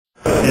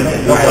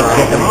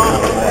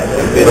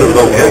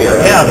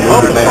Yeah, the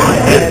vote was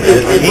fine.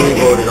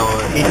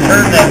 He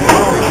turned that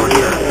phone.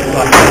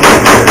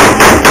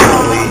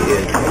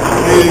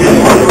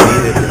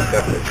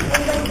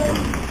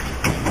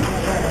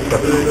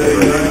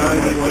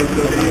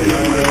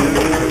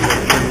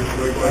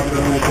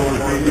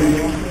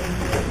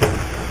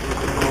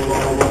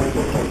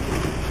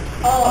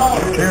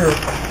 Here.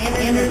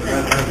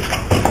 Anderson.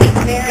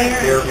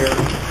 Barrett.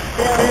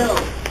 Bill.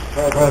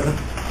 Present.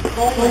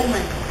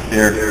 Goldman.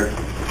 Here.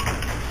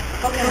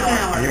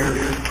 Pokenauer. Here.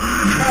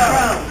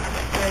 Crow.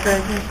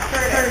 Present.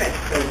 Curtis.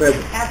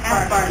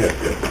 Hathbarger.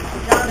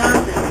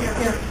 Johnson.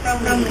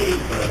 Crumley.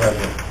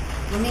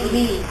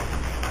 Lemie.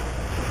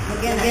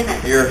 McGinnis.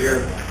 Here.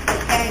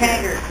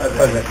 Taggart.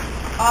 Present.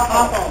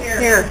 Awful.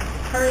 Here.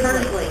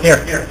 Kersley.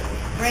 Here.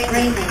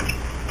 Raymond.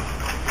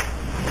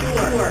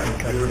 Stewart.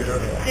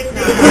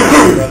 Stickman.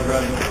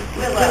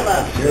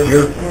 Whitlow.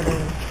 Here.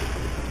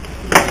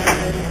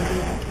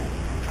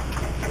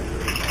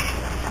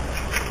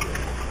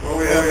 Well,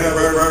 we have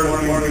our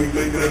morning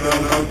speaker and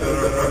announced that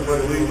our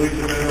lead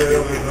area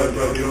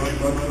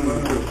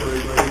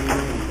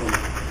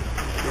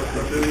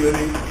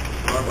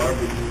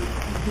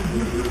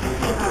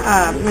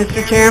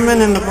Mr.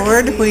 Chairman and the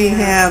board, we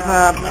have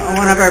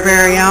one of our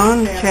very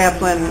own,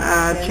 Chaplain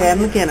Chad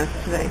McGinnis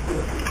today.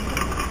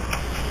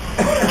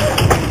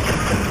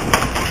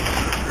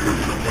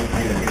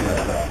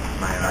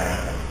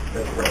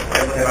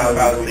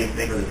 About the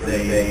thing for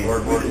today, or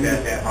board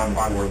that on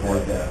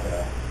board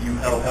that you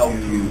help to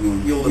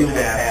heal the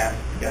past,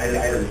 guide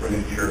us for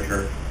the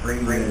future,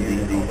 bring the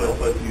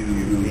help us to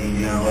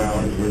gain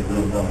knowledge,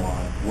 wisdom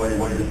on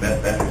what is the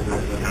best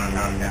practices of town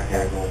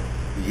tackle,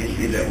 the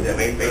issues that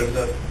may face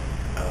us,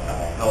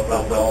 help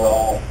us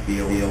all be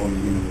able to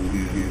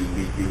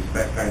be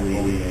respectfully,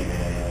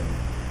 and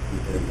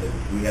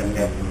we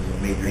have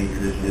some major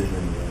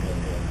decisions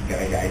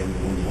and guiding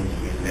once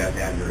we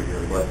establish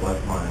your blessed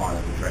upon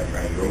us to try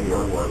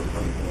your work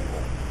from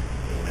people.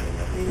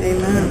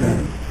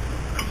 Amen.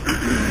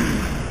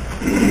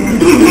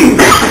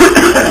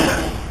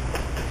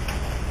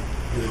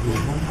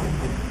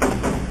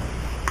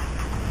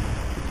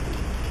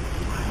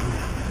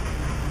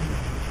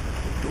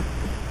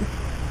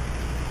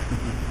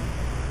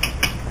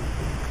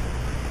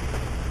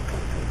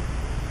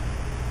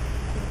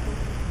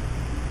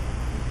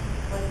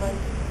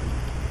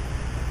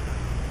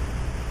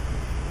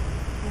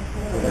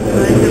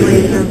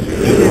 Allegiance to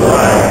the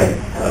flag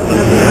of the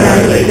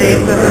United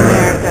States of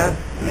America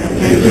and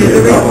to the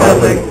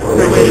republic for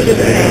which it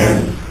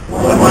stands,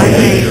 one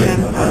nation,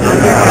 under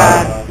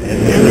God,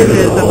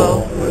 indivisible,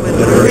 with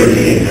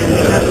liberty and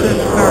justice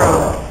for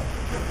all.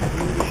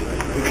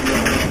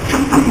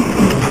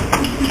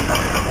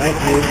 Thank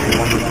you.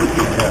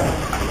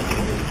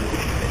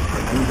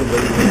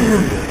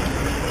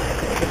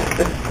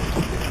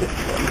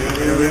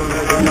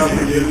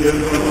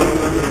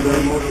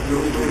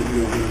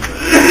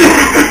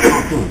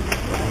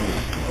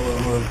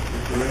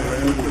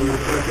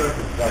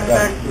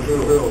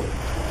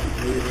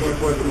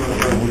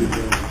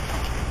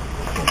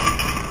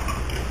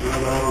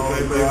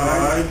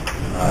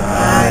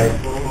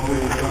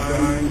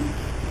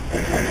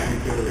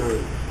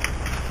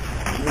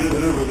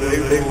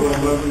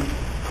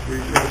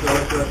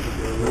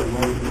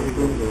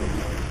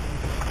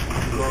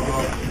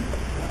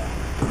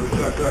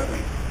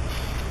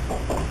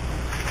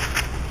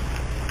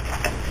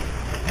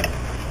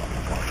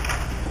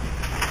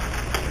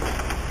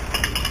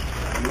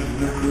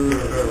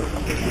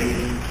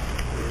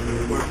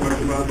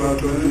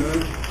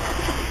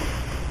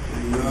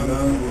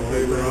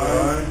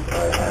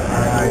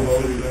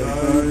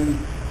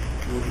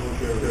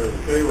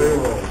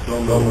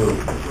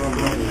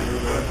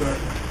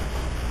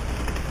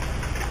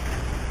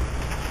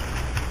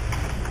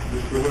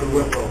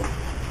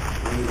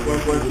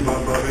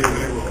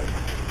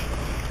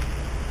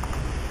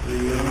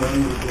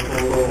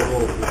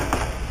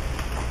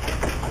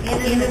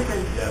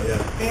 Anderson.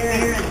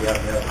 Barrett.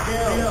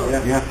 Bill.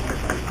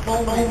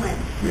 Goldman.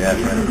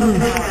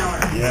 Pokenauer.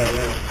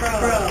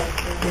 Crow.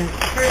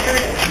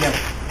 Curtis.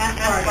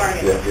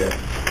 Hathbarger.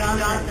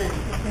 Johnson.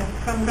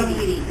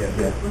 Crumley.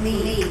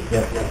 Lemie.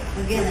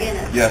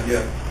 McGinnis.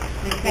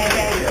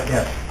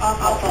 McTaggart.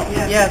 Awful.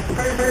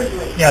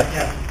 Kersley.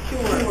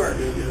 Stewart.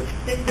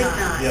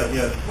 Stickman.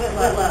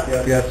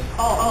 Whitlow.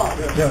 All.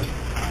 Yes.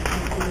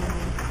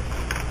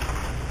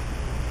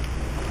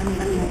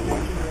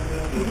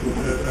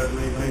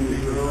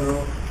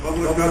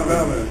 Public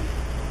comment.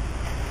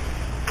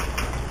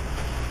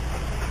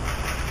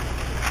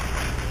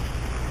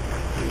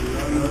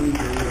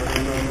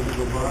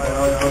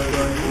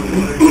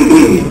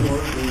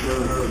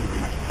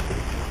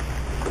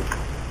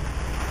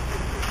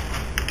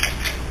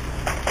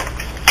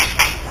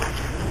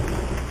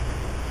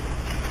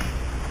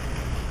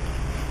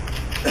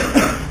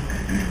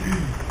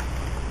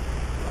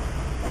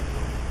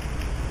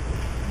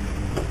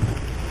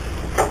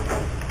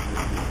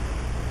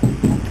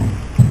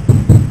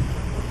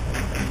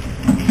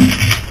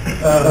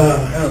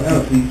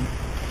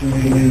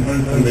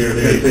 unclear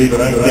safety,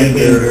 but I'm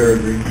there.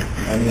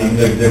 I'm the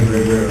executive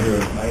director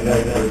of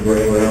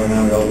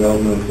Wyoming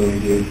Development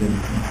Association.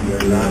 We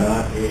are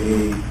not a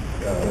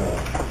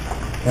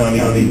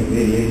county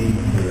committee,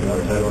 we're not a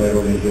federal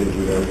organization,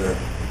 we are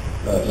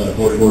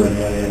supported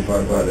and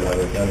part by the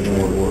county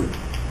board.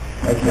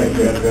 Actually, I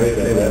got to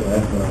say that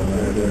last time, I'm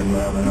there in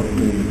Wyoming, I'm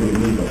going to be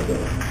legal, so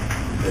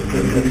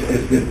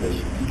it's good.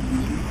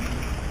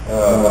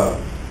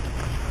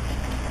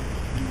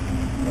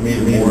 I mean,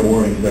 more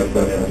boring stuff,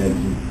 but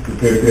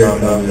prepare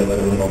comments and let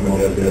them know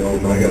that I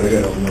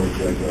got no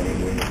check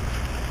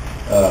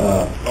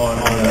on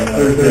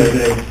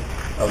Thursday,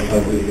 I was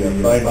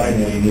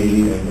finance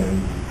meeting, and then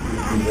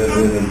we had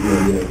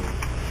a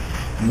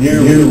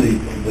nearly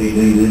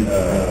completed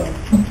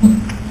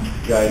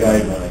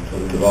guidelines for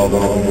the all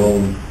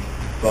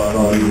fun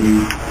on. We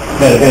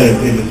had a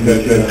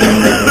discussion. I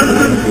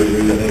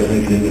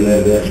think into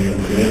that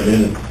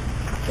minutes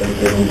as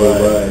we go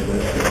by.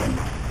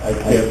 I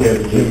kept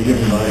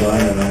giving my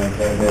line, and I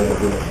had a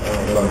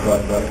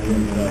talk about Jim,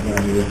 and I'm going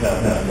to do this now,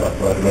 talk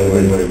about it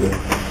anyway, but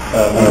we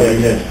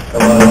had a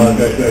lot of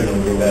discussion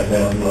over that,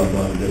 on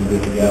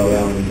different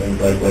galleries and things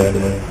like that.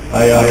 I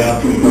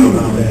opted for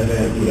that,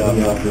 and he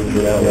opted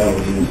for that,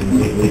 and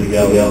leave the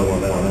gallery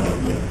one out.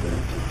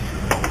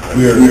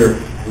 We are there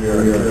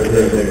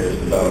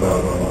about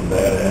on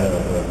that,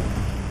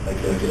 I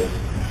guess,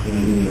 you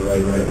need to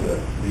write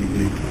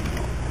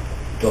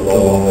the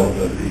law,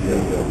 the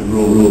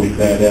rule be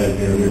bad at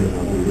here, we're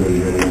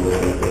ready for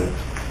that.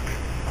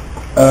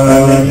 I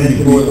mentioned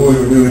before we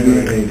were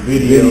doing a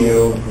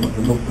video,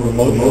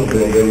 promotional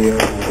video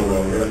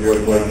for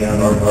playing down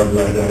our side.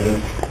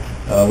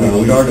 We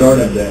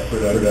started that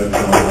production.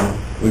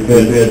 We've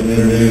had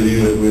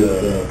interviews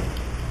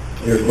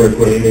with Airport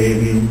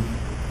Navy,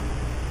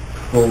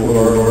 for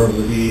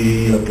the CD,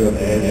 and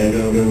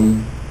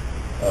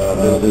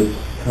this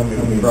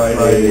coming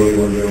Friday,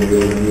 we're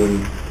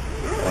doing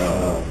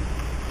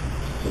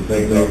some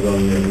things on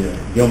the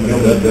Gilman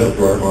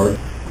part,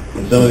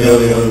 and some of the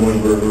other ones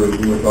we're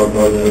talking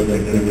about,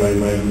 anybody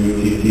might do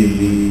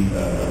TTV,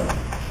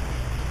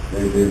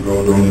 they've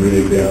grown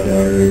really big down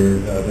there,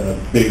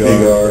 big R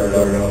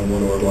on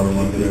one or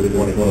one there, the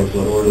 20 stores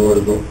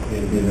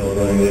in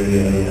Illinois,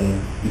 Indiana.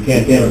 You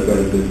can't go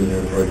to visit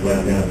there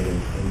right down and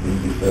be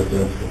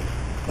successful.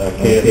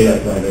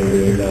 KSI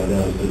down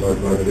to North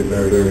Park, they're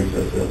very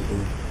successful.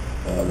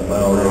 The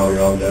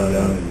Mile down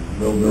in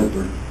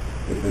Milford.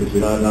 If it's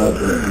not the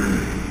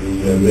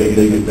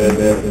biggest bad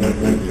in the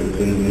country, it's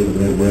in the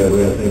Midwest, I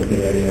think they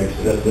had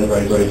access to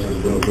prices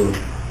go through.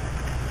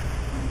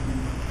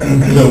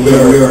 So we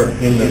are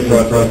in the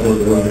process of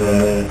doing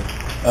that.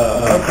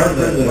 Our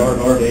president,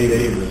 our Dave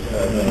Davis,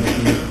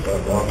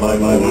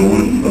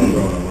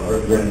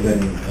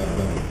 representing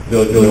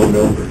Bill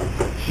Milford.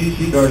 She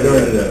started a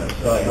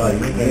site,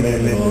 something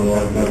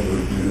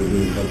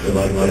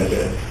like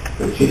that.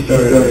 But she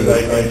started a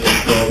site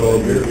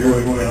called Your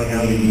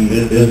County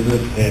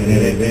Business and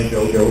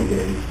Adventure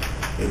Showcase.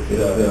 It's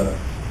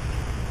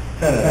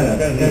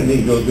kind of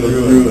neat, goes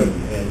through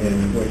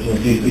and when she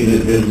sees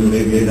this business,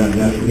 maybe not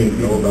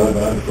people know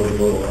about it, and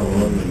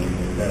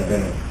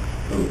kind of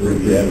go through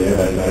the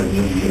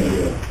advertising,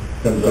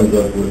 comes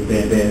up with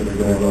bands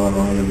that are going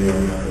on in there,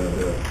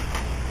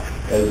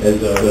 as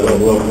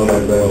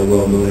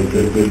well,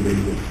 good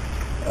business.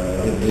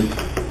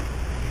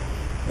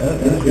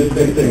 That's a good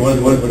thing. What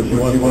you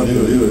want to do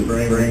is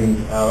bring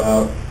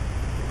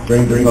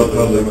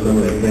public some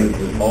of the things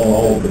that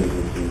all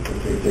businesses,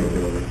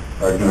 particularly,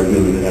 are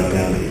doing in our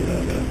county.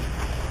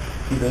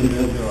 I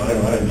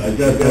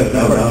just got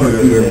an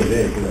opportunity every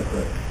day.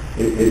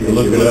 If you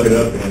look it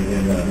up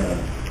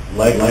and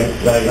like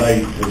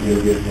sites,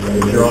 you'll get,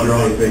 if you're on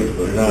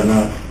Facebook,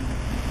 not.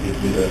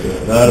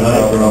 It's not a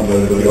problem,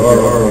 but you are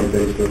on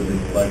Facebook,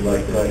 and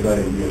like site,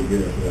 you'll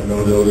get it. I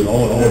know those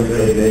almost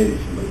every day,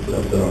 but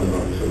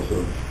so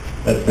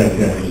that's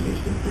fantastic.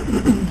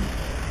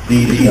 The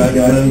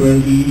Gunman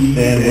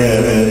and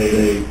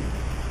they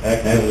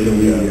actually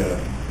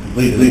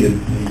completed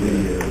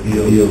the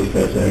deal this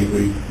past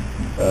week.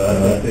 I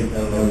think, I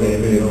don't know if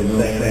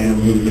Sam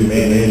moved to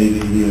manage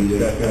the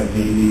Shotgun TV,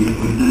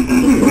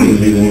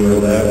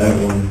 that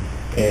one,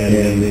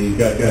 and the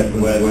Shotgun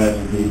West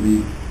TV,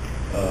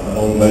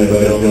 owned by a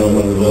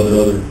gentleman with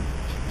other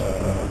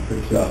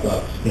quick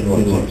stops in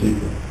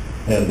Washington,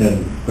 and then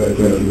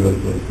gradually other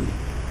places.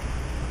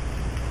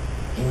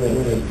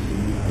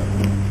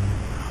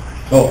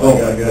 I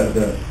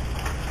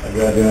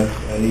got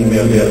an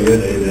email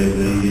yesterday that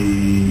the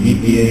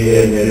EPA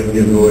had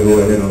given go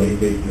ahead on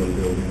vacation of the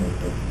building,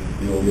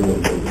 the old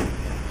building.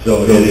 So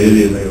it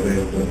is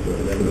available for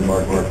the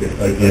market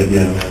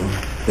again.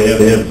 They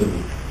have some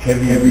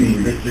heavy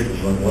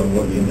restrictions on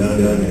what being done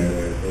there.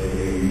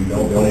 You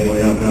don't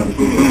have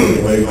to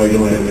why you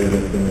don't have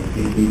anything to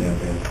keep down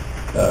there.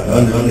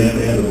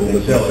 Understandable to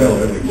sell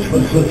everything.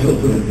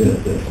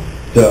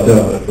 But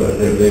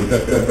they've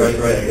got a price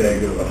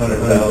tag of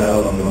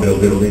 $100,000 on the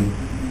building.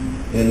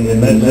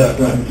 And that's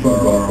not too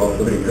far off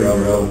to figure out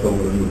how it's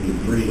over to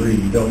free.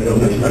 You don't know.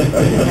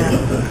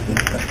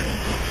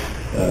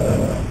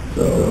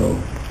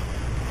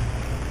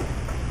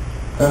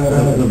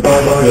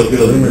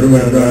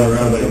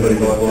 around somebody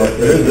bought,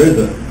 there's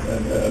a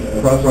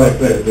prospect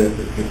that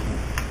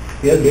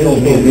he hasn't told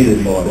me that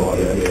he bought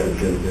it,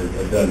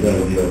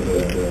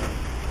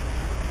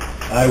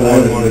 I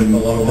wanted a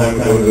long time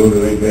ago to go to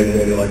a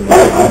bed, like a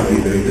coffee,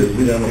 this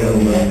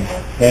gentleman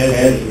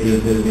has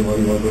his, he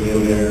wants to go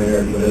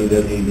there, but he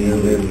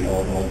doesn't live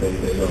all day,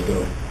 so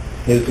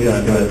his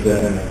concept,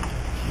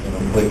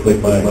 click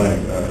my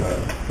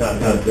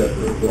concept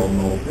for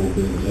multiple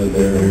businesses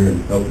there and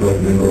help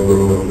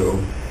grow.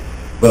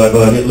 But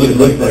it looks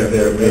like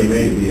there may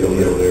be a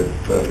deal there,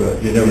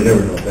 but you never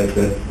know.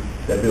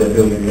 That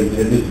building is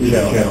a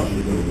challenge.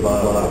 It's a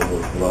lot of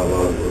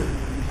work.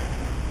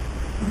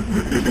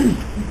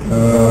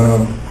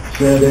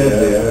 Sad,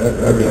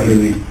 I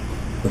really,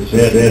 the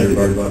sad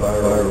part about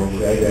our own we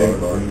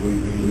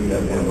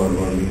have one of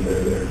our meetings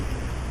there.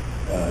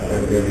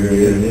 Every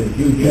year, and it's a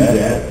huge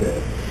asset.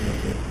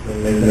 And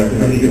there's a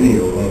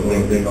video of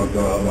things I'll go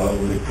about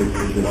with the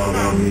pictures and all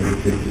around me, the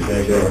pictures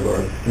back there,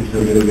 we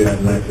still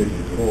get nice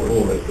pictures for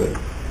it, but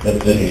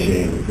that's a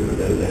shame because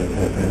that doesn't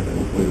happen.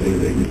 Hopefully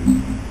they can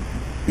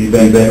be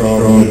back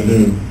on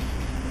soon.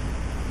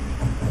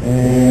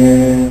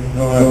 And,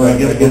 no, I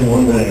guess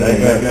one thing,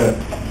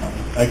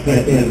 I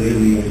can't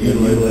really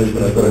utilize,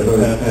 but I thought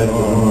I'd pass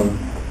on.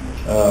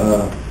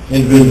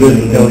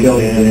 Individuals,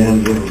 Kelly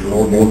and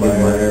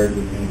Meyer,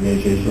 the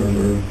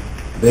communication,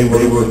 they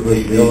work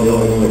with the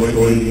Illinois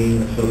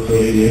Soybean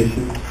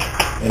Association,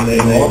 and they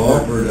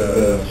offered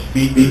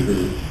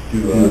speakers to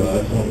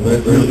us.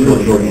 That's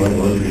really short on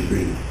Luxury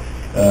Street.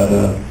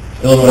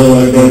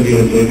 Illinois Soybean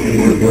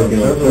Association is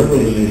working on several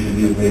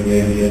initiatives they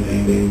may be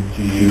intending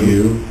to you.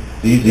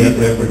 These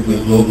efforts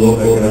with local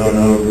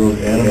economic growth,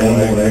 animal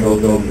and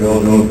agricultural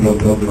development,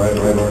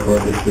 private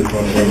markets,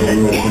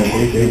 rural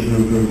transportation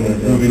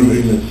improvement,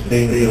 improving the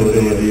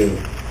sustainability of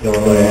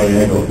Illinois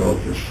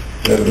agriculture.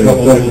 There's a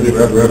couple of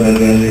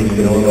representatives in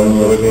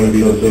Illinois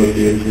Soybean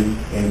Association,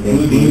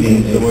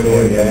 including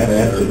soy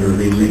ambassador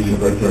region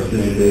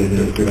participated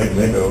in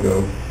Mexico,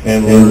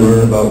 and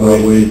learn about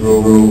ways to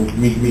grow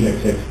meat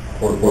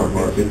export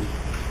markets.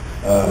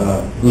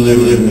 Who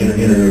live in the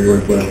interior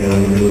of Gwinnett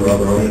County and live our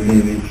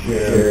community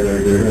share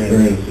their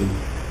experiences.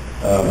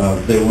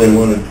 They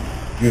want to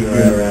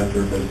junior after,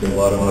 there's a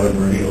lot of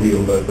them in the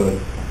field, but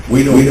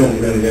we don't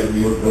really have to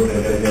work with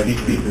that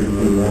speaker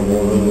group or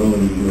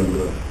willing to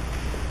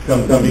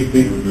come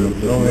speaker group.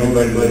 So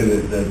anybody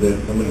that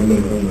somebody from the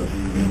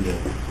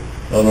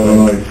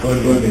Illinois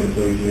Soybean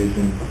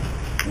Association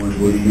would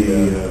be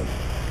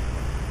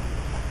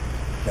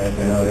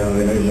passing out the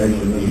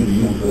information that's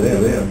useful for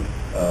them.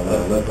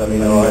 Let me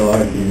know. I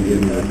like you to give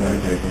me that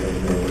contact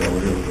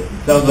whatever.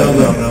 Sounds like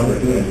an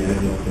opportunity. I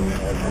just don't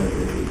have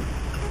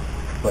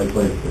a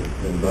place to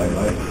invite.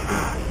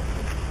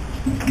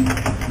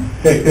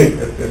 Hey.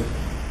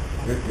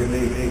 Good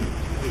evening.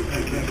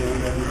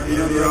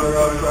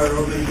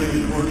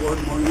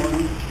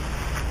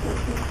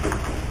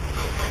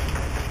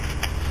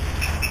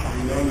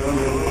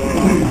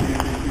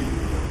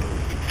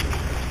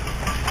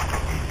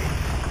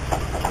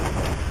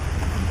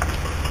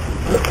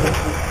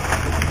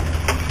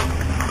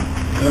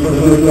 Members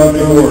of the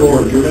County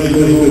Board, your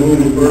committee will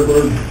move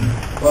forward.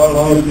 File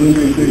on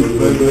CCC,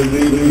 but they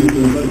need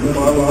to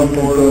file on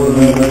board on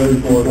that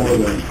report for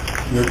them.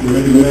 Your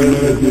committee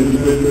minutes is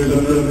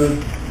presented,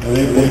 and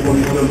April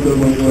 27,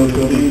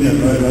 2017, at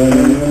 9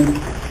 a.m.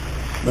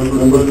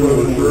 Members of the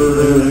Board,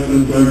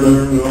 and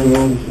no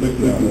one sick,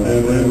 and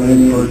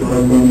names are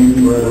from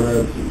you are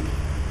absent.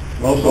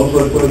 Also,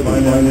 put my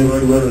name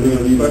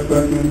representing the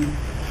inspector,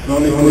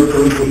 county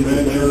clerk,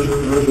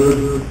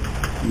 manager,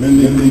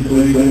 Mindy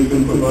Clay,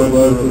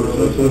 supervisor for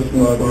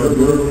assessment of our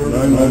girl,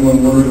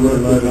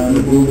 911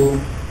 approval,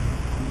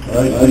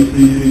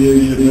 ICCA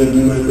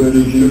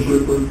administrative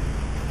shipper,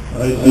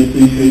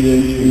 ICCA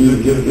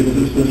executive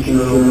assistant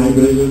Cheryl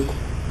Davis,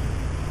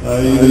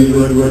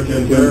 ICCA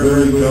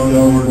Canterbury,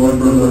 County Board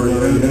Member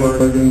Ray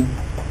Hartigan,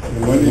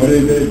 and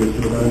Wednesday Davis,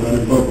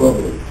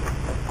 public.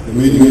 The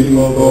meeting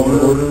will go in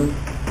order.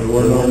 There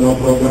were no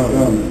public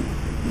comment.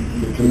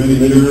 The committee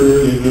chair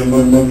is in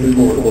my monthly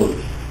report.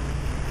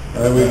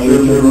 Highway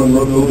Chairman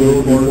Russell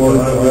report the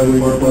Highway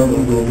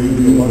Department will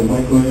review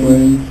monthly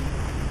claims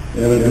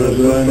and address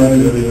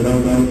signage at the town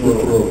council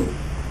road.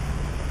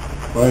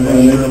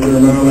 Finance Chairman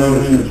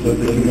that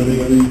the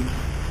committee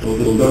will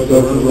discuss the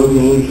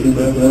resolution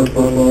that has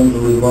funds to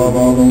revolve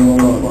on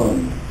fund.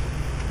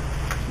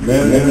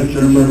 Management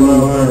Chairman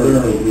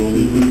Meyer will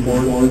lead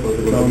report for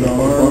the county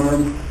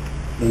farm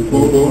and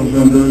quote on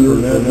vendors or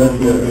natural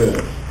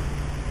gas.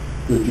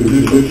 The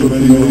Judicial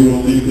Committee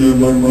will lead their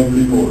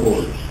monthly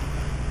reports.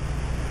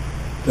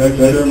 Tax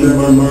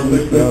Chairman Mark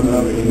down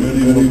on the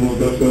committee will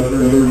discuss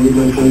better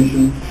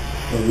utilization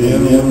of the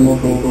animal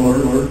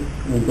control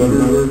and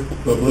better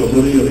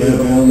publicity of the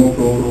animal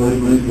control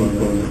replacement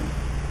fund.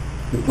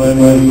 The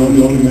Planning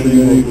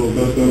Committee will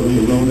discuss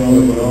the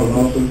zoning of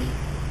houses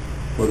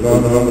for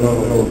downtown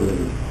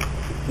elevator.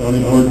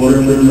 County Board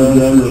Chairman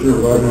John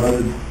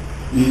provided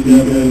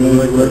EDM and the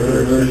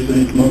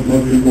record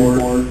monthly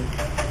report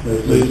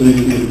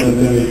SACC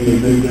attending a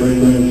big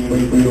training in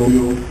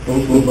Springfield,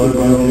 hosted by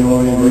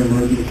Illinois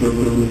Emergency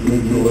Services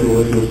Mutual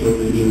Aid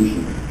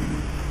Association.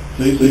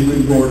 SACC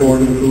board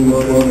order to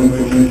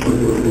information for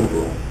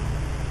approval.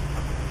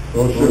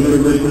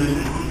 However,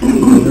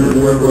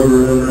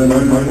 and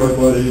my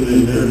pledge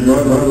is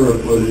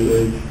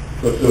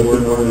but there were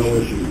no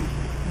issues.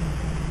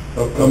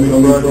 Upcoming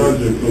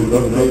projects include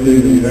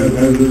updating the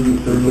hazards and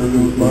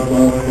services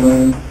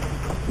plan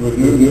with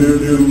new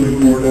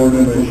report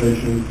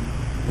organization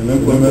and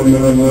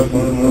implementing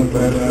lesson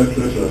past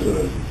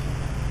exercises.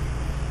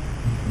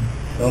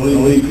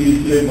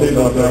 LEPC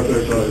take-off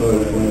exercise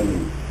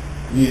planning.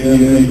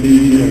 ENAP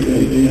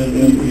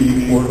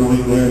quarterly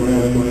grant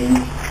planning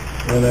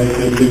and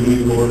activity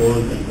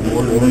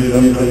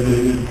coordinated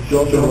updated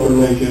shelter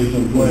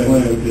location plan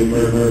with the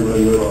American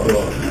Red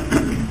Cross.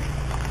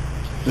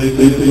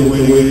 SACC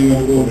waiting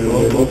for the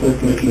local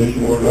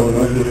technician or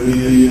other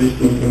VA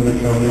systems in the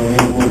county on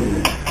board.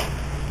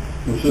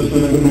 The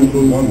system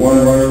includes one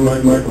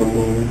wireless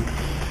microphone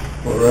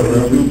for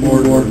every 2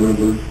 board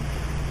members,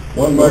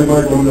 one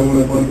microphone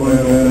and one plan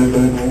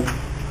available,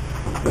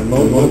 and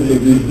most of the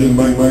existing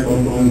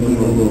microphones in the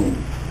room.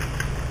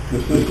 The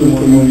system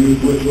will use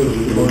switches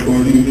for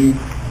recording,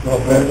 while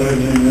passing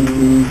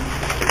into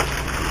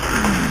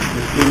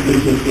the speaker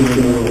system in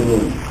the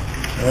room.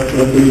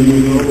 After the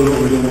meeting over,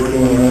 we're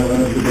working on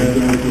that to get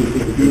into the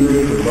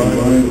computer, provide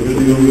the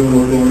video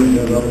recording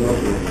and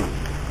uploading.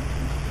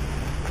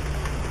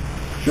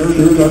 Sure,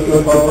 that's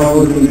the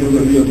power to use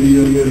the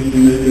DSC,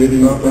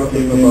 not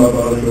talking about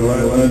the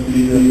last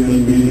DSC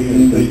meeting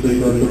and they say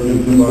that they're in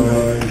the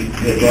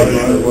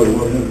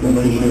what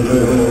information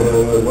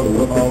available, what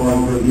the power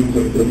of use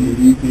of the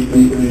DSC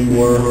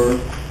were,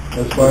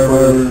 as fire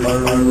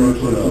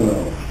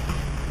personnel.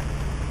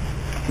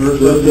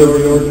 First,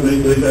 every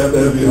organization, they have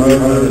to be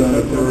hired on a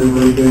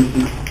temporary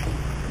basis,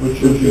 which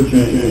should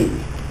change.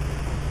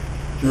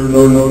 Sure,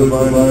 no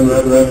notified line,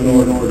 rather no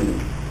ordinance.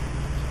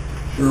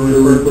 Sure, we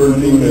refer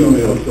an email,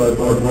 outside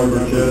board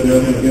member Chad,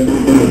 against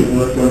the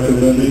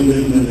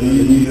recommendations and the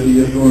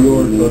EDC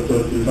ordinance, such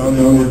as the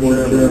county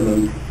board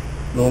chairman,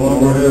 no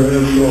longer have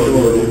any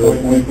authority to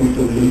appoint people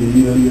to the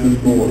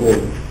EDC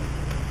board.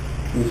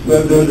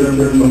 Instead, the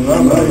chairman will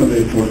not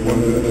nominate one,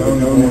 the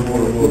county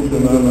board will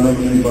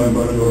nominate by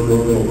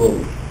majority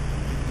vote.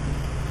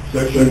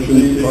 Section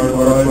C, Part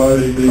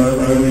 5, the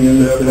hiring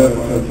and staff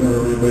on a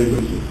temporary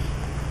basis.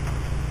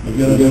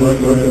 Again,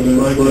 recommend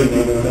striking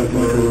on a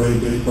temporary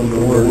basis from the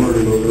word,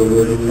 so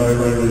they're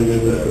hiring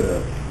and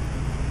staff.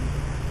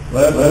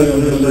 Lastly,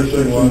 under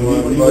Section 1, we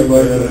would like to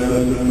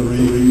add and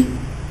read,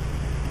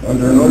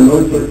 under no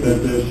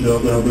circumstances shall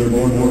there be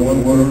more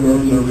than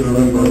one service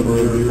member for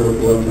every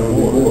town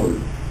board.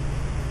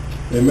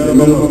 A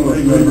minimum of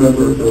 3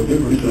 members of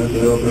 50%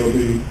 shall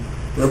be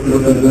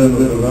represented of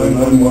the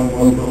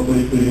 911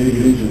 public safety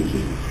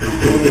agencies,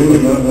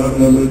 including not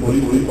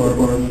police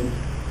departments,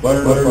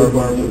 fire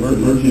departments,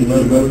 emergency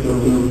medical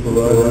service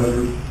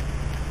providers,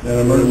 and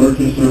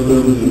emergency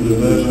services and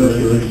disaster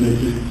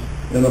agencies,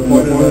 and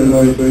appointed on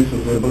a basis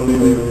of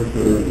ability or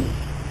experience.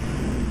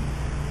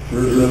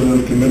 Sure says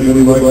the committee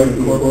would like to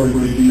incorporate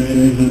these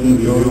changes in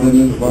the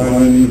ordinance,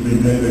 finally needs to be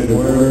made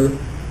aware,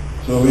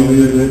 so we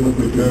need to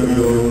prepare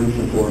the ordinance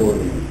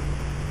accordingly.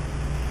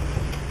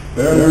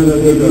 Fairness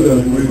that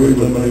doesn't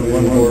eliminate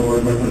one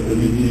board member to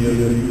the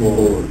EDC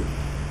board.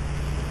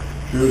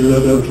 Sure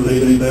says that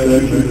today's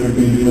statute should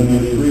be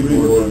eliminated 3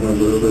 board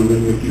members,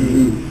 serving with 2.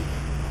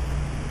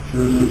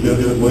 Sure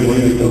suggests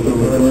waiting until the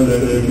current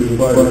statute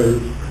expires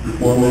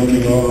before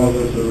making all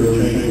necessary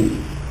changes.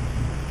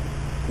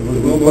 It was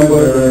moved by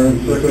Aaron,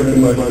 seconded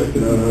by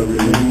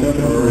remove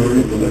temporary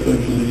Section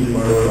C,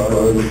 Part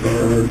 5, the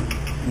current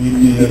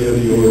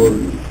EDC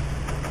ordinance.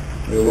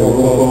 A roll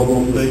call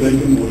vote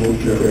taken will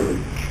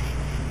carry.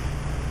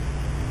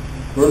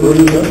 Further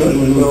discussion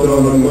was held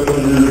on the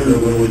questionnaire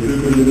that was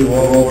distributed to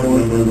all board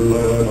members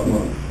last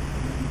month.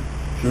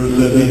 Sure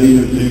said he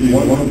needed to see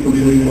one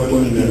complete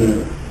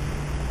questionnaire.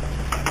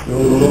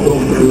 Those also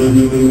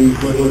review the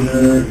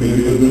questionnaire can be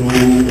given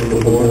rule for the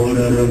board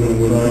chairman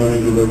when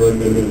assigned to the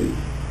committee.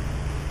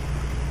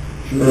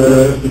 Sure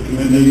asked the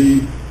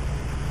committee,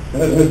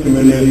 as the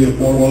committee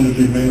informed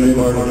should be made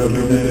part of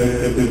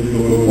everyday activities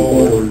going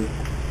forward,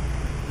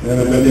 and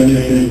if any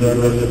changes are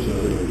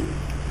necessary.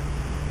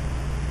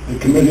 The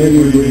committee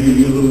agreed to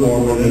use the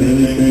form and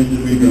any changes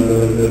to be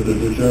done at the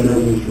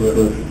chairman's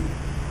discretion.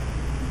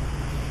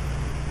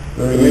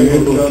 During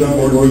April town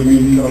board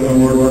meeting, town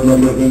board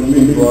members in the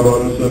meeting brought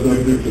on a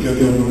subject to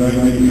schedule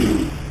 9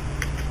 meetings.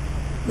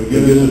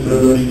 Beginning as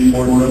the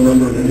board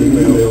member an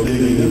email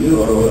stating his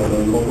thoughts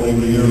on holding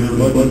the year's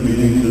budget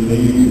meetings in the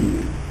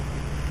evening.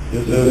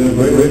 It says in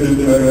great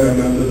impact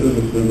on the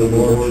citizens, the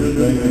board should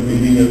make a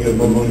meeting at the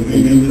most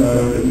convenient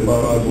time if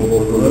possible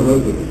for the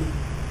residents.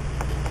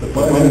 The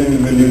finance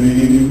committee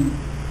meeting,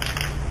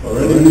 or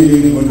any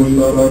meeting when we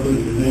thought out the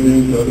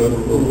meetings that were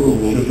approval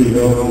should be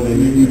held in the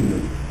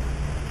evening.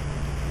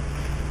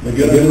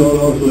 Again,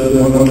 also says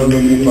one other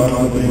meeting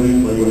possibly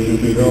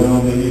should be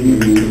held in the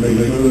evening to make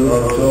sure that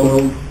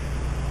ourselves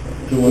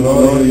to an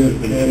audience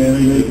that can't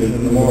make it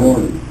in the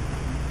morning.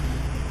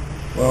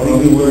 While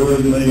anywhere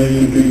the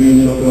name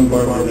convenience of the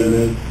department in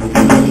it,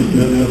 this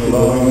is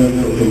allowing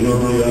them to leave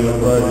early on a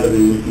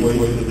Friday, which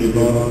waits to be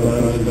gone on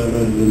time and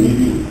the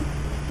meeting.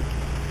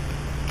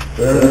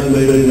 Parents,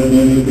 they and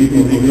many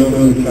people who come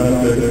in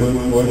contact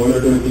with voice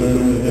their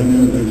concerns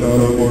and the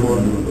town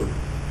board member.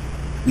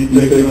 He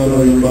takes on the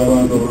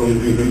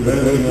responsibility to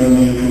passing on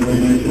the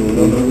information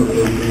with other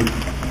persons,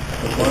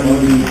 and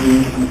finally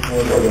using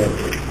for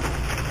whatever.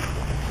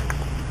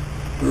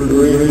 For the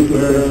reasons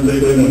parents, they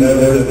didn't have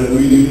that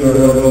meetings are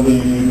held in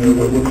the union,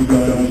 but would be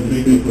kind of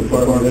speaking to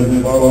department heads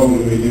and following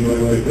the meeting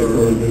like they are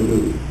to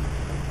do.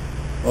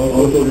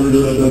 Also,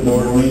 the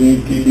board, we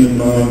need to keep in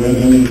mind that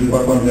any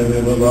department heads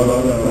have a lot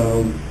of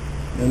town,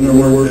 and their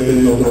work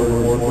days over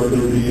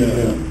 4:30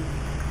 p.m.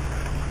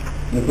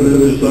 And put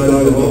it aside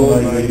of the whole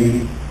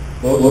meeting,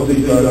 both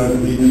these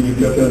items need to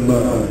be kept in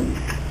mind.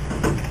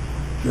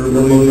 Your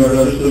ability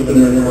our system in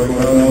there, like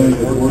County, has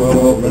worked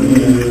well many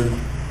years,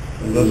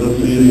 and doesn't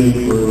see any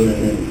need for a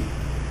change.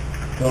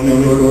 County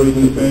authorities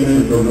and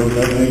Spanish don't know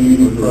that they need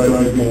to try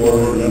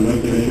before and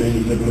make a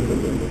change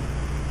significantly.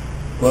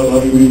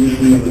 Plus, we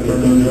usually have the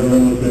Attorney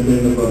General's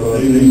opinion about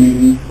daily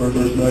meetings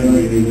versus night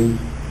meetings,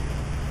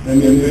 and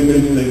the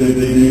opinion that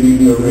they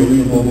meetings are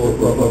reasonable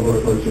for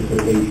public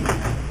participation.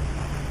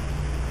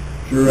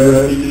 Sure,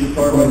 as each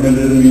department had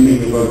a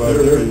meeting about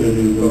their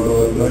opinions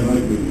about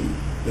night meetings.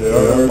 They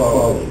are as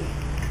follows.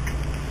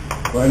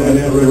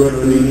 Finance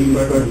Director Lee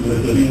Becker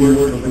says that she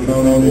works with the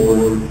county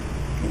board,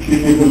 and she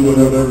will do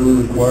whatever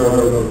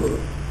required of her.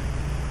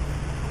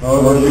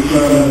 However, she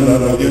commented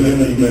that I'll get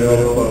an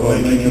email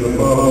about making it a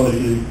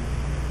policy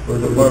for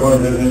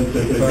department heads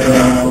to take time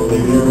out or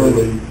leave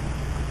early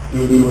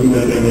due to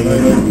attending a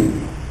night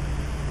meeting.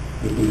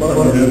 The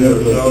department heads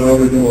have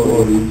salaried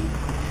employees,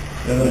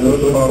 and if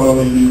those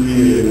policies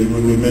created, we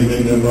would be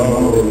making them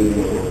hourly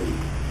employees.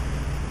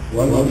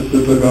 Once the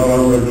specific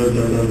hour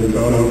return of the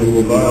county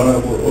will allow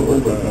for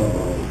overtime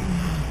hours.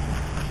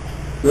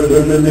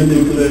 There's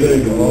anything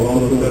today,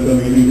 also set the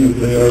meetings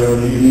if they are in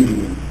the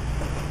evening.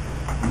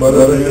 But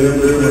I think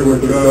there were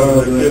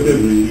trials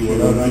activities will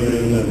not be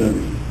in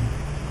attendance.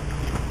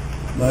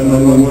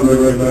 911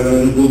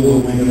 representatives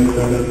will be in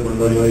attendance for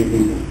night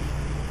meetings.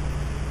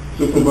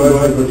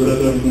 Supervisor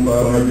persistence by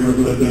your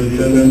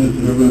attendance is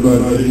driven by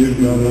the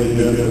issue on the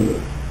agenda.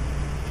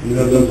 He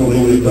doesn't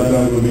believe the time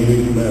of the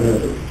meeting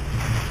matters.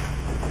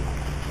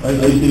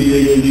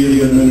 ICCAD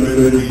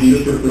administrator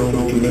district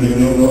committee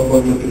no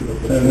public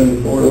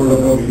attendance or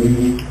public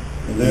meetings,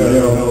 and they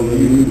are held in the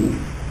evening.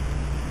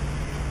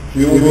 She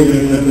will be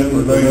in attendance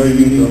for night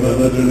meetings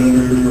unless an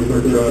interview for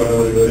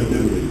trial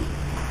activities.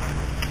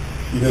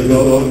 She has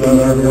also done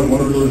her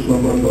wonderful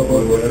from the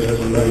public as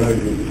a night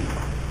meeting.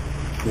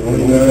 The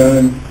only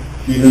time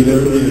she has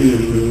ever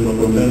issues from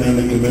attending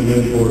the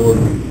convention board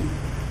meeting.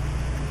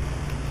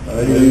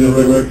 I need to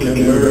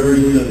recommend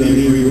very that we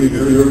hear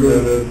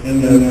that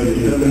in that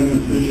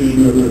attendance issues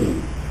are written.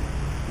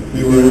 If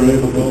you were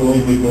able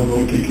to people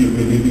don't keep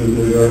meetings as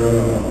they are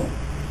now.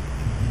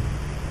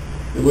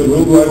 It was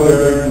moved by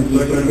parents and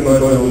seconded by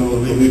those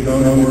of the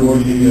county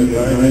board meeting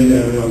at 9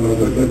 a.m. on the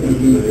second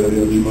Tuesday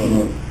of each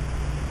month.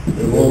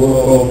 The roll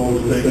call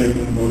was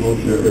taken, motion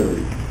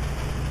carried.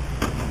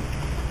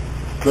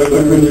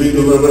 Second received a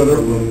letter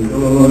from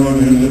Illinois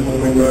Municipal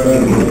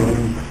Government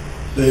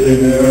stating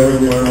they are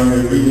requiring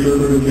a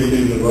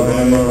recertification of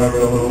IMR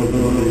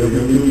eligibility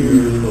every 2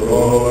 years for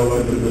all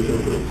elected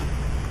officials.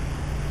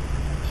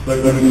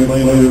 Second,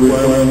 explain the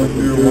requirement for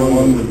Tier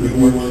 1 that we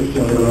work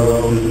 600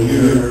 hours a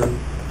year.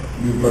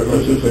 You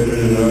participated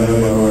in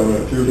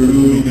IMR. Tier 2,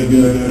 you can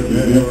get that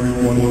January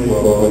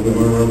 2012, and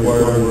we're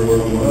required to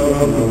work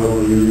 1,000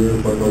 hours a year to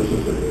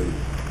participate.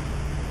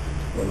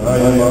 When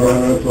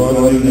IMR saw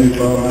these, they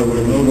found there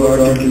was no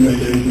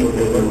documentation for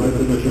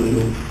elected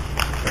officials,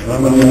 and how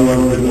many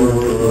hours they work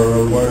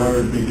are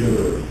required to be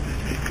given.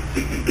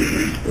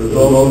 There's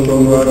also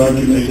no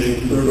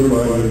documentation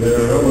certifying that they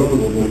are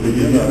eligible to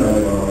be in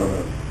IMR.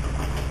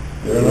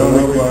 They are not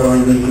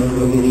requiring this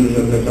resolution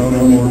that the county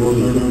board will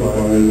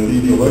certify that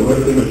each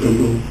elected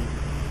official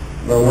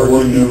are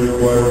working the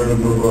required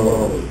number of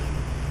hours.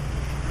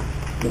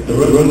 If the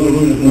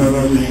resolution is not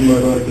received by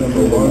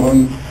September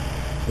 1,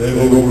 they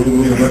will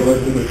remove the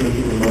elected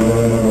official from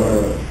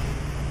IMR.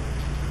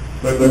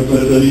 Second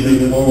says that he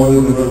can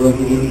forward the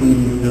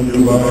resolution in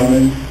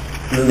July.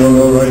 There are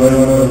no right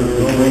now, there is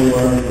no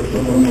requirement for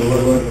someone to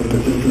elect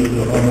officials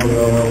to how many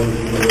hours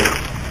to work.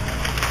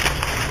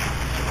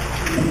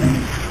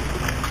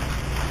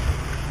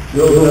 You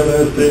also have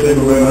that statement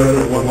around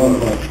it for 1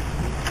 month.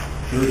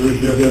 Churches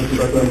just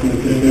expect them to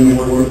continue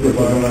to work to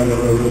finalize a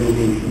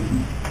resolution.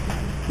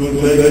 Soon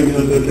taking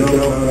that the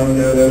council found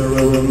that a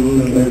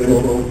resolution they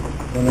will,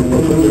 and it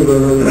will soon be the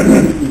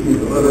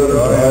letter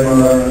of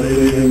IMR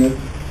stating it,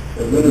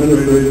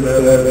 administrators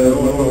that have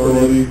no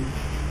authority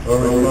or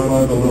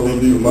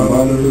responsibility to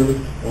monitor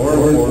or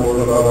enforce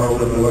the hours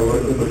of an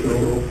elected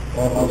official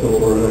also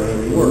for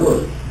their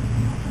work.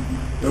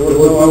 There was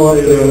no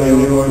idea that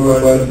anyone by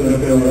the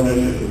Senate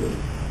initiative.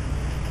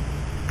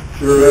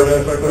 Your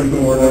second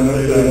more than that,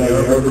 the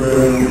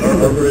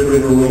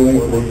arbitrator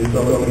ruling for the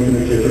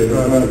telecommunications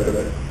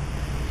contract.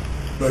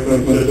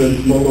 Second, said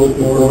she spoke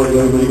for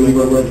the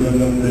legal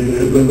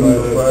representation by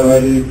the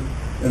society,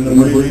 and the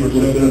brief was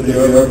sent to the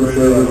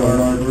arbitrator on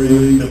March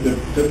 3,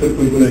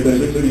 typically takes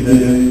 60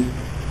 days.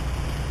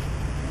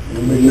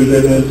 And we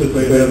should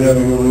anticipate having a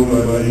ruling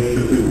by May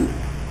 2.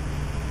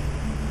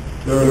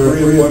 There are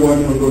 3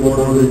 appointments for the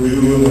board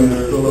review, and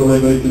there's still a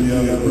vacancy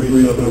on the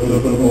 3 of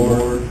the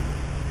board.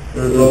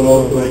 There's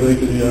also a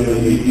vacancy on the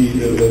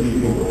EESP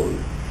board.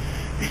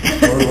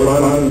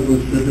 Correspondence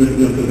was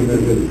distributed to the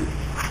committee.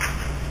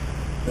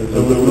 And so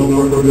there was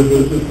no further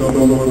business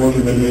come on the board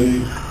committee.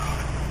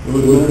 It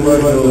was moved by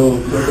Bill,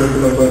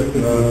 seconded by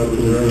Knopf,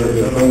 to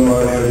adjourn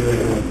by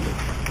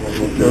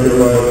carry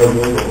by a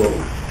roll call.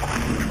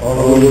 All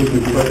of those who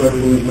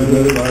respectfully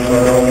submitted by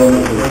all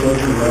members of the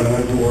question by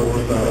the board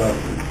without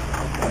action.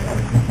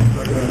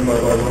 Seconded by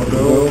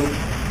Bill.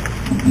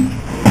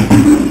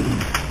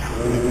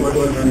 Any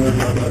questions or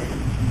comments?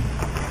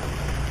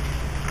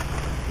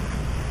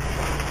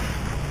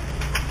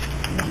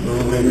 So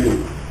maybe.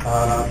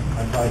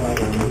 I'd like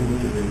to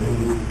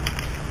remove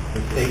the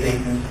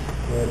statements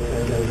that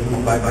was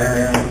moved by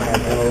Marion, by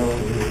Bill,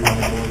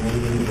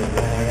 meeting at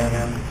 10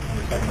 a.m.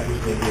 The second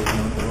statement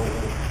is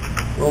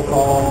roll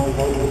call,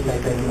 vote will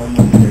take 1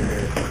 minute.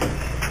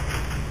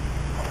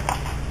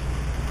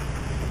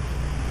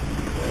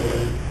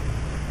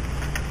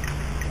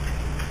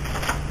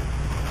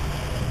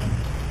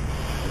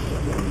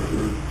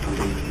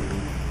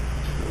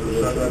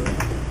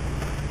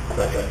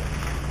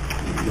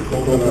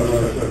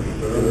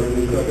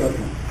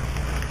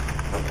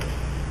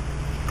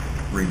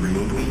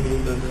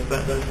 Removing the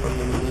sentence from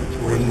the minutes?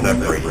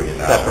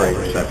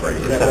 Separate.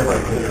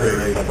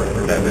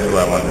 That is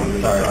what I want.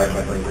 Sorry,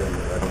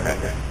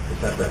 okay.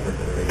 Separate.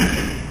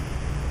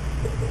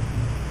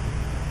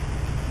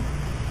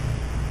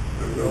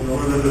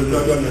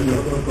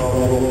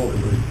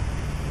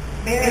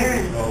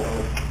 Barron.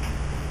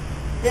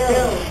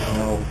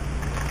 Bill.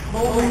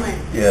 Bowman.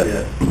 Yes.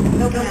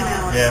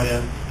 Schopenhauer.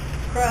 Yeah.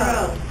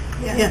 Crow.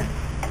 Yes.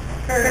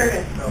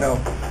 Curtis. No.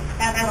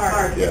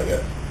 Cathcart.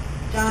 Yes.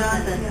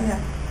 Johnson. Yes.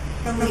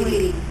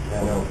 Trumbull.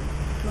 No.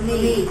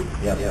 Lee.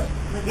 Yes.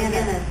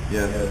 McGinnis.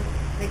 Yes.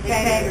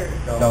 McTaggart.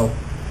 No.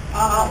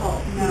 Awful.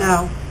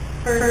 No.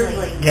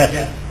 Persley.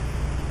 Yes.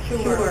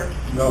 Short.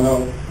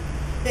 No.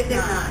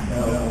 Sticknot.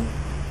 No.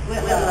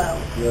 Whitlow.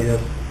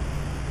 Yes.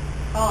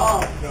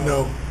 Hall.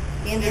 No.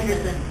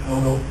 Anderson.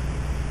 No.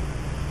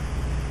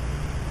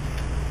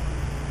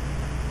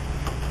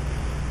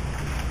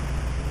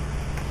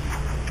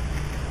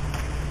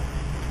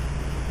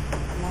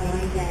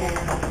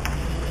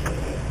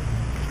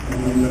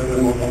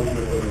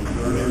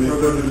 Any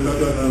further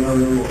discussion on our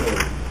roll call?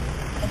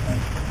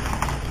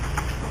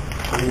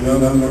 Seeing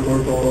none, the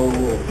clerk will call the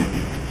roll.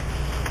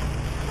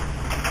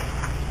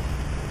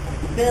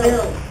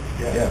 Bill.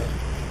 Yes.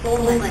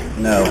 Bowman.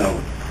 No.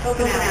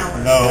 Schopenhauer.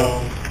 No.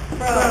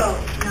 Crow.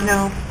 No.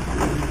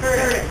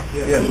 Curtis.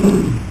 Yes.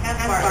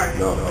 Cathcart.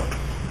 No.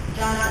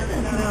 Johnson.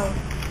 No.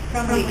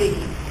 Trumbull.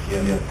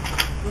 Yes.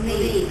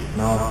 Lee.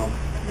 No.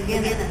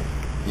 McGinnis.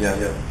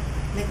 Yes.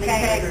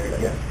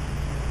 McTaggart. Yes.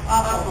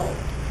 Awful.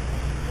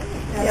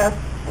 Yes.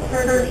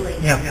 Persley.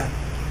 Yeah.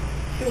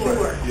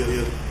 Short.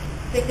 Yes.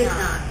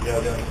 Sticknot.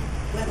 Yes.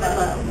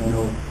 Whitlow.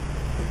 No.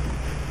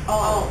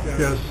 Hall.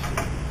 Yes.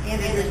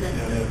 Anderson.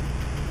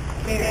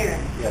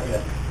 Barron.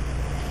 Yes.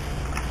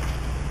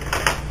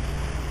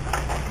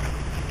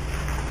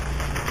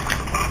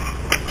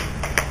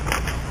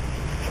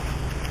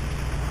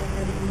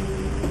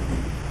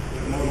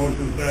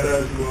 Motion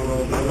passed,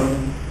 well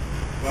done.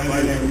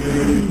 Finance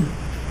Committee.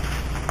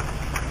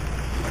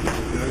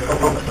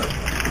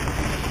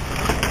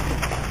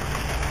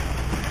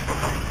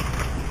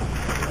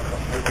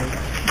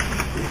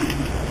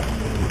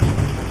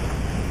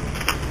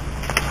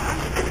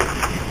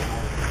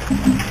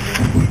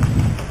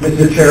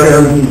 Mr.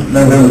 Chairman,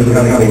 members of the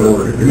county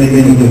board, the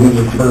committee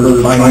was for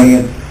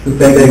finance, who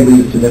begged me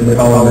to submit the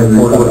following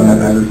report on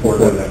that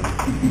report of them.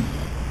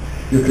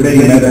 Your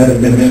committee met at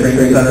the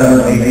Administrative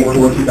Center on May 4,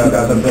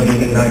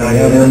 2017, 9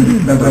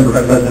 a.m. Members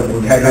present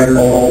were Taggart,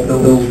 Hall,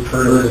 Bills,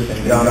 Curtis,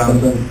 and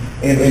Johnson.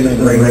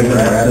 Anderson, Ray, were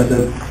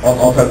absent.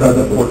 Also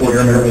present were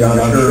Chairman John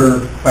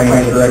Schur,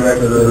 Finance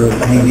Director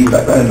Handy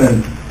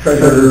Beckman,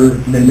 Treasurer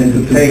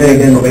Mindy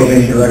Fagan,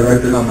 Probation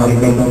Director Tom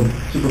Bingham,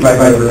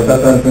 Supervisor of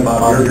Assessment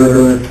Bob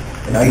Gerber,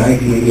 and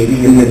ICAC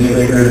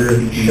Administrator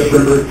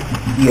Shepard,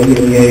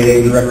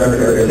 ESEA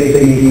Director of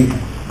Safety,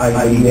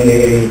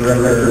 IDEA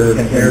Director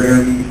Ken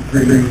Perry,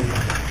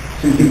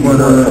 Susie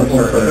Warner of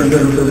Social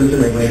Services,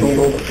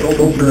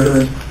 Schultz,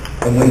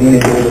 and Wayne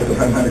Nichols of the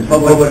Huntington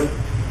Public.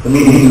 The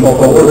meeting is called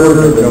to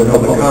order, there are no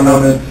public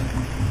comments.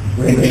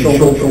 Wayne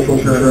Schultz, Social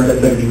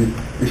Insurance, that you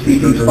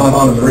received a response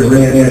from the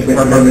Resident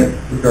Department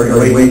regarding our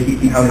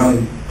Wakekeeping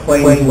County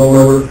claims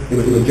lower. It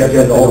was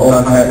suggested that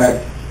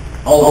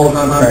all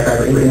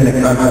contractors,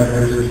 independent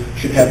contractors,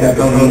 should have that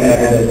county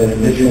added as an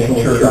additional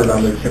insurance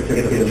on their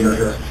certificate of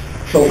insurance.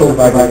 Schultz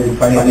provided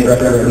finance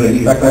director and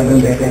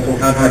expected cancel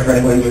contract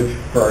language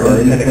for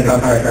our independent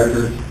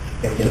contractors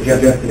and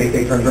suggested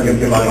they turn to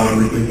divine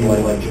review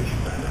language.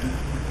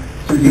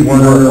 Susie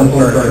Warner, our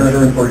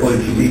insurance for the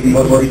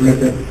most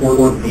recent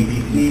report,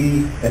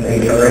 EPC, and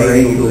HRA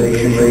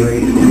utilization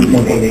rate is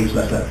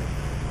 1.8%.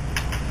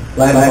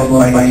 Last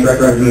month, finance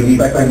director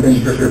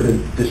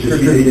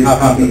distributed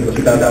copies of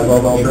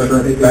 2012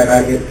 insurance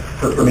packet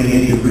for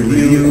committee to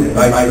review and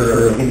advise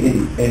her of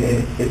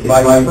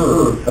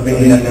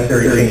any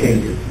necessary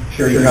changes.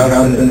 Sherry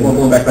Johnson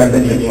informed Beckman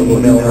that she will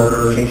email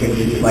her changes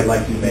she'd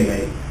like to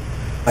make.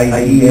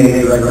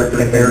 IDEA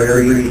Director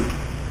Barry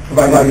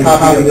provided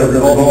copies of the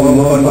revolving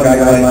loan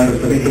guidelines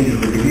for the committee to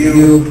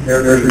review.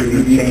 There's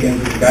review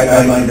changes to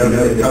guidelines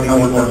noted that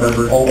county board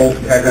members, all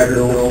tax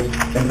bills,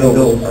 and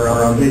bills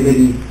are on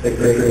committee that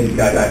create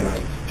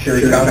guidelines.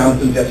 Sherry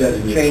Johnson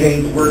suggested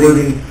change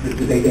wording to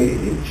state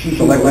she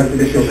elected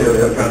officials of the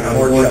county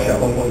board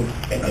shall appoint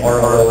an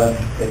RRLF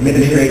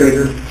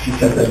administrator. She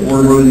said that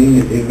wording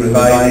is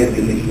revised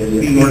in the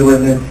ESP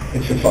ordinance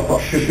and should follow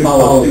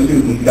suit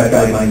these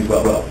guidelines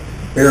well.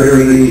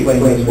 Barry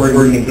explains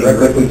wording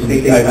directly to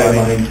state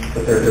guidelines,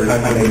 but there are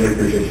time to make their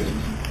decisions.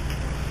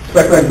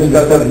 Spectrum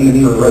does have a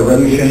need for a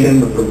resolution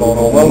for the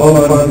revolving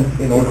loan fund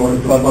in order for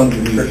the fund to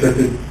be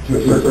restricted to a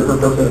certain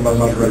purpose and must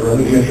be a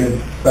resolution.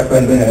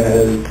 Spectrum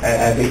has,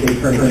 as they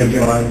turn to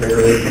mind,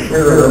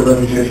 prepare a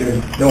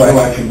resolution. No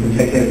action can be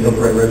taken until the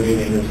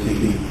resolution is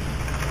received.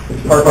 As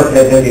part of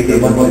that, they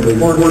gave one monthly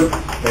report.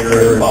 They are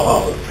as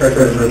follows.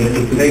 Treasurer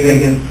Nancy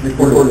Fagan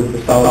reported the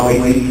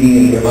solid waste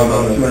in the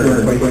amount of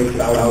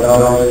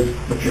 $228,000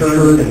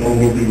 matured and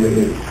will be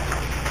renewed.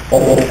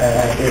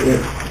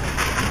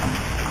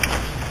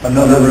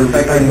 Another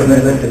recycling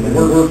amendment in the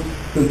work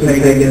to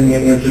take in the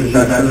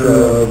answer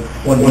of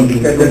one being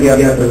scheduled yet,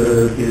 is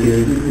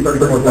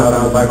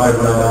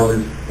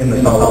 $34,500 in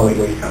the solid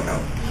waste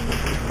account.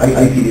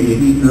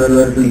 ICDC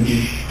Director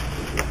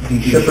D.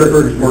 Shipper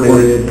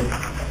reported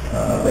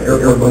the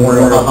Airport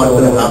Memorial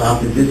Hospital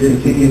opted to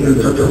discontinue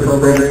the search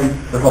program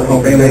for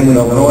helping families in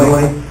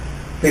Illinois,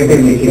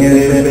 family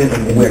management,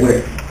 and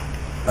WIC.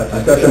 A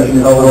discussion was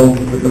held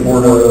with the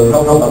Board of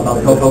Health about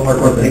the health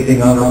department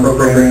taking on the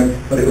program,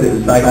 but it was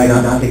decided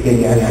not to take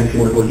any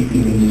action for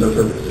keeping these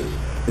services.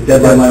 The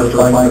deadline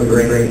for applying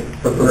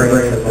for the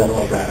grant has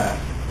also passed.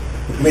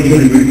 The committee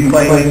review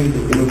claims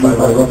moved by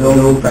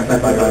Russell,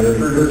 seconded by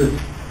Curtis,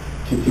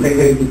 to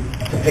pay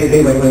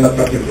the claims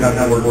subject to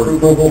county board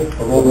approval.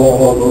 A roll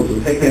call vote was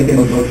taken,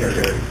 motion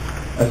carried.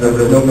 As there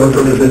was no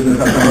further business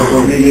on the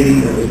board meeting,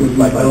 it was moved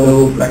by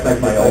Bill,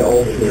 seconded by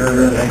all, to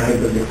adjourn at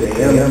 9:06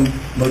 a.m.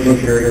 Motion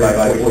carried by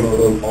voice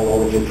vote,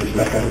 all of which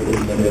respectively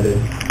submitted,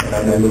 and I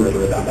move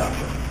for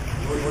adoption.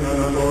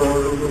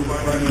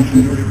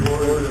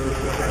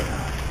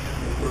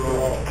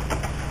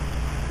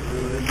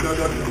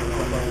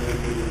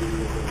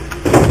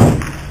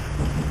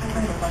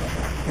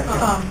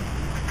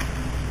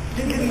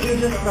 Didn't you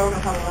just vote a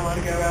couple of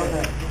months ago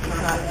that it's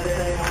not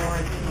today anymore?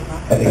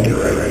 I think you're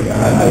right. I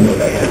know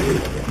that answer.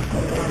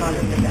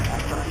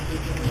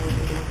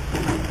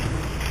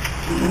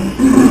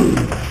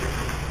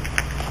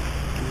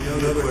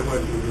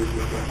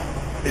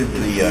 Is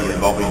the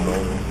revolving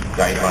loan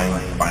guideline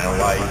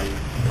finalized,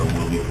 or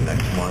will be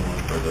next month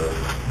for the,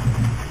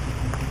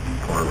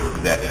 or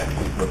is that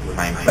what the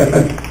time frame?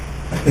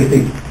 I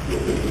think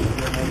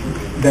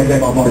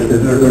that month,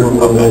 there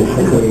will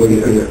hopefully we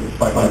get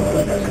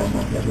finalized next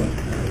month.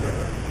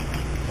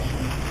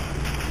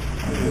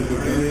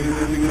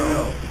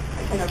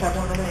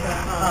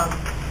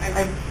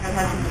 I've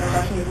had some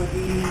discussions with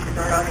you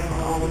regarding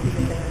all the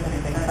people and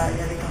everything about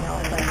everything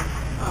else, and I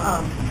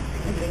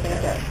think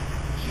that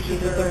she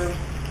deserves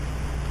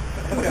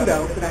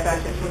kudos for the fact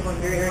that she's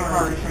working very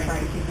hard to try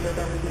to keep the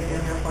services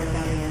in Airport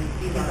County, and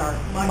these are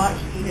much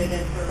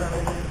needed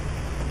services.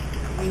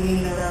 We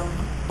need them,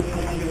 we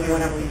need to do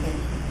whatever we can to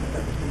keep the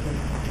services in.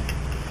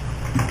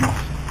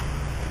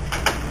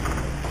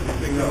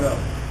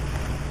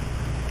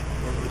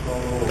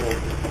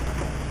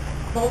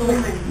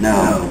 Bowman.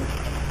 No.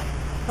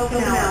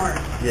 Hopenhauer.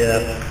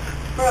 Yes.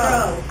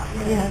 Crowe.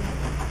 Yes.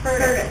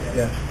 Curtis.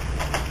 Yes.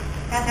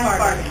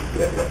 Cathcart.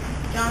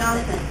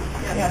 Johnson.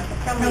 Yes.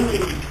 Trumley.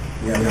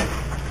 Yes.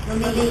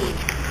 Lee.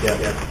 Yes.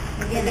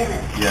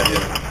 McGinnis. Yes.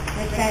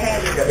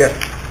 McTaggart. Yes.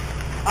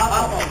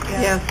 Awful.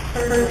 Yes.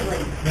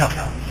 Hursley.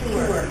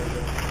 Stewart.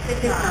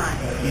 Sixnine.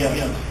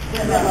 Yes.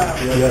 Whitlow.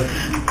 Yes.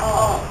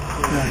 All.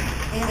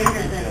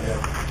 Anderson.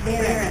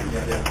 Barron.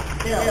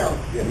 Bill.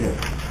 Yes.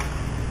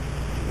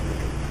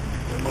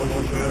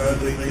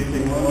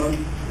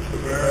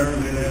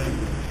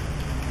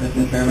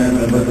 Mr. Chairman,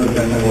 members of the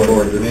county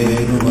board, the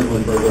meeting was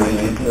for the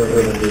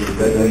services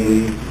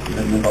designated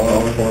and the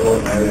following for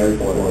Mary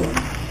Portland.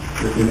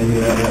 The committee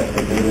met at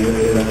the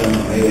committee on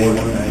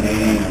 8:09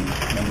 a.m.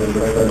 Members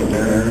President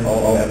Mayor,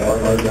 all at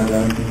Harvard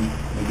Johnson,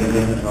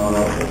 McGinnis, and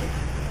Honorable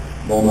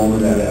Bowman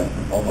was absent.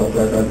 Also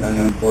President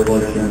County Board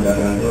Chairman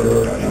Don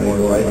Burr, County Board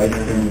Vice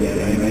Chairman Dan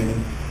Amon,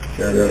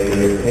 Sheriff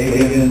David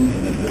Hagan,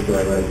 and Mr.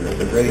 Supervisor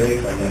Mr. Drake,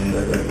 Finance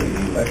Secretary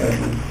Lee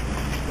Beckman,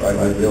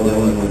 Roger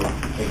Dillon with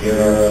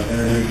Agera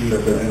Energy,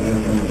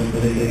 representative from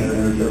Cincinnati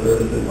Energy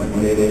Services,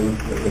 Michael Davis,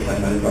 with the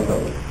Simon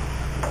Republic.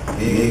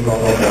 Meeting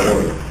called to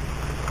order.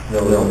 There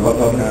will be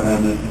public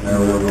comment and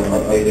there will be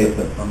updates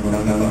from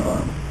County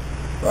Farm.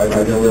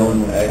 Roger Dillon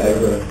with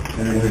Agera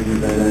Energy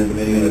representative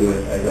meeting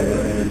with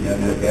Agera Energy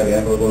and the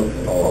gas vote is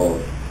called.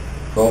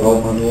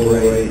 12-month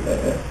rate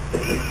at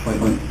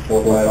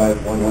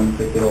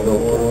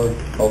 6.45116004,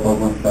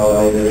 12-month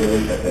consolidated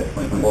rate at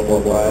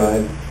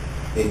 6.445,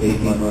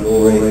 18-month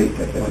rate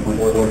at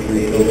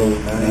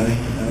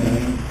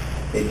 6.43809,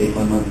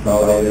 18-month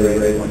consolidated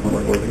rate at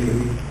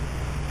 1.442,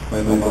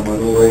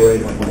 21-month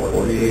rate at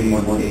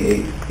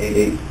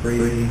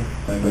 1.4381883,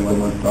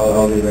 21-month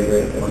consolidated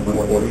rate at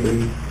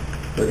 1.443,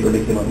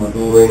 36-month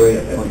rate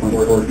at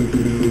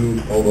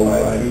 1.422052,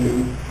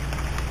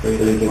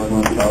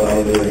 36-month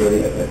consolidated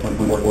rate at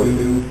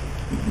 1.42,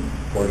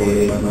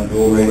 48-month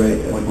dual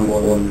rate at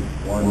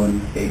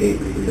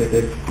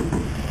 1.11886,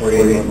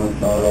 48-month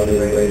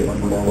consolidated rate at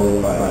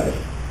 1.415.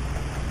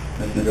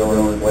 Mr.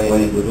 Jones is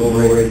weighing the dual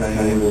rate,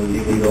 County will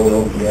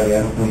equal to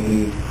gas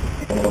company,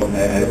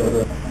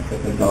 the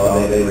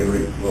consolidated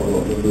rate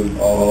will include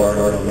all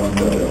charges on one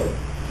bill.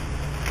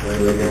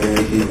 Regular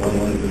guarantee, 1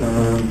 month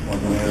term,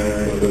 1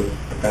 year for the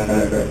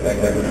contract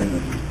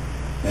agreement,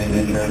 and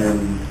then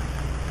term.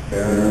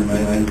 Fair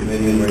Management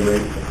Committee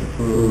rate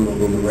approved,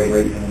 will the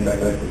rate and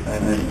effect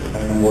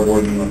assignment board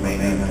working on May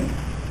 9th.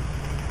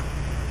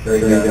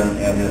 Sherry John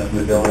and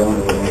Ms. Dillon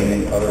will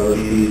remain other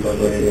fees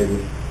associated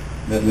with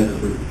Ms.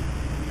 Bruce.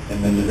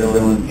 And Ms.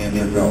 Dillon and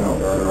Ms. Dillon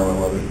are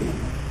all other fees.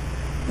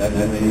 Next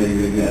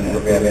meeting again,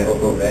 look at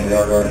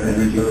Vanguard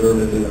Energy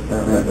Services,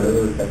 current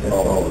record, that's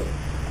all.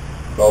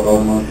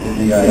 12 months in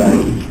the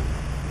IIT.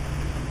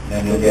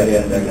 And you'll get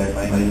that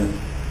minus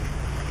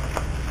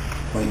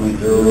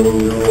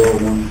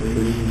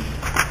 0.0013,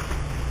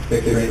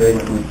 fixed rate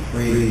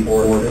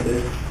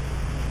 0.346,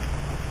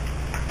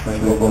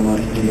 12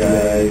 months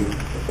EI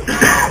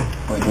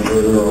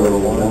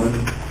 0.001,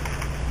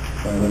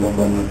 12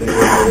 months fixed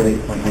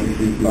rate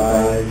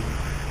 0.325,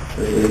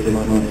 36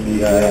 months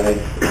EI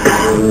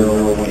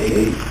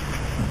 0.018,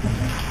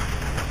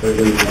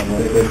 36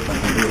 months fixed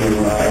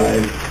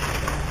 0.315,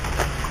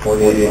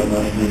 48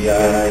 months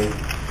EI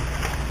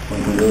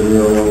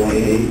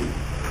 0.018,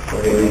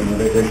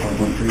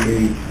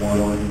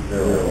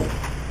 1.310.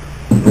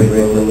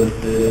 Rates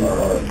listed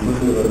are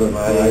inclusive of the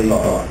MIA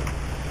cost.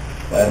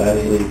 That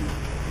is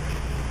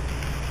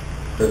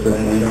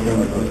representation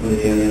from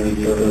the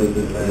Energy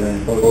Services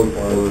and quote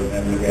for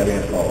having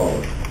gas law.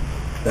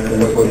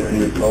 Then quote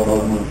energy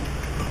 12 months.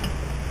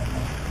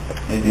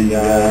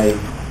 NDI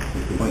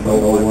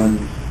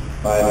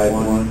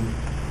 0.00151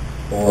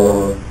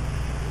 or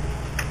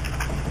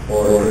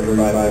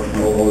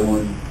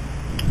 35.001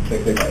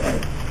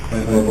 65.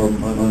 24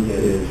 months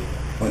is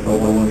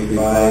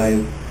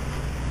 0.0135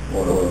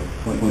 or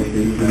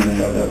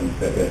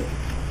 0.2397.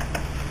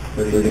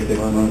 36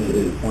 months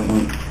is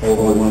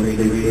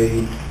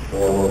 0.01333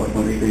 or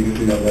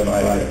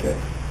 0.33275.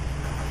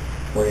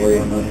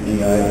 48 months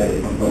EI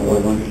is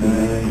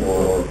 0.0129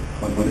 or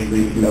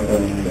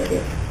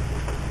 0.33275.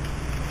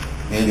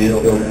 And the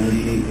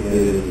energy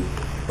is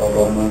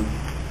 12 months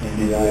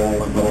NDI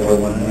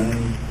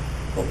 0.019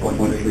 or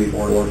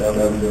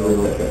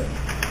 0.33470.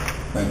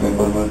 1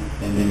 month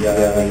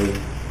NDI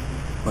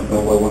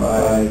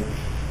 0.015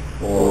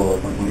 or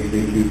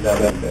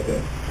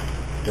 0.327.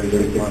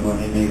 36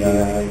 months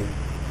NDI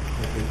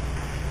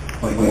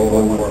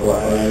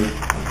 0.045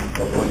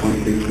 or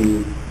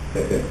 0.322.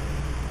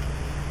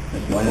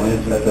 This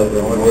plan sets up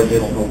for more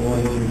additional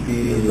employment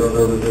fees and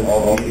services.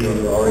 All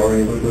fees are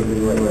already included in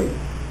the rate.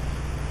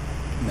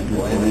 This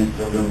plan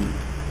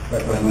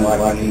recommends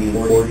locking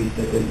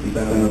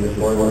 40-60% of the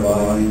historical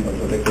volume of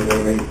the particular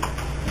rate.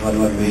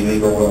 Unless we may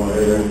go on a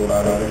regular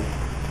product,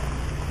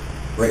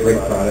 rate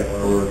product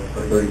for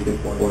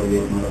 36 or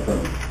 48 months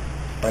term.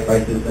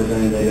 Prices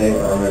presented today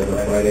are as of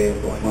Friday,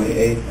 April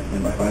 28th,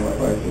 and my final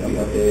price will be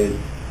updated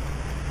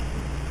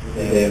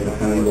the day of the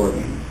county board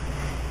meeting.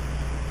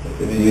 The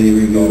committee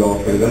reviewed all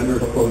three vendor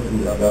proposals and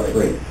discussed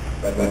rates.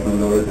 By no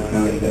notice, the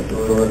county has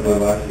historically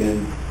locked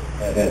in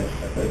at a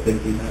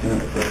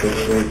 60% for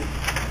fixed rate.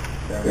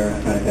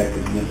 Darren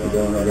contacted Mr.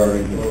 Dillon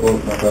regarding his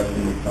quote,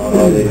 requesting the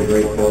consolidated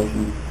rate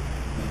portion.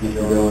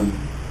 Mr. Dillon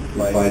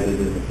replied that it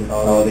is a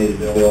consolidated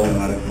bill and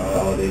not a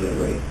consolidated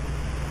rate.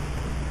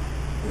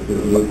 This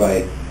was moved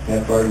by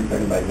Cathcart and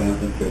seconded by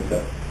Johnson to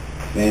accept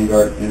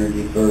Vanguard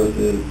Energy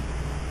Services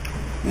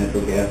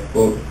natural gas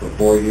quote for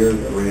 4 years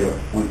at a rate of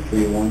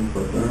 0.31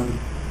 per term.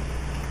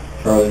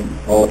 Charlie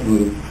Alt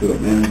moved to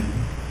amend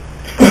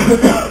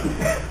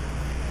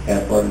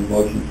Cathcart's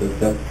motion to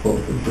accept the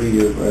quote for 3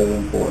 years rather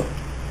than 4.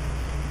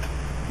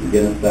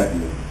 Again,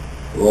 seconded.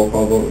 The roll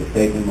call vote was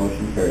taken,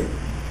 motion carried.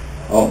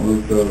 Alt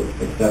moved to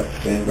accept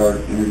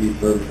Vanguard Energy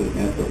Services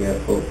natural gas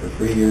quote for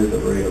 3 years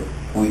at a rate of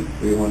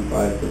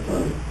 0.315 per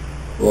ton.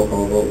 Roll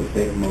call vote was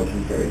taken,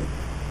 motion carried.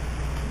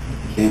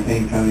 The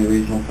Champaign County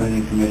Regional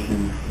Planning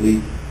Commission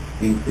lease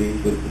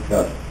increase was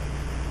discussed.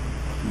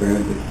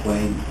 Barron's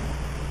explained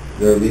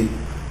their lease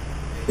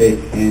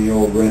state's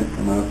annual rent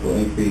amounts will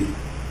increase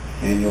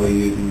annually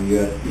using the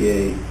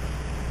USDA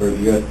or the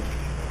U.S.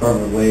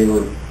 Department of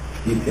Labor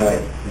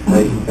CPI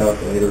inflation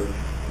calculator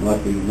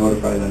unless we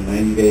notify them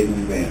 90 days in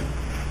advance.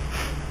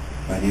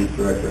 Finance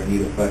Director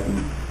Anita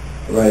Flecken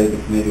provided the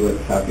committee with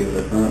a copy of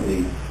their current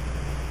lease,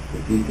 the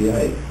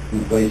CPI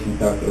inflation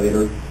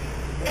calculator,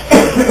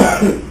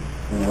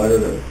 and a letter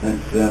that was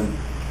sent to them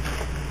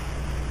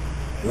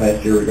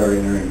last year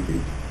regarding their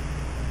increase.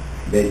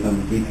 Based on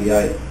the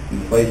CPI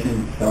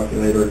inflation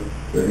calculator,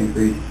 their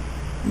increase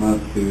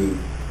amounts to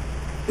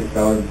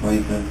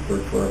 $6.20 per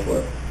square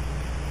foot.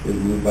 It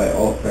was moved by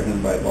Alt,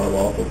 seconded by Barb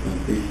also to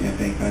increase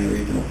Champaign County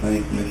Regional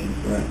Planning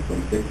Commission's rent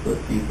from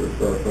 $6.13 per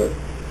square foot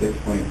to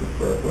 $6.20 per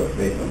square foot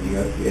based on the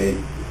USDA,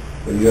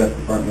 the U.S.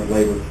 Department of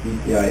Labor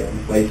CPI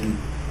inflation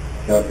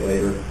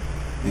calculator,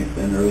 and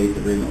extend their lease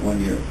agreement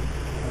 1 year.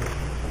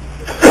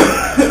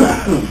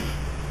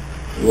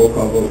 The roll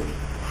call vote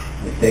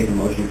is taken,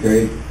 motion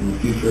carried. In the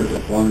future,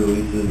 if longer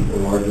leases or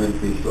larger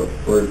increase or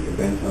preferred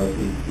advance notice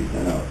needs to be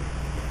sent out.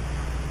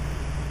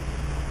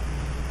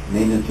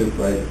 Maintenance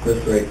Supervisor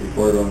Chris Drake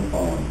reported on the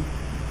following.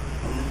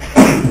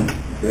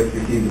 Drake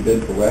received a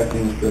bid for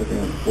waxing and stripping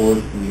of the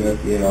floors from the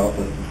USDA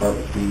office and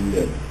carpet cleaning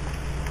bids.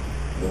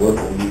 The work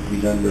will need to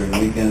be done during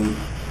weekends.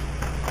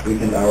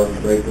 Weekend hours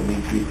and break will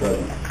need to be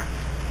present.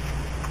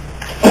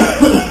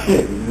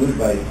 It was moved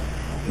by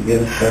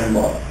McGinnis, second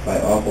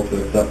by Awful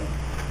to accept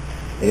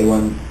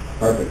A1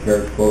 Carpet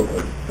Care's quote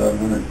of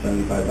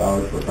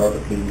 $775 for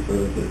carpet cleaning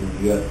services in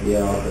the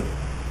USDA office.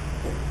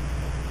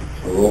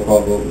 A roll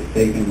call vote was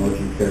taken,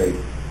 motion carried.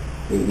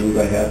 It was moved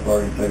by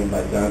Hathbar and seconded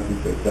by Johnson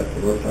to accept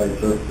the Workside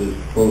Services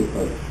quote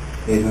of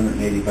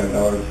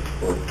 $885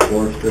 for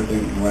floor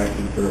stripping and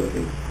waxing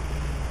services.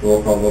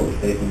 Roll call vote was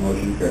taken,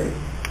 motion carried.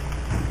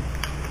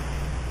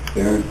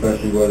 Barron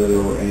questioned whether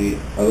there were any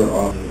other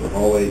offices or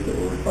hallways that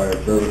will require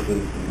services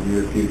in the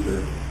near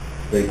future.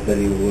 Drake said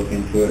he will look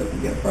into it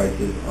and get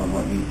prices on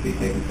what needs to be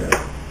taken care of.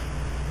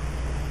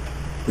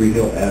 Free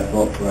Hill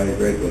Asphalt provided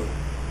Drake with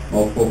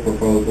multiple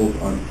proposals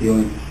on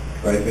sealing,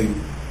 striping,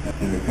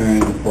 and repairing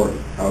the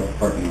courthouse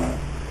parking lot.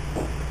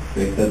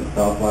 Drake said the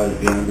south lot is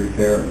beyond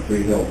repair and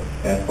Free Hill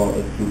Asphalt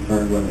is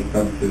concerned when they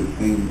come to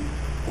clean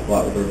the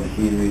lot with their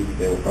machinery,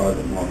 they will cause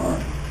it more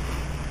harm.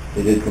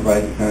 They did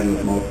provide the county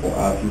with multiple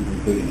options,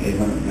 including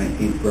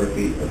 819 square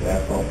feet of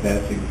asphalt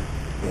patching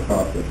at a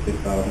cost of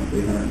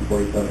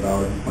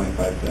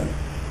 $6,347.25,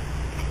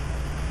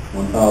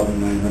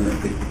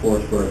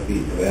 1,964 square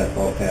feet of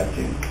asphalt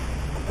patching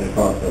at a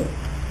cost of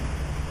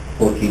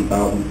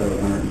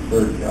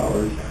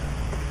 $14,730,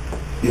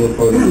 steel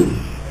coating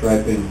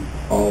striping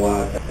all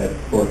lots at the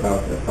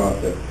courthouse at a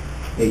cost of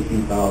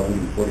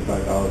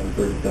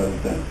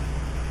 $18,045.37.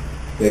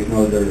 Jake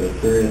knows there is a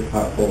serious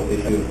pothole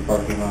issue in the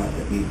parking lot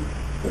that needs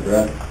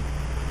addressed.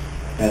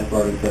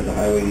 Asphalt said the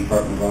Highway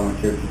Department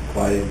volunteered to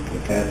supply him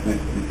with patch mix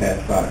and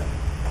patch box.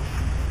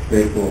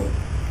 Drake will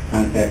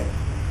contact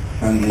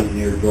County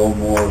Engineer Joel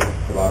Moore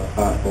about the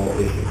pothole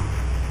issue.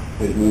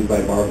 It was moved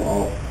by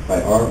Awful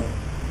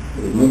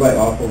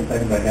and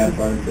seconded by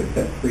Hathbar to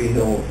accept Free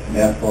Hill and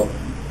Asphalt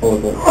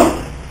proposal of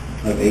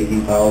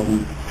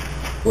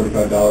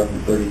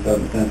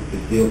 $18,045.37 to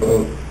seal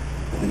coat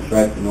and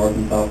stripe the north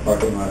and south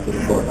parking lots of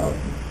the courthouse.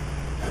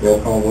 Roll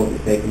call vote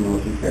was taken,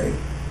 motion carried.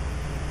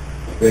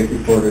 Drake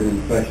reported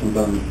inspections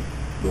on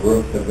the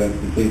roofs have been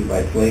completed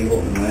by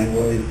Slagle and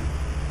Langways.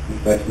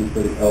 Inspections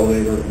for the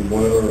elevator and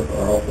boiler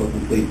are also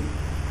complete.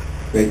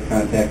 Drake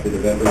contacted the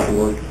vendor to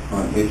work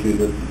on issues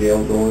with the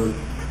jail doors.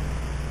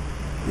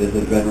 This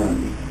has been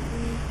run.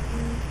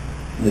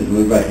 It is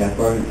moved by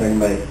Hathbar and seconded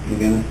by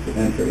McGinnis to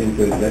enter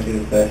into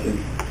executive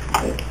session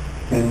at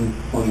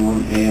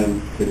 10:21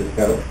 a.m. to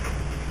discuss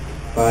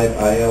 5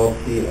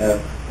 ILCS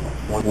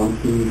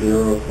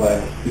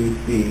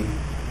 120/2C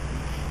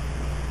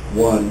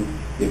 1.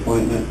 The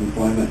appointment,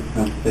 employment,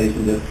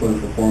 compensation, discipline,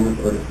 performance,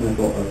 or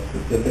dismissal of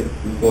specific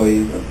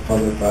employees of the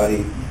public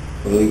body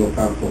or legal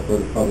counsel for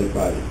the public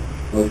body.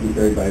 Motion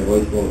carried by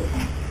voice vote.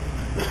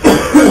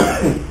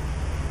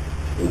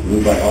 It was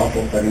moved by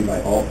Awful, seconded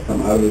by Alt, to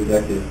come out of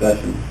executive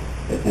session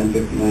at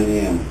 10:59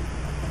 a.m.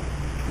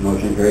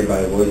 Motion carried by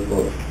a voice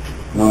vote.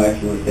 No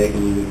action was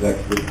taken in the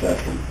executive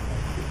session.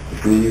 The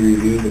committee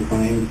reviewed the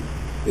claims.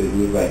 It was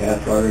moved by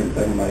Hathbar and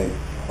seconded by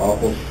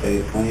Awful to pay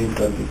a claim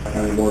subject to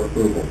county board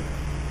approval.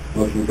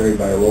 Motion carried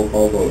by a roll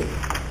call vote.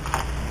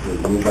 It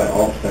was moved by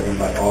Alt, seconded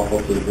by Awful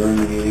to adjourn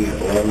the meeting at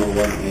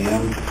 11:01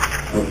 a.m.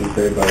 Motion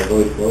carried by a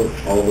voice vote.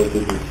 All of which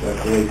is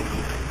respectfully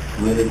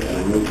submitted and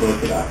I move for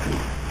its adoption.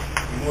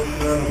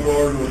 Motion on the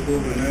floor to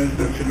approve the minutes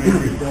of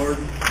committee report.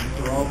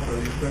 Mr. Alf, are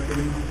you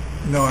seconding?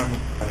 No, I'm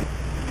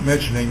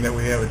mentioning that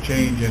we have a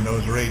change in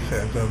those rates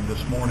as of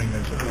this morning.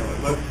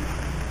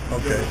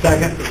 Okay.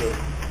 Second.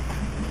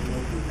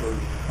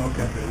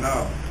 Okay.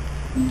 Now.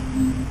 I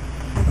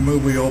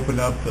move we open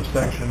up the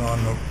section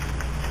on the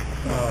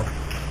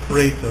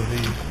rates of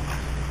these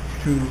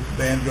two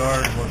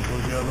Vanguard, what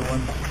was the other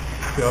one?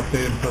 To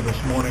update them for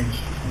this morning's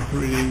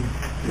reading.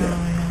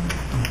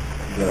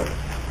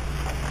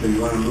 So you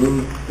want to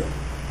move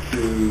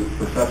to,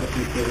 for separate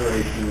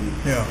consideration,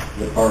 Yeah,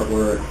 the part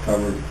where it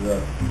covers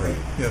the rate.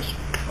 yes,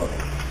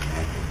 Okay.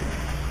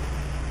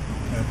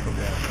 natural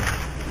gas.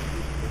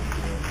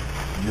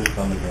 Just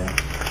on the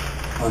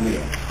gas? On the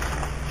gas.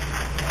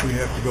 We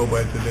have to go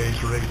by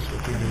today's rates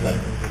if we do that.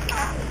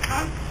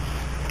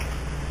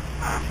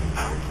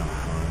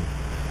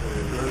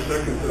 Is there a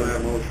second to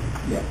that motion?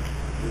 Yeah.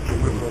 Mr.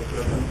 Whitlow,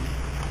 second.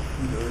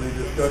 Is there any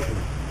discussion?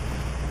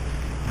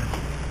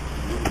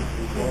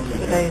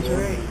 Today's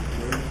rate.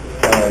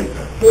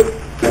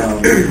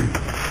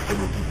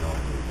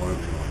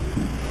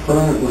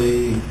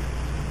 Currently,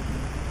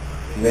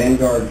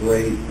 Vanguard's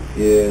rate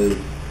is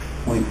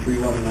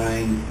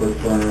 .319 per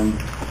term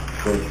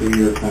for a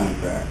 3-year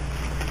contract.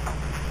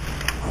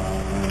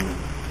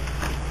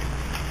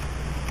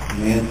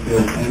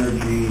 Mansfield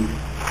Energy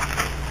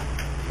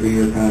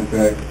 3-year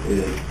contract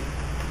is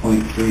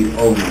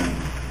 .309.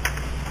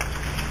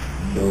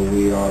 So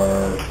we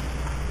are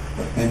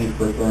a penny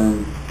per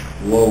term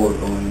lower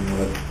going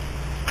with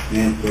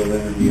Mansfield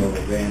Energy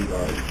over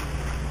Vanguard.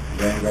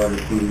 Vanguard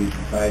is who we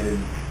decided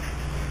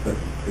that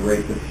the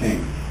rates have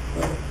changed.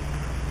 So,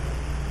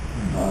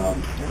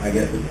 I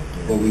guess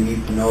what we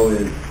need to know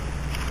is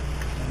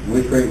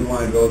which rate we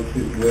want to go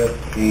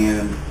with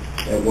and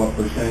at what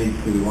percentage.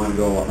 Do we want to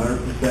go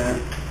 100%,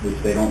 which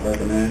they don't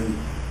recommend?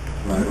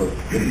 We want to go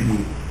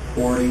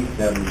 60-40,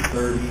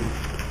 70-30.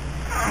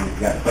 And if you've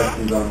got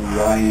questions on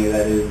why any of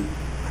that is,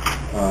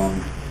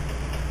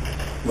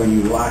 when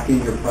you lock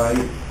in your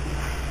price,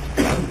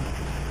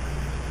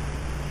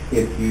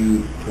 if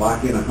you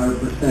lock in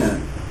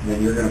 100%,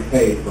 then you're going to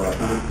pay for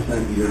 100%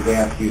 of your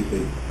gas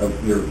usage,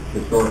 of your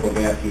historical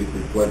gas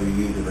usage, whether you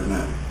use it or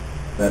not.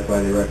 That's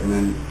why they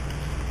recommend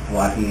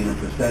locking in a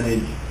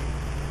percentage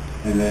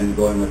and then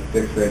going with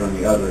fixed rate on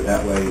the other.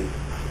 That way,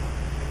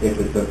 if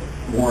it's a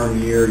warm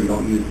year, you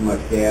don't use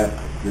much gas,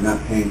 you're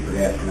not paying for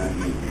gas you're not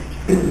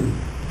using.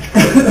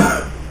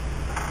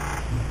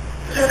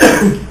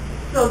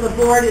 So the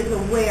board is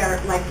aware,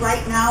 like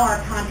right now, our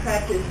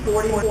contract is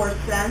 44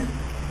 cents,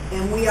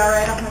 and we are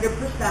at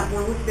 100%.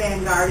 We're with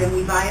Vanguard, and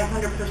we buy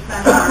 100%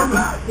 of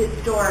our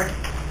historic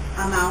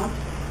amount.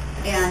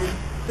 And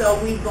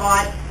so we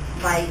bought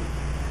like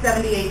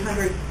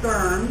 7,800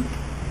 therms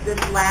this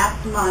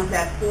last month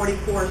at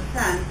 44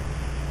 cents,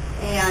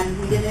 and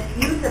we didn't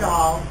use it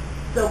all,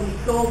 so we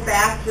sold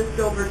back just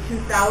over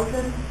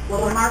 2,000.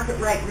 Well, the market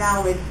right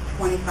now is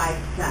 25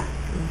 cents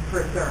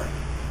per therm.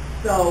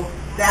 So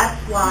that's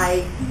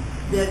why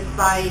this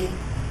buying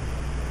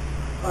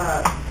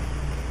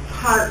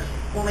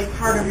only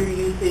part of your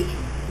usage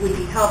would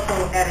be helpful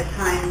at a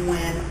time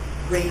when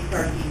rates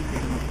are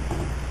decreasing.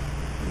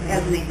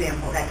 As an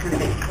example, that kind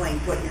of explains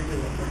what you're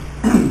doing.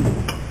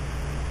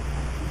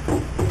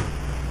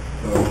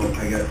 So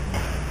I guess,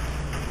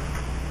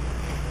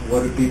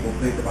 what do people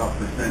think about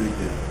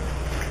percentages?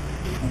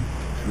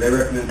 They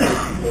recommend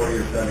 60-40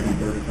 or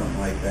 70-30, something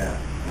like that.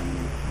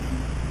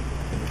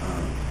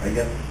 I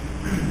guess,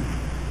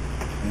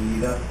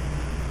 Anita,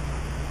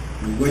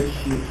 which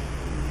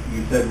you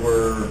said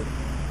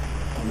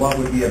what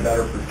would be a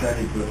better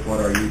percentage with what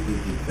our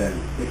usage has been?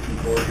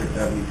 60-40 or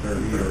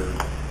 70-30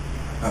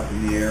 or up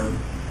in the air?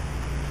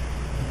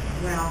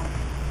 Well,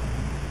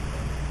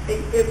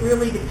 it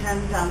really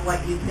depends on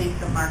what you think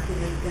the market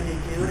is going to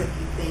do. If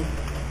you think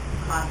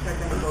costs are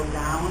going to go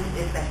down,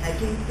 it's a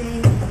hedging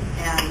thing,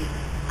 and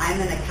I'm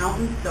an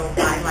accountant, so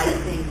I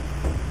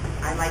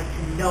like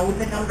to know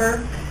the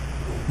number.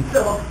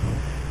 So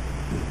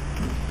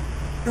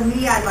for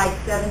me, I like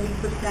 70%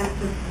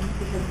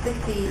 because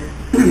 60,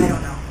 I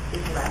don't know,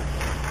 is less.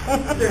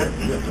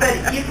 But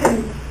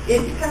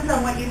it depends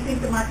on what you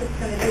think the market's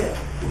going to do.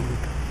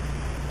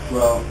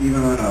 Well,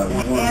 even on a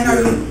warm And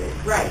our year,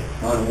 usage, right,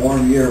 on a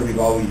warm year, we've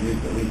always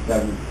used at least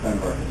 70%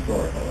 of our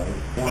historical,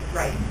 right?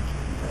 right.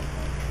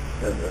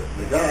 And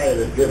the guy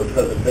that gave a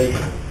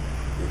presentation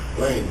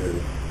explained that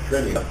it's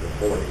trending up to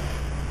 40. It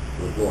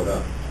was going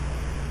up.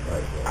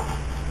 Right.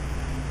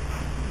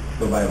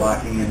 So by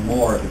locking in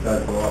more, if it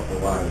does go up, we're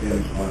locked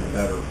in one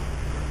better.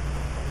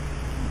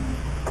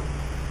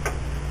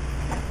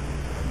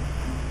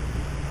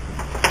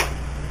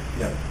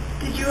 Yep.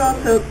 Did you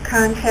also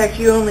contact,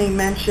 you only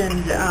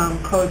mentioned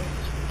quotes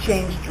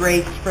changed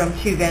rates from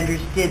 2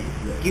 vendors. Did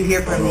you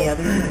hear from the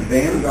others?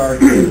 Vanguard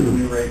gave us a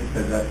new rate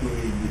because that's who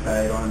we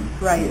decided on.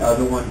 Right. The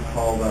other one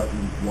called up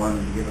and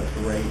wanted to give us a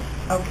rate,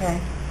 Okay,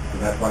 so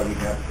that's why we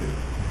have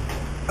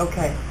to.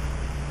 okay.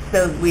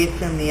 So we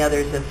assume the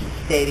others have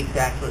stayed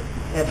the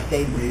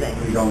same? We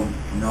don't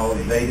know,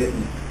 they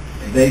didn't.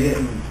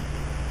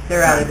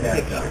 They're out of the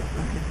contact picture. us.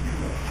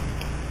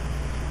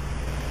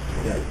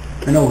 Okay. Yeah.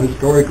 I know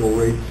historical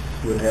rates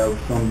would have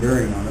some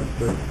bearing on it,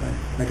 but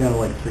I kind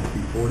of like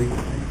 60-40.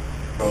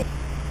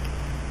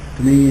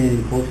 To me,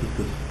 anything closest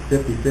to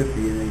 50-50, I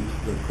think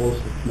the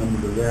closest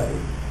number to that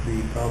would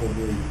be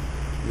probably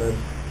less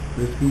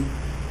risky.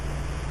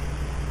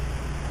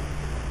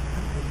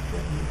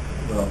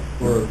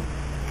 Well,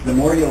 the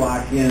more you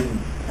lock in,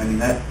 I mean,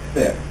 that's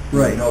fixed.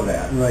 Right. You know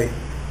that. Right.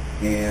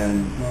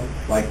 And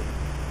like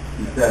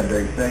you said,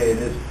 they say it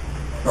is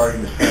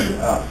starting to trend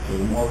up, so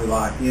the more we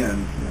lock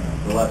in,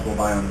 the less we'll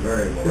buy on the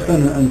variable Just rate.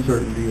 an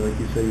uncertainty, like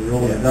you say, you're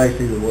rolling the Yeah.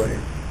 dice either way.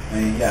 I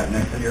mean, yeah,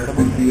 next year it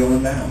could be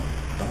going down.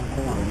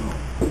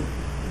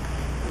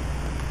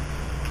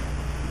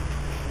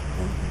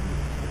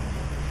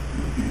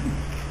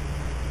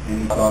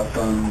 Any thoughts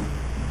on,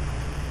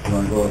 you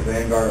want to go with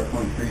Vanguard at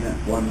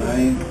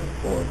 .319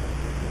 or?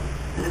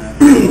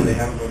 They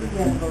haven't voted.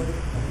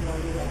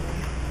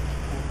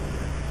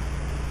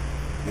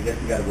 I guess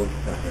we got to vote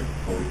for that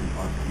before we can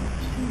talk.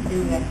 Do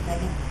we have a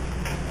second?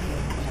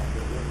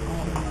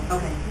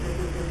 Okay.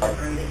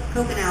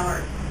 Kokenauer.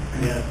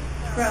 Yes.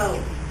 Crowe.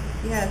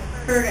 Yes.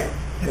 Curtis.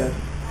 Yes.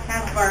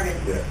 Halfbargen.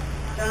 Yes.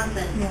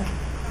 Johnson. Yes.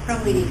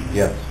 Crumweedy.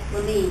 Yes.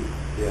 Lemie.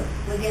 Yes.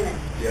 McGinnis.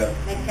 Yes.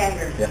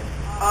 McTaggart. Yes.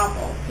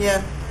 Awful.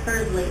 Yes.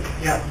 Hersley.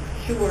 Yes.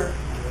 Sure.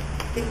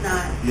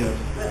 Signat. Yes.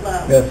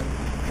 Whitlow. Yes.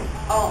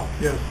 Alt.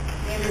 Yes.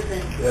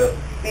 Anderson. Yes.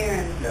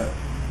 Barron. Yes.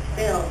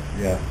 Bill.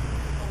 Yes.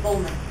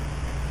 Bowman.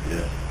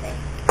 Yes. Okay.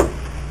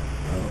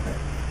 Okay.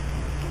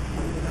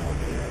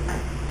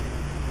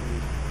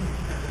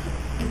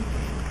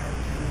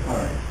 All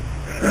right.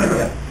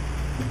 Yeah.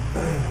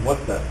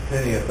 What's that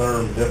penny a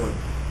therm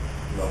difference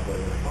roughly in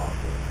the cost?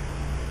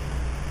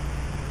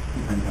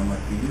 Depends how much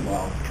you use.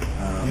 Wow.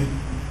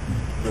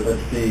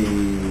 Let's see,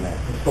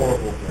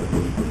 Historical.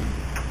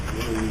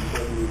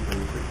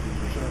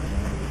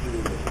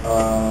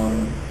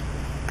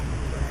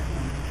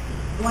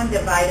 One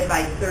divided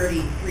by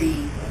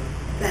 33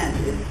 cents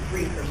is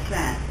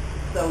 3%.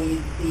 So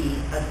you see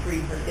it's a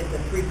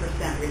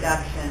 3%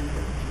 reduction.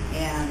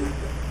 And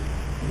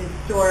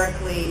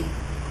historically,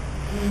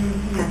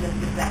 just a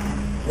second.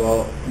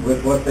 well,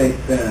 with what they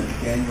spent,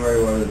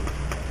 January was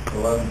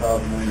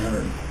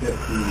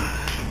 11,950.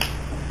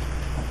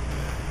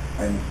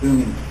 I'm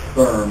assuming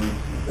firms,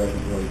 it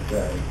doesn't really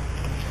say.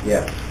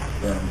 Yes,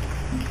 firms.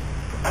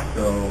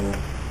 So,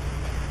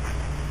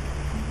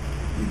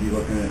 you'd be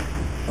looking at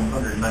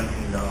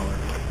 $119.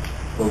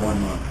 for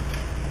 1 month.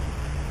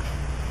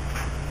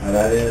 Now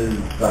that is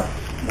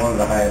one of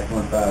the highest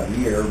months out of the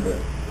year, but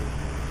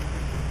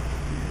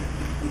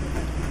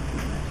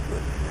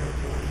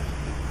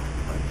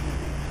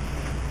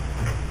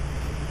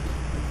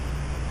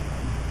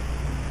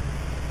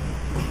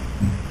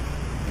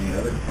any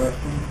other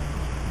questions?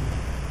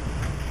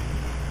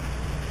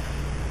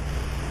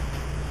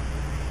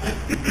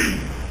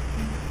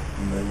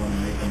 Anybody want to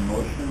make a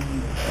motion of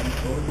some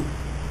sort?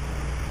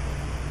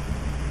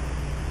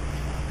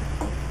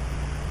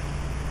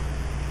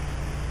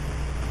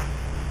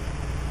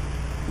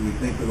 Do we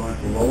think we want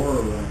to lower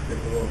or we want to stick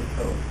with what we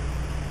told?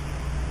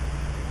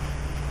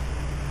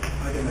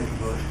 I can make a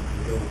motion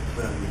to go with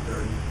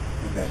 70/30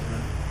 Okay.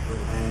 for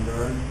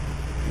Vanguard.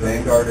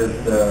 Vanguard is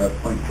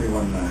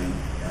 .319.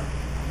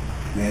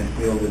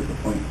 Mansfield is the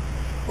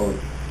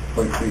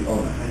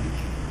 .309.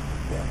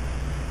 Yeah.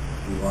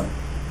 Do you want,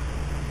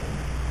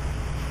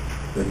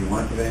 so do you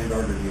want the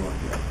Vanguard or do you want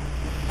the other?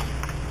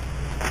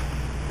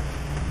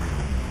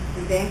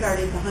 The Vanguard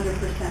is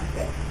 100%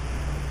 fixed.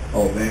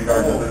 Oh,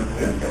 Vanguard doesn't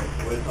extend it.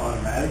 It's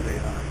automatically 100%.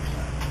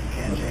 You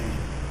can't change it.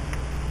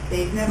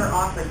 They've never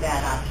offered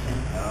that option.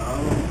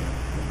 I'll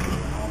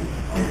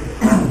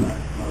get on that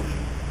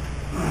motion.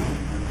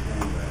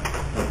 Understand that.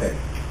 Okay.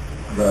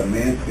 The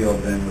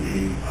Mansfield then would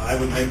be I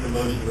would make the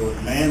motion to go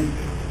with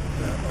Mansfield,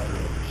 instead of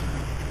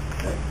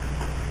 100%.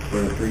 for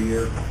the 3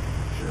 year?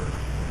 Sure.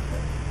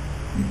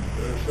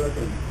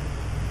 Second.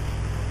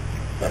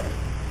 Second.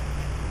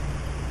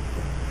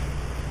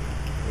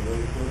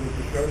 Any further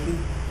discussion?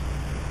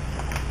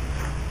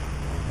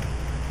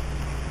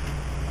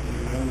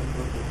 Seeing none,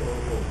 clerk will call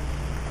the roll.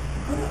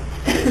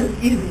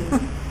 Excuse me.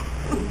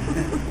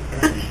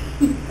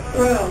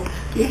 Crowe.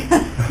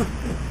 Yes.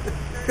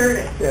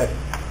 Curtis. Yes.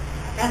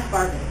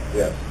 Halfbargen.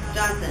 Yes.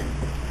 Johnson.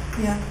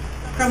 Yes.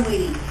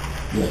 Crumweedy.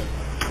 Yes.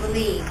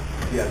 Lemie.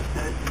 Yes.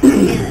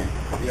 McGinnis.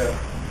 Yes.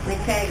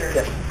 McTaggart.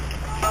 Yes.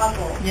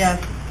 Awful. Yes.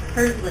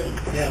 Hersley.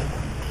 Yes.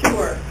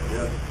 Sure.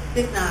 Yes.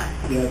 Signat.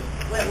 Yes.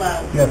 Whitlow.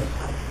 Yes.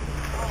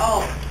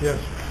 Alt. Yes.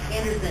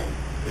 Anderson.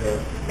 Yes.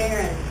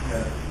 Barron.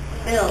 Yes.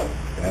 Bill.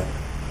 Yes.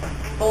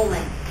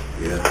 Bowman.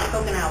 Yes.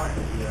 Kokenauer.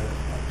 Yes.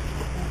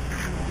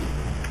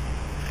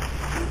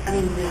 I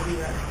mean, the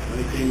zero.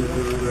 Anything to do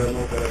with that,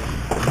 okay.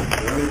 Is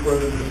there any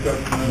further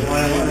discussion on this? Well, I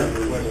have a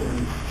question.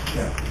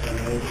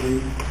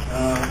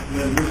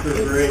 When Mr.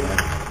 Drake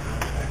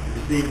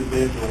received the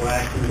bid for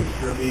waxing and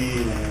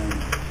stripping and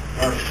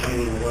carpet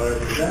cleaning or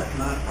whatever, is that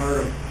not part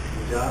of the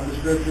job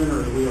description,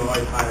 or do we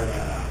always hire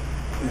that out?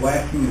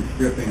 Waxing and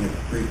stripping is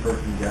a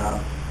 3-person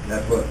job.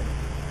 That's what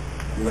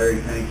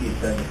Larry Pankey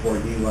said before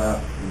he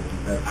left.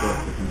 That's what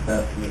the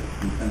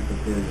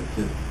consensus is. It's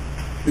just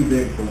too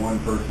big for one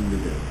person to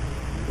do.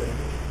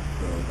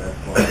 So that's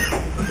why.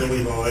 So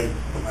we've always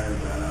hired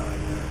that out, I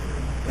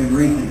guess. In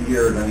recent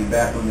years, I mean,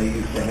 back when they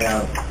used to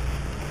have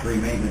 3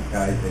 maintenance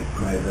guys, they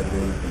might have been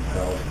doing it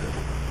themselves.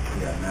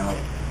 But yeah, now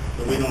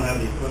So we don't have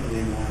the equipment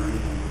anymore or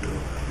anything to do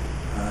with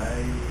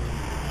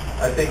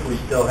I think we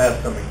still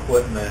have some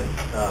equipment.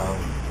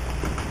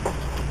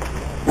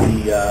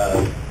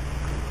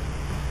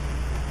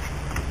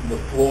 the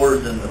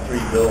floors in the 3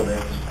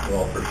 buildings,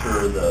 well, for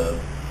sure the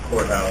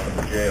courthouse and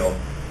the jail,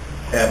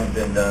 haven't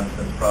been done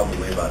since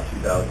probably about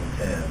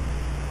 2010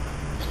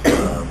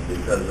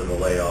 because of the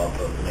layoff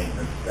of the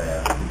maintenance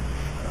staff.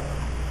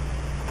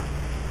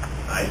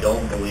 I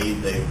don't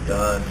believe this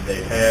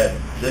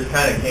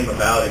kind of came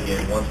about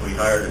again once we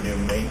hired a new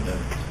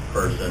maintenance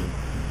person.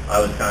 I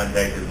was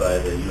contacted by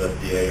the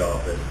USDA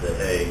office that,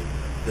 hey,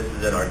 this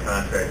is in our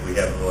contract, we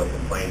haven't really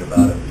complained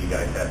about it, but you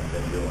guys haven't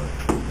been doing it.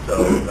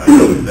 So I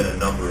know it's been a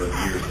number of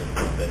years since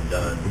it's been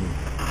done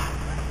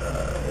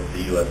at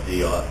the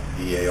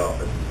USDA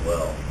office as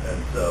well.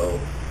 And so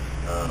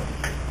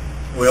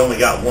we only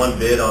got 1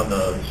 bid on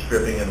the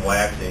stripping and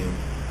waxing.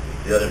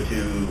 The other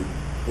 2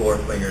 floor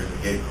cleaners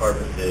that gave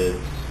carpet bids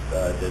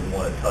didn't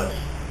want to touch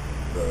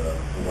the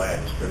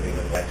wax, stripping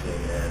and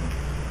waxing, and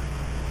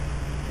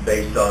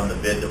based on the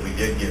bid that we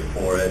did get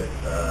for it, it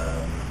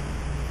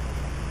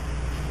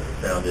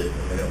sounded,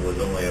 it was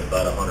only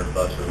about $100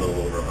 or a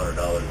little over $100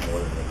 more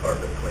than the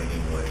carpet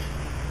cleaning, which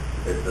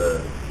it's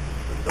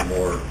a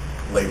more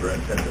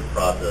labor-intensive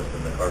process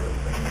than the carpet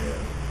cleaning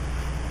is.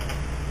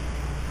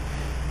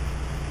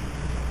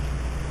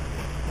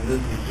 And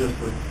this is just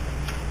for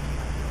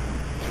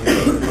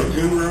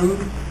 2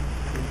 rooms?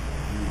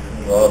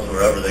 Well, it's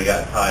wherever they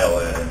got tile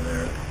at in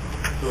there.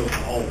 So it's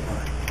the whole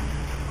thing?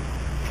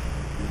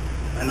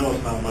 I know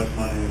it's not much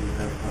money in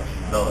that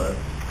question. No,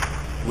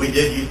 we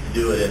did used to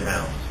do it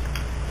in-house,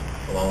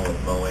 along with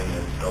mowing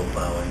and snow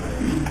plowing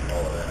and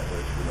all of that,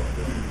 which we don't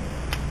do anymore.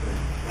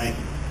 Thank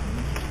you.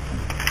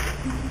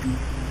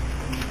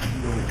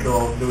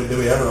 Do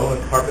we ever own a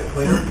carpet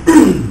cleaner?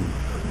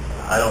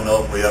 I don't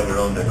know if we ever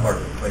owned a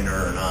carpet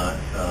cleaner or not.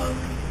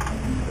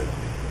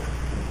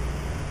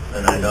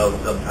 And I know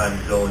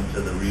sometimes going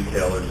to the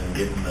retailers and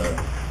getting the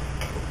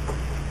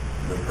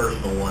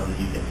personal one that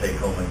you can take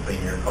home and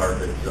clean your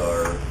carpets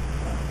are,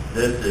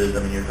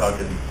 you're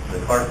talking, the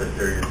carpet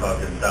there, you're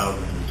talking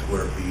thousands of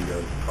square feet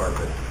of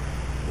carpet,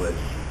 which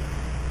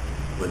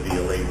would be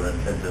a labor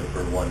intensive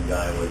for one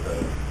guy with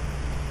a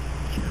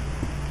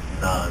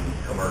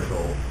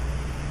non-commercial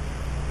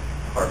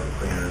carpet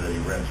cleaner that he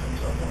rents from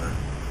somewhere.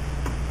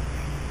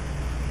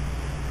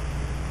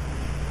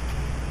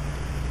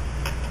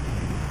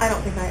 I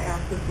don't think I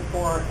asked this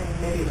before, and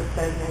maybe it was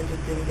said and I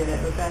just didn't get it.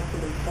 It was back to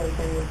this whole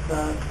thing with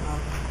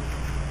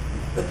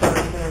the terms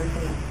and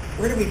everything.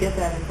 Where do we get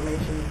that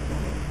information?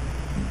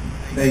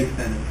 They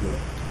send it to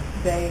us.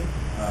 They?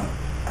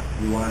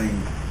 You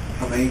wanting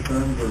how many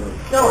firms or?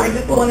 No, I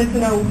just wanted to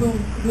know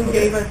who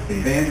gave us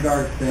these.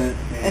 Vanguard sent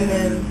And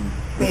then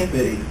the Fancy.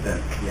 city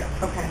sent, yeah.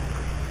 Okay.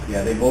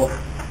 Yeah, they both,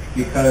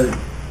 because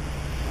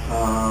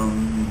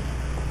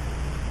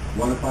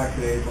 1 o'clock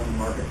today is when the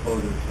market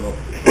closes, so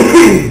if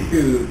we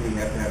choose, we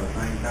have to have a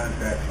signed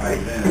contract by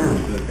then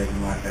so that they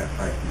can lock that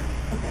price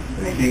in. Okay.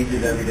 So it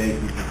changes every day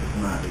since it's a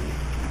commodity.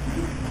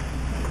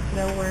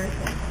 No worries.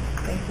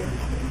 Thank you.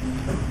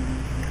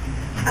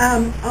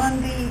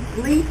 On the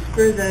lease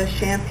for the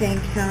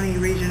Champaign County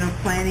Regional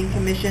Planning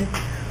Commission,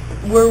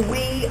 were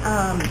we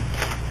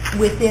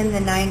within the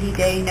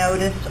 90-day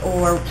notice,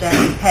 or that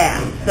we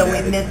passed? So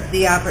we missed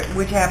the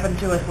which happened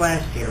to us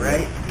last year,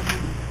 right?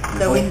 And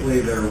So hopefully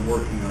they're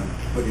working on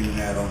putting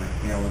that on a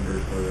calendar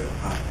so that it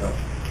pops up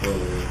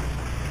earlier.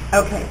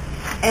 Okay.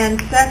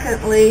 And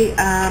secondly,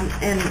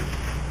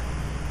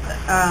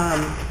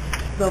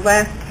 the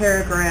last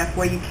paragraph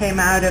where you came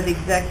out of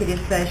executive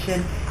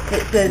session,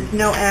 it says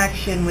no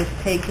action was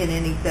taken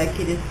in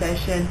executive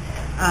session.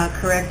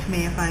 Correct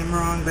me if I'm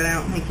wrong, but I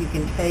don't think you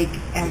can take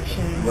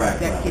action in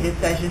executive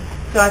session.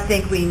 So I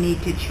think we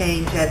need to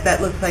change that. That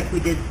looks like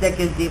we did, that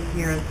gives the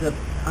appearance of,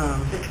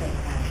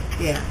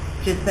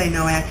 just say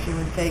no action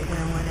was taken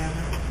or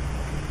whatever.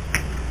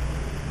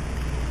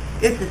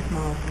 It's a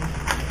small thing.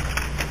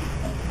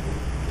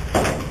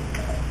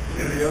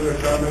 Any other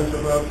comments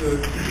about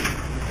the?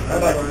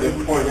 I'd like to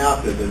just point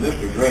out that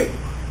Mr. Drake,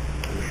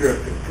 I'm sure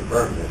could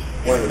confirm this,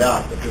 pointed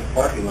out that this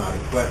parking lot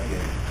in question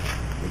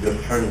is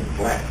just turning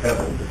black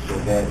pebbles. It's so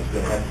bad it's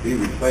going to have to be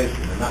replaced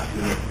in the not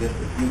too much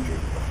distant future.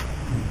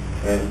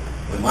 And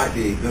it might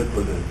be good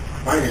for the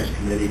finance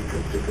committee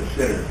to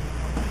consider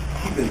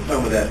keeping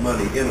some of that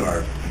money in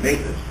our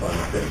maintenance fund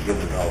instead of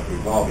giving it all to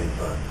revolving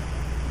fund.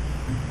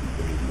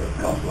 Because it's going to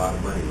cost a lot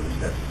of money when it's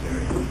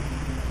necessary.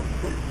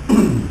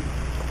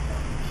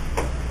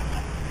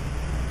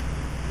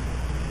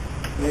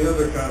 Any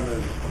other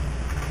comments?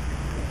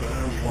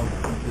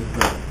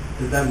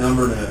 Is that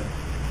number the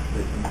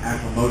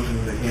actual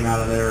motion that came out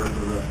of there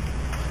for the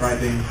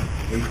striping,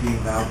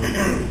 18,000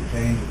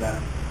 change, is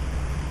that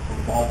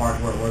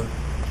ballpark where it was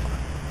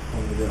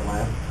when we did it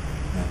last?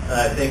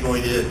 I think when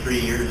we did it 3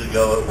 years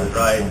ago, it was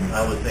right.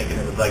 I was thinking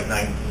it was like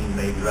 19,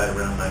 maybe right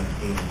around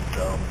 19,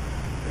 so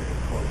very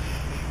close.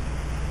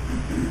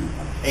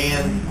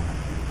 And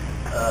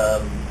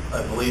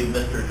I believe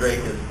Mr. Drake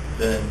has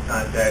been in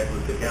contact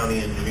with the county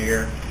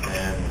engineer,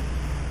 and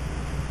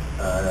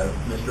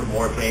Mr.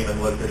 Moore came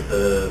and looked at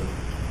the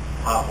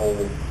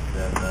potholes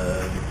and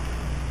the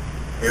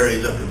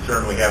areas of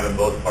concern we have in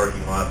both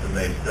parking lots, and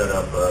they set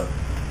up a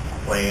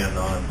plan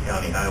on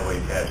county highway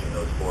patching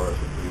those for us,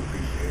 which we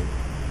appreciate.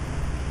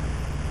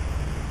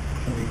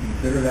 Can we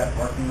consider that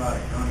parking lot a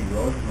county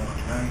road, not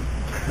county?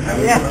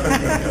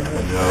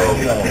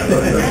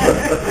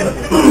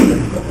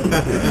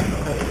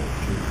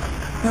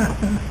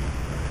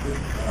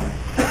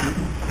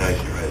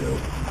 Nice try, though.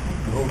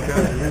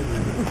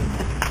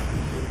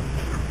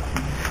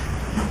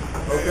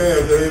 Okay,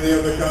 is there any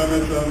other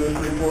comments on this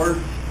report?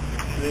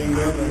 Seeing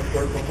none, the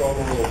clerk will call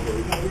the roll,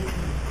 please.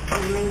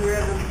 Remainder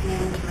of the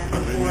management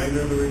report.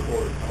 Remainder of the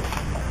report.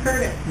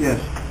 Curtis. Yes.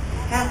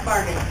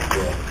 Half-Barden.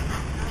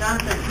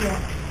 Johnson. Yes.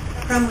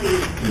 Crumley.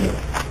 Yes.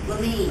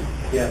 Lemay.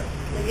 Yes.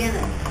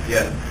 McGinnis.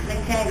 Yes.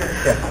 McTaggart.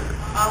 Yes.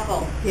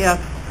 Awful. Yes.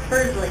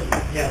 Pursley.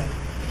 Yes.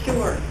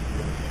 Shore.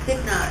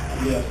 Sticknot.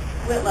 Yes.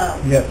 Whitlow.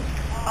 Yes.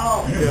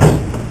 All. Yes.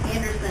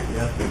 Anderson.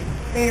 Yes.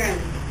 Barron.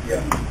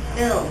 Yes.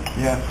 Bill.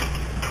 Yes.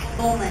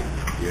 Coleman.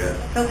 Yes.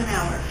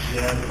 Schopenhauer.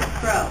 Yes.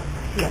 Crow.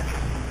 Yes.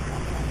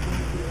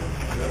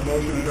 That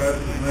motion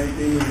passes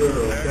 19-0.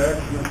 Tax,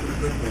 Mr.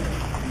 Strickland.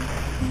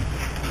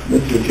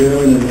 Mr.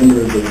 Chairman and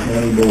members of the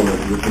county board,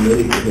 the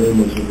committee to whom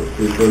was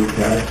referred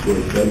tax was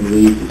then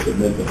leave to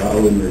submit the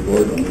following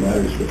report on the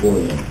matters before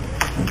them.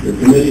 Your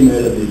committee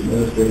met at the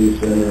Administrative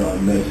Center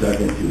on May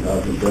 2nd,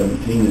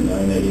 2017 at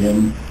 9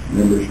 a.m.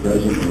 Members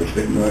present were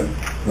Sticknot,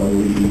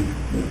 Crowley,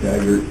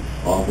 McTaggart,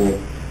 Awful,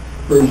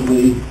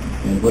 Pursley,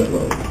 and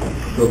Whitlow.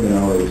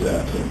 Schopenhauer was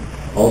absent.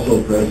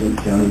 Also present,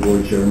 County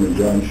Board Chairman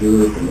John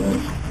Schuer,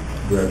 Finance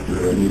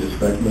Director Anita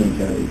Speckman,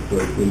 County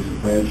Clerk Lisa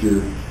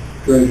Fancher,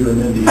 Treasurer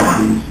Mindy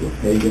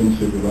Hagan,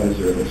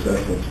 Supervisor of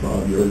Assessments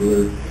Bob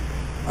Yergler,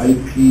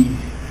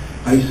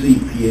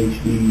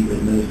 ICPHD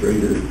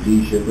Administrator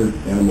D. Shippert,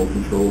 Animal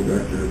Control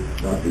Director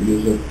Dr.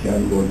 Yusuf,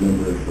 County Board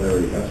Member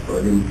Larry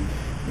Hasbargen,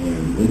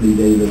 and Wendy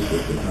Davis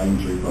with the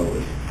Times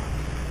Republic.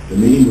 The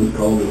meeting was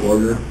called to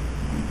order.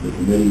 The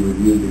committee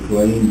reviewed the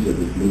claims. It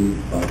was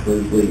moved by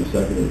Pursley and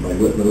seconded by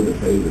Whitlow to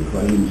pay the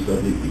claims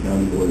subject to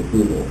county board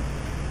approval.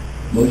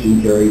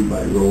 Motion carried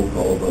by roll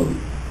call vote.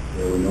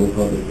 There were no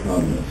public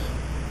comments.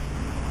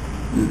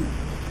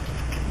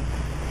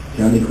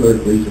 County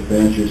Clerk Lisa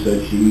Fancher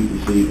said she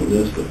received a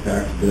list of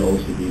tax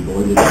bills to be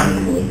voided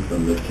annually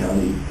from the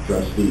county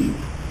trustee.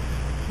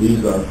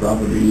 These are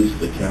properties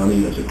the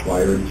county has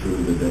acquired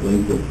through the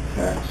delinquent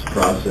tax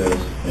process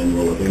and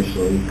will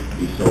eventually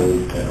be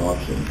sold at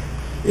auction.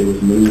 It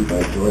was moved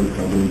by Troy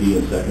Crumley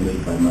and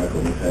seconded by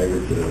Michael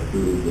McTaggart to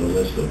approve the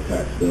list of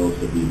tax bills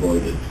to be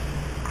voided.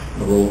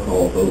 A roll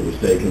call vote was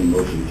taken,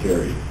 motion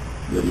carried.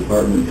 The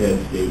department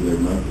heads gave their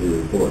monthly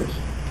reports.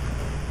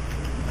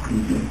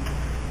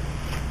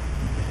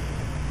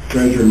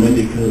 Treasurer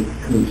Mindy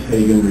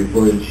Coons-Hagan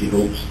reported she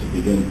hopes to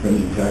begin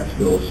printing tax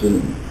bills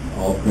soon.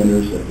 All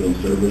printers have been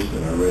serviced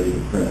and are ready to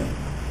print.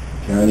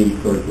 County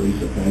Clerk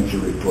Lisa Fancher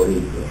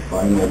reported the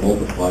final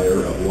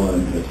multiplier of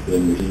 1 has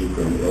been received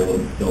from the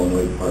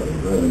Illinois Department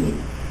of Revenue.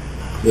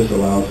 This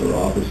allows her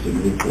office to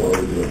move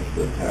forward with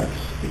the tax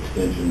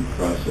extension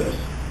process.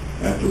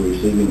 After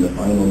receiving the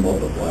final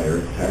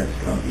multiplier, tax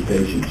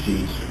computation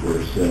sheets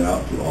were sent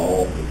out to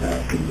all the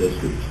taxing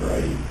districts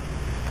Friday.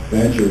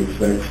 Fancher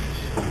expects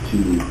to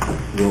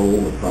roll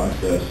the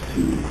process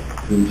to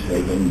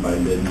Coons-Hagan by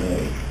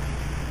mid-May.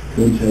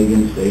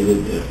 Coons-Hagan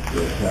stated if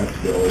the tax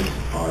bills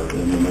are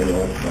in the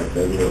mail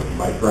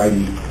by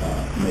Friday,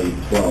 May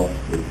 12th,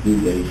 the due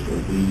dates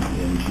will be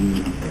in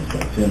June and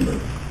September.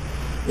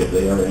 If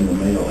they are in the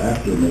mail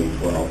after May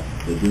 12th,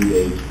 the due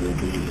dates will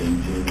be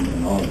in June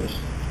and August.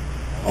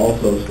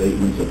 Also,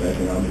 statements of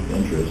economic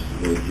interest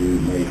were due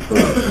May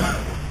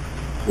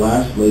 1st.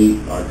 Lastly,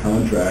 our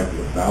contract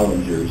with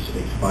Ballinger's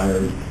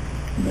expired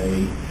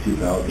May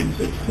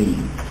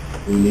 2016.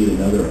 We need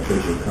another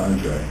official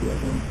contract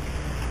with them.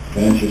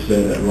 Fancher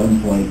said at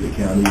one point the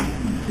county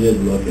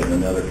did look at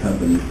another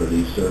company for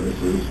these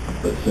services,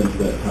 but since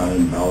that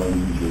time,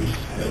 Ballinger's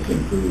has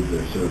improved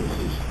their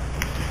services.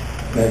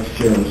 Tax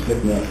Chairman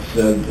Sticknut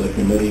said the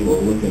committee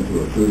will look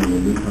into approving a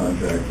new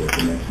contract at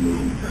the next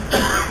meeting.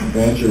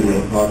 Fancher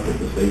will talk with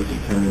the state's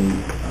attorney,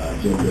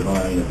 Jim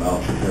Devine,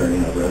 about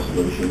preparing a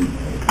resolution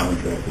and a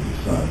contract to be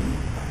signed.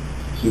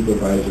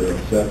 Supervisor of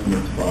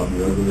Assessments, Bob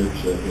Yergler,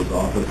 said his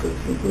office has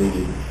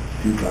completed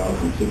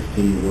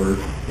 2016 work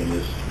and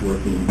is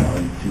working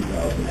on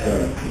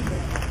 2017.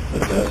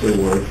 Assessor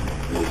work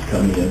is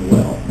coming in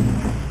well.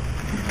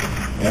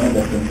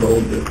 Animal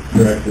Control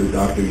Director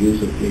Dr.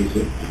 Yusuf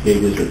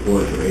gave his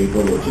report for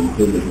April, which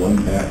included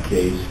 1 bat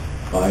case,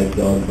 5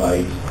 dog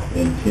bites,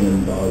 and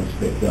 10 dogs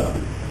picked up.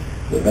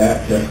 The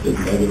bat tested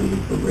negative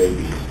for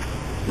rabies.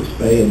 The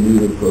spay and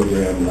neuter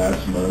program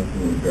last month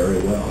went very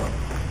well.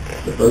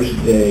 The first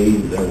day,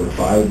 there were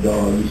 5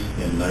 dogs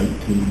and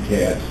 19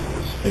 cats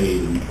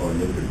spayed or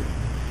neutered.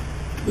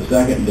 The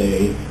second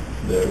day,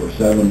 there were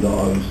 7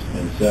 dogs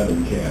and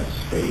 7 cats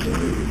spayed and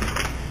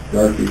neutered.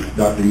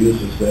 Dr.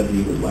 Yusuf said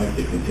he would like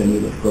to continue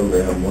the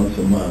program once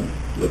a month,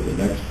 with the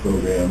next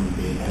program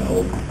being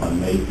held on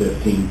May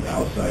 15th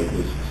outside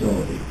his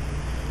facility.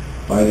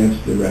 Finance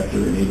Director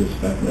Anita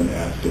Speckman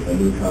asked if a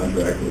new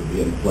contract would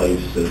be in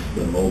place since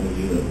the mobile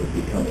unit would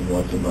be coming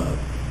once a month.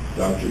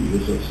 Dr.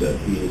 Yusuf said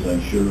he is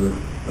unsure,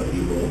 but he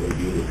will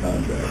review the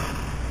contract.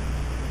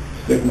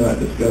 Sticknot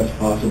discussed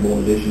possible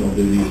additional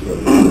duties for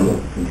the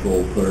animal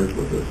control clerk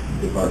with the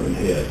department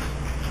heads.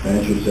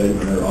 Manager said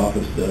when her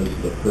office does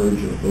the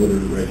purge of voter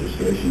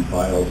registration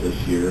files this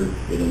year,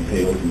 it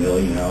entails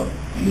mailing out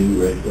new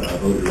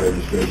voter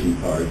registration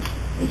cards,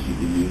 and she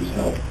could use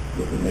help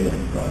with the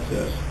mailing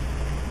process.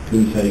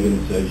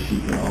 Coonshagen said she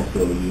can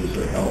also use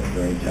her help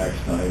during tax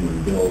time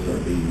when bills are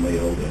being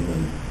mailed and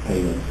when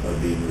payments are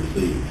being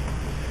received.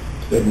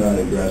 Sticknot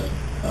addressed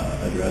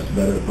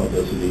better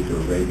publicity for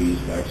rabies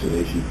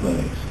vaccination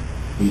clinics.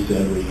 He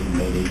said we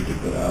may need to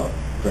put out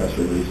press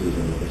releases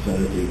in the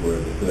vicinity where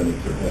the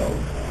clinics are held.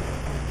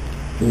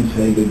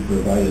 Coonshagen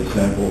provided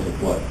samples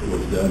of what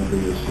was done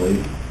previously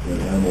when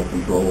animal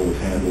control was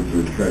handled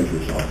through the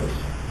treasurer's office.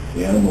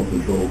 The animal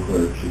control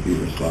clerk should be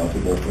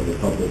responsible for the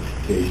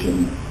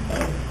publication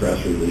of press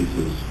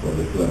releases for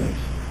the clinics.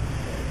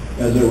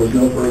 As there was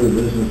no further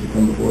business to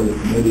come before the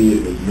committee,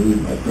 it was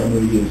moved by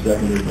Crumley and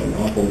seconded by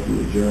Waffle to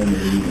adjourn the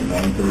meeting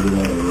at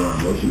 9:31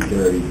 a.m. Motion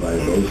carried by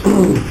voice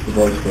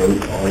vote,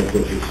 all of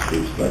which is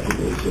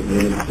respectively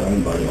submitted,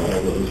 signed by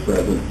all those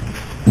present,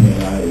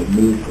 and I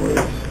move for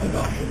its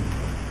adoption.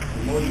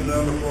 Motion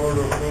on the floor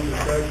to approve the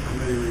tax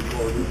committee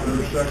report. Is there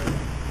a second?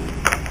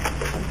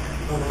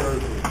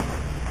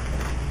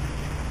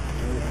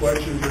 Any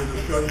questions or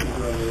discussions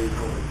on the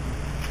report?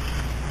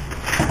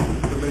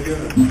 Mr.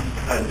 McGinnis?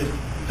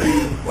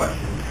 Just a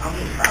question. How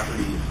many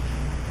properties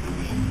do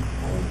we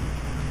own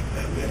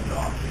that we have to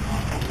auction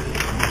off? If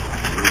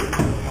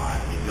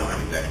you don't have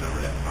an exact number,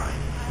 that's fine.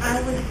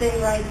 I would say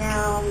right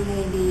now,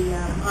 maybe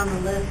on the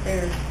list,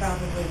 there's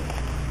probably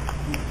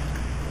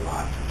A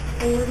lot.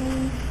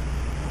 40.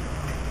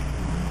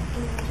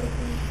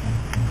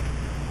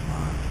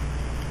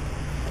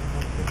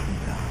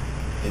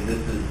 And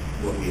this is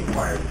what we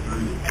acquired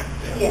through the tax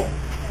sale? Yes,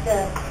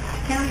 the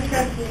county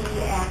trustee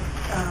acts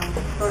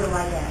sort of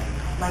like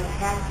a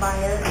tax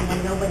buyer, and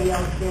when nobody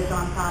else bids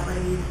on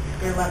properties,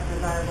 they're left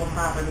desirable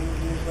properties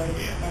usually,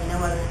 and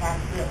no other tax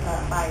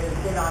buyers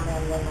bid on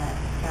them, then the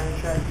county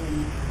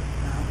trustee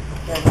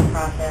does the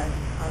process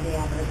on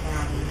behalf of the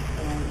county,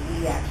 and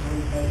we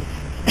actually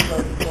go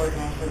to court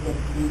and actually get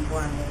to do for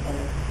them if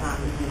it's not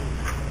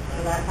reduced. So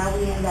that's how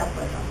we end up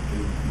with them.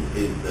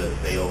 Is the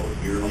sale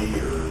yearly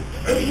or,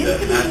 It used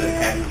to be not the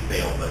yearly. tax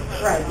sale, but the...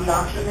 Right, the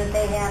auction that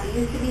they have, it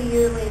used to be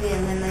yearly,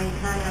 and then they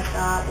kind of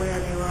thought where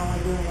they were only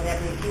doing it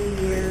every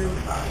 2 years.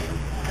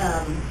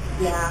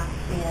 Yeah,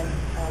 and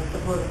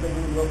supposedly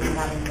we will be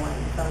having one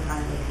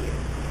sometime this year.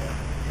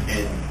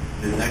 And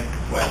the next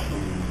question,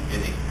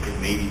 and it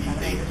maybe these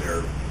dates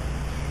are,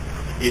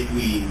 if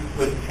we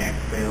put tax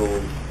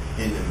bills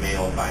in the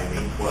mail by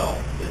May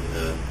 12th, then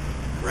the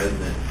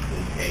residents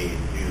can pay in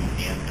June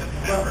and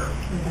September,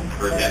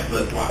 or that's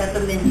flip-flop. That's a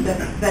min.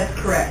 That's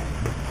correct.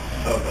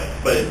 Okay,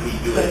 but if we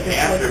do it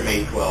after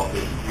May 12th,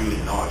 it's June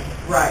and August.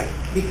 Right,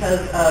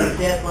 because of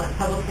deadline,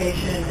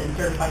 publication and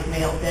certified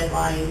mail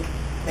deadlines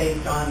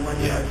based on when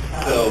your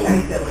So,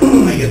 tax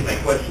bill I guess my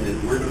question is,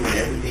 we're doing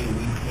everything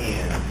we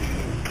can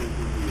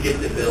to get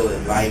the bill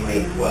in by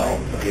May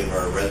 12th, to give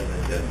our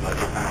residents as much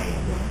time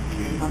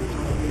to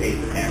pay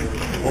the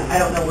taxes. I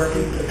don't know where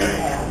we put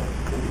that.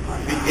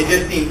 It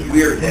just seems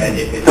weird that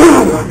if it's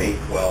before May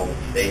 12th,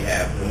 they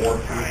have more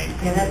time.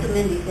 And that's a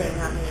Mindy thing,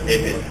 not me.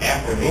 If it's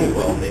after May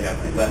 12th, they have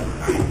less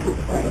time.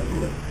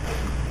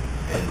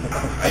 And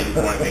I just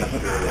want to make sure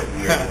that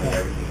we are doing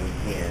everything we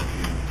can to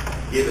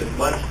give as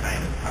much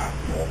time as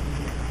possible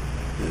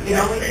to the It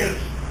only taxpayers.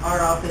 takes our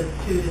office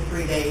 2 to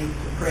 3 days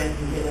to print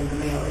and get in the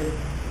mail.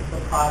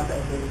 The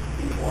process is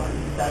before and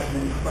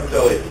assessment. So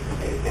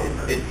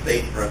it's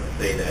safe for us to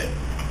say that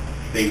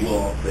they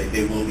will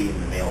be in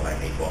the mail by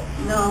May 12th.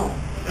 No,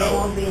 they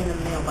won't be in the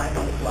mail by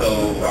May 12th.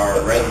 So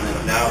our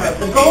residents now have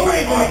to The pay goal by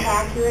is an August.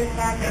 accurate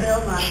tax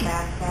bill, not a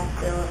fast tax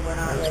bill, and we're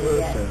not ready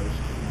yet. So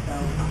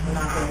we're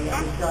not there yet.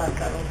 We still have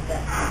several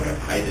steps to go.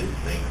 I just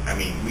think, I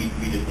mean, we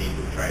just need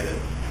to try to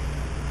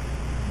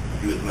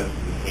do as much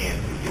as we can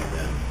to give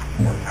them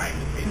more time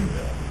to pay the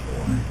bill.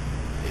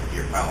 If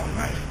you're following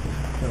my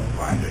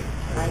logic.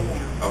 I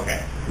am. Okay.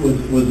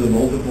 Was the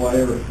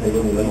multiplier a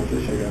little late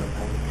this year?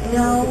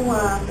 No,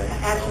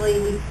 actually,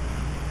 we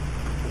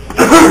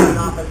an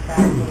office tax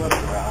a little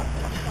rough.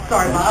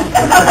 Sorry, Bob.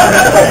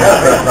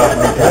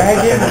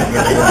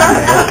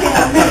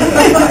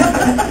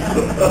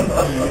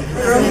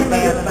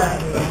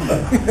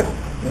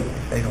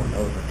 They don't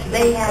know.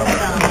 They have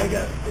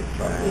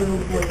new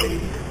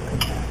employees,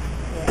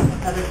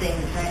 other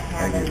things that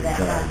happen that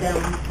have them,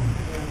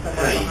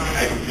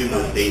 I presume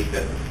those dates,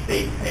 that's a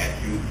state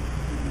statute,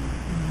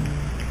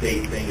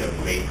 state thing of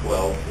May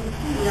 12th.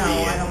 No,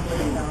 I don't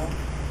believe so.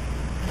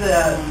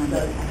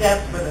 The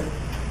steps for the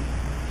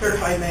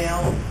certified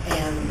mail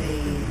and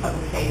the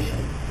publication,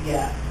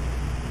 yeah.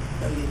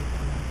 So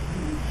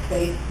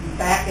you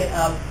back it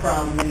up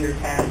from when your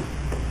tax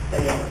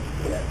sale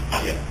is.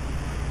 Yeah.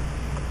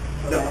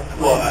 No,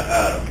 well,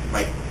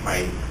 my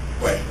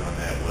question on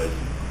that was,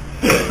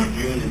 the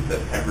June and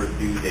September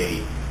due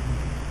date,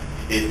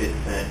 is it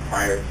sent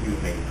prior to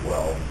May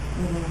 12th?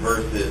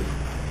 versus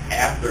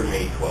after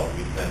May 12th,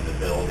 we send the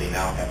bill, they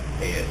now have to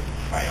pay it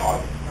by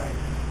August.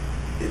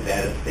 Is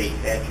that a state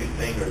statute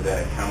thing, or is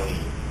that a county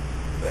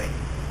thing?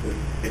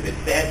 If it's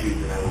statute,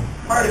 then I would...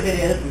 Part of it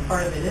is, and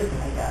part of it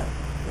isn't, I guess.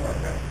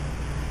 Okay.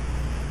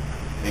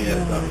 Maybe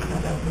that's something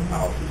that the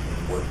policy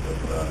can work with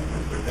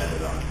Mr.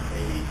 Bennett on,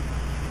 maybe.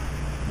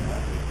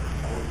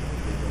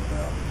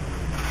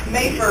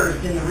 May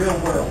 1st in the real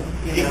world,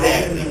 you know,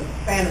 Exactly. in the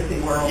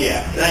fantasy world.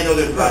 Yeah, and I know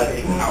there's a lot of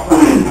things out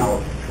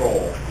of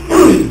control.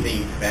 It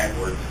seems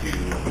backwards to,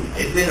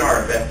 it's in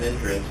our best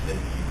interest if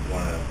you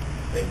want to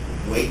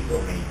wait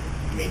till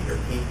May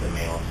 13th to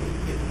mail so we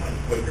can get the money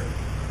quicker.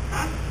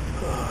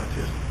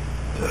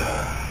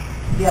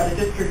 Yeah, the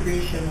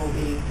distribution will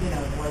be, you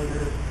know,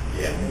 later.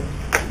 Yeah.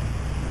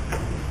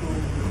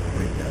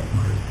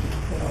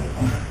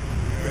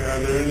 Are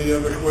there any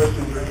other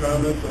questions or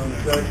comments on the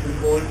tax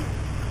report?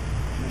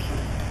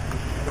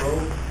 Mrs.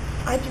 Crowe?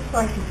 I'd just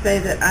like to say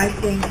that I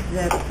think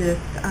that this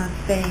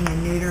spaying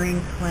and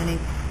neutering clinic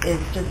is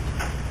just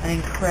an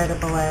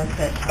incredible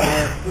asset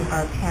to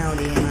our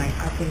county, and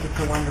I think it's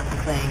a wonderful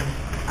thing.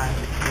 I'm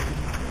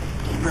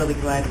really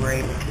glad we're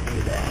able to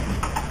do that.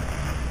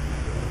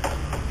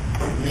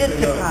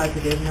 Just a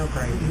positive, no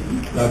crazy.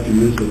 Dr.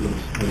 Yusuf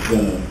has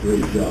done a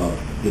great job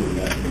getting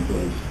that in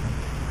place.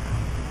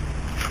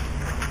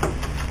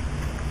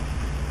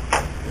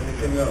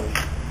 Anything else?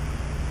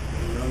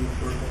 None,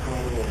 clerk will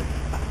call the roll.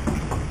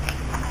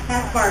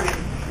 Half-Farming,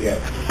 Yes.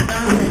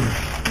 Johnson,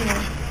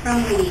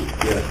 Trumby,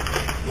 Yes.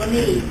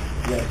 Lamee,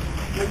 Yes.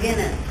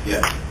 McGinnis,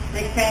 Yes.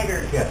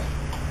 McTaggart, Yes.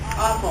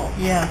 Awful,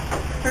 Yes.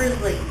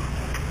 Persley,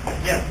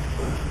 Yes.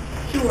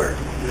 Stewart,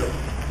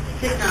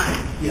 Sticknot,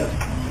 Yes.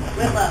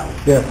 Whitlow,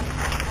 Yes.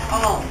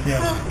 All,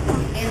 Yes.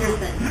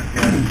 Anderson,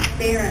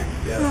 Barron,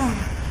 Yes.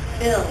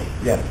 Bill,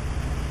 Yes.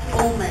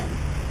 Coleman,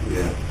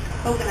 Yes.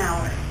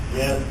 Okenauer,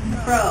 Yes.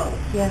 Crow,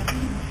 Yes.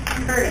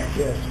 Curtis.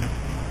 Yes.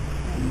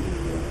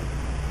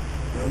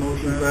 That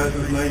motion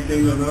passes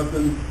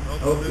 19-0.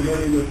 Health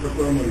Committee, Mr.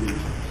 Crumley.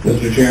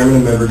 Mr. Chairman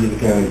and members of the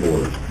County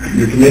Board,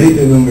 your committee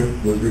to whom it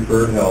was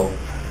referred health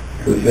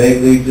was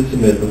begged leave to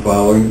submit the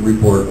following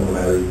report on the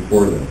matters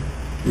before them.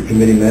 Your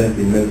committee met at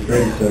the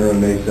Administrative Center on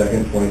May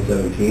 2nd,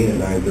 2017 at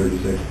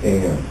 9:36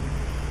 a.m.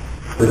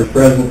 For the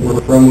present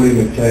were Crumley,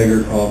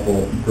 McTaggart,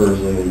 Awful,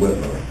 Persley, and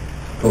Whitlow.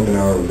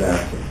 Okenauer was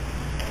absent.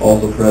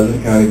 Also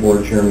present, County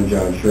Board Chairman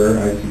John Scher,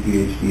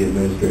 ICPHD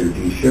Administrator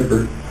D.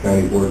 Shippert,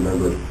 County Board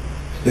Member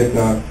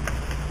Sticknock,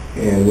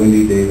 and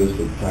Wendy Davis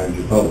with the Times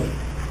Republic.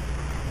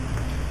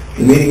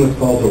 The meeting was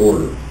called to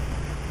order.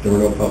 There were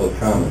no public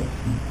comments.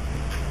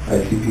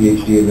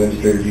 ICPHD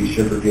Administrator D.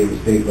 Shippert gave a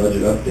state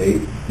budget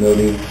update,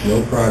 noting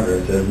no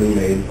progress has been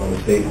made on the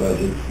state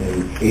budget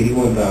and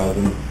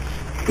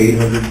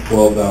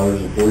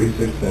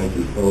 $81,812.46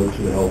 is owed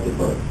to the Health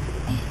Department.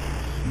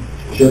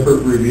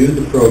 Shippert reviewed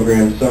the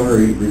program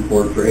summary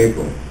report for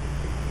April.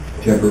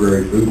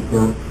 Temporary food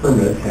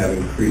permits have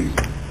increased.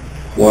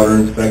 Water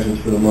inspections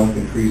for the month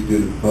increased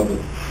due to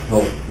Public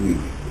Health Week.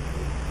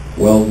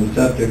 Wells and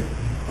septic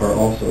are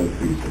also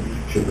increasing.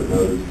 Shippert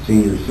noted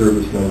senior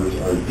service numbers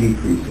are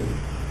decreasing.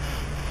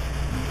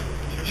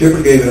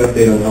 Shippert gave an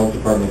update on the Health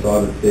Department's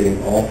audit stating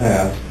all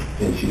passed,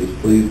 and she is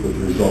pleased with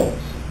the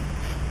results.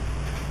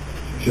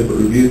 Shippert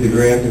reviewed the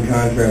grants and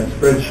contract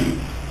spreadsheet.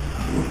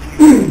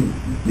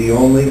 The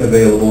only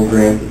available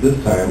grants at this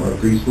time are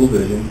preschool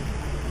vision,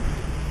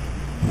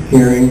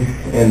 hearing,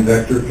 and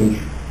vector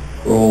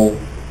control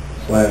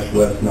 /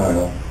 West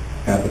Nile.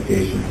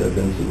 Applications have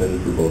been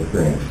submitted for both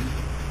grants.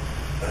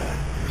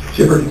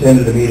 Shippert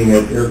attended a meeting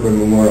at Iroquois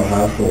Memorial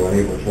Hospital on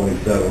April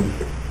 27th,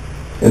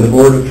 and the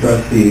Board of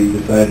Trustees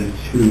decided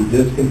to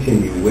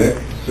discontinue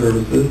WIC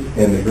services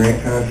and the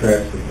grant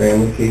contracts for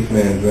family case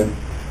management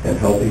and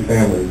healthy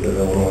families of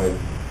Illinois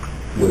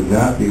would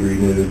not be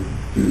renewed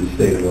through the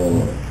state of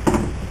Illinois.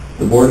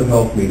 The Board of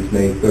Health meets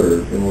May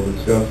 3rd and will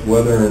discuss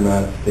whether or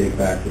not to take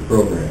back the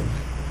programs.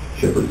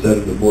 Shippert said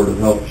if the Board of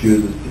Health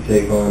chooses to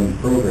take on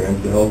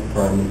programs, the Health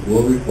Department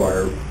will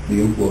require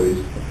the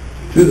employees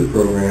to the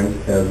programs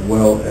as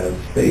well as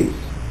space.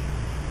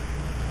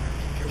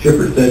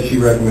 Shippert said she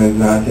recommends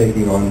not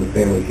taking on the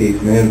family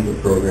case management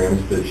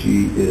programs, but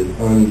she is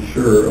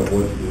unsure of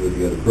what to do with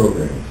the other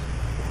programs.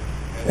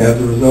 As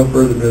there was no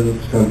further business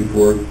to come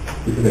before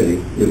the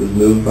committee, it was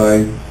moved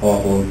by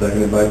Awful and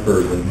seconded by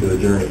Persley to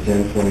adjourn at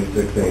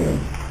 10:26 a.m.,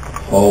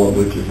 all of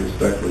which is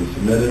respectfully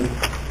submitted,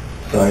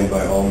 signed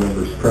by all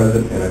members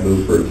present, and I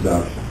move for its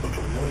adoption.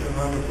 Motion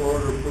on the floor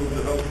to approve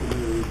the Health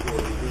Committee report.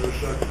 Is there a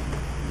second?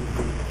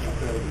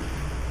 Okay.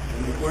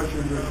 Any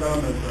questions or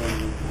comments on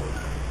the report?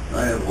 I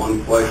have one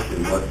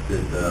question. What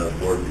did the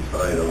board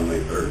decide on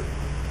May 3rd?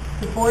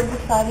 The board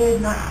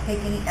decided not to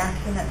take any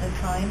action at this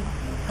time.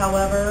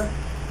 However,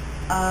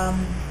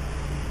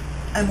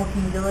 I'm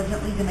working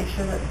diligently to make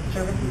sure that the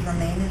services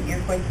remain in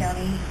Iroquois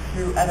County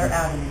through other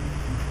avenues.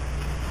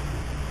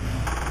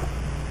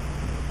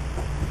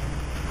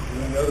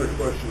 Any other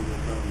questions or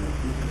comments?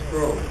 Mrs.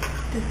 Crowe?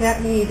 Does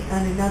that mean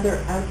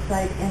another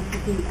outside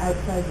entity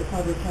outside the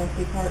public health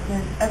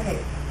department? Okay,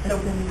 so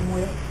then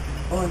with,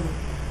 or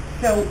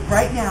So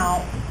right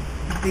now,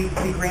 the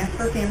grants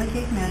for family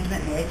case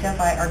management and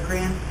HFI are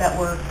grants that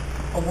were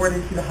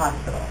awarded to the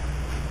hospital.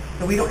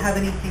 So we don't have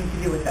anything to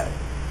do with those.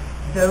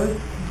 Those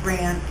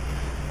grants,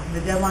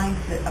 the deadline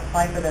to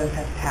apply for those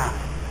has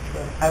passed.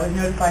 I was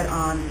notified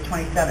on the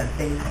 27th.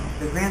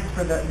 The grants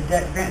for the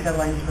grant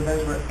deadlines for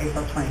those were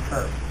April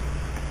 21st.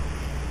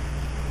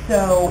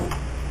 So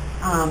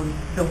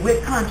the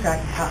WIC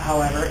contract,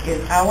 however,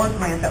 is our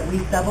grant that we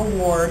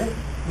sub-award.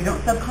 We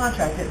don't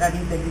subcontract it. That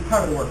means they do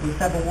part of the work. We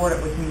sub-award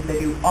it, which means they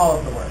do all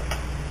of the work.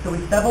 So we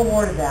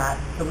sub-awarded that.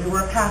 So we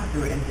were a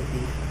pass-through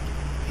entity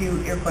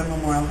to Iroquois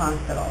Memorial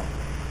Hospital.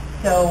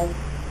 So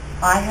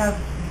I have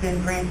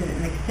been granted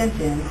an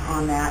extension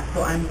on that.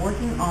 So I'm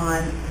working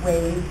on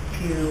ways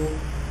to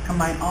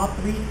combine all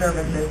three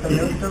services. So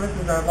those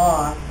services are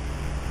lost.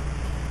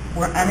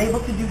 We're unable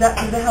to do that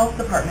through the health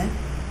department,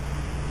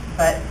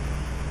 but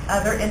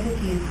other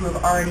entities who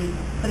have already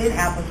put in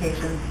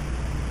applications,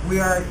 we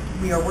are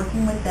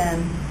working with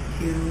them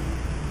to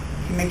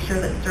make sure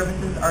that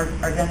services are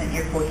done in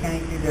Iroquois County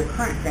through their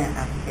current grant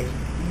applications.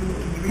 You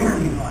read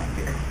between the lines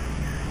here.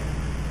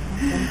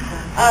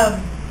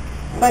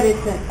 But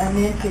it's an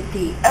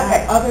entity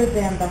other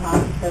than the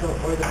hospital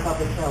or the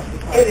public health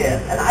department. It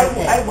is, and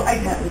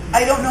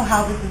I don't know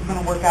how this is going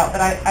to work out,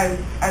 but I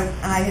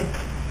had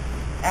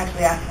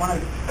actually asked one of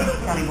the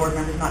county board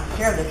members not to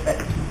share this, but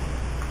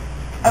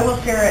I will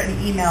share an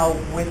email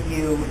with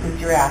you since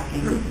you're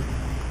asking.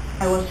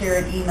 I will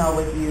share an email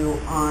with you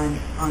on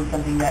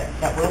something that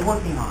we're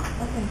working on.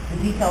 Okay.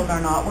 The details are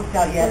not worked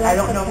out yet. I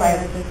don't know if I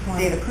have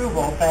state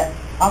approval, but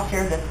I'll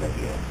share this with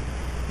you.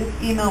 This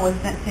email was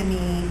sent to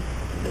me,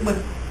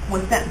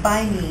 was sent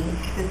by me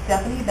to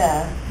Stephanie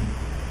Beth.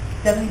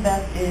 Stephanie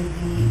Beth is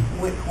the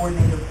WIC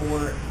coordinator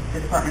for the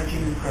Department of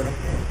Human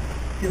Services.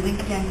 To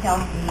Lisa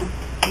Jankowski,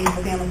 she's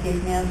the Family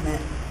Case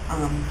Management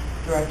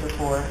Director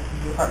for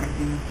the Department of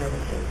Human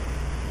Services.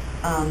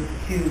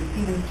 To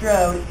Stephen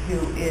Strode, who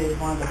is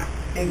one of the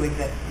bigwigs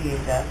at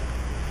CHS.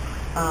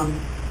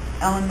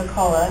 Ellen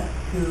McCullough,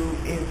 who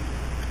is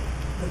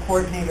the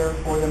coordinator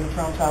for the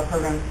maternal child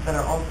programs that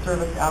are all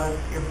serviced out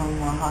of Iroquois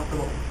Memorial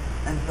Hospital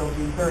until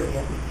June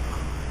 30th.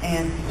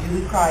 And to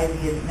Julie Cry,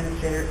 the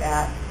administrator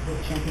at the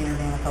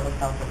Champaign-Urbana Public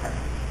Health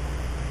Department.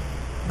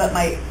 But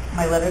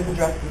my letter is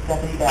addressed to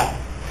Stephanie Beth.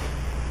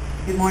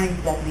 Good morning,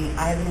 Stephanie.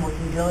 I have been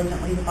working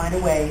diligently to find a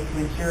way to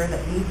ensure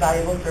that these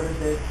valuable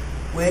services,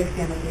 WIC,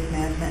 family case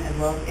management, as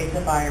well as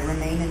HFI,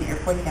 remain in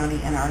Iroquois County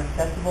and are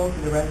accessible to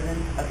the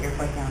residents of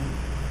Iroquois County.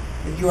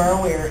 As you are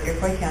aware,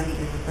 Iroquois County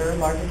is the third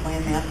largest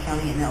landmass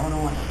county in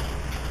Illinois.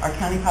 Our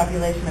county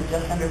population of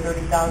just under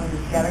 30,000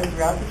 is scattered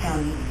throughout the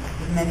county,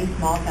 with many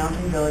small towns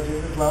and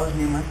villages, as well as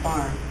numerous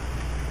farms.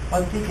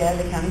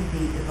 Watseka, the county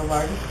seat, is the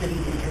largest city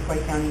in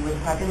Iroquois County with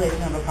a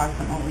population of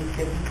approximately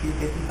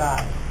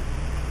 52-55.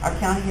 Our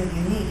county is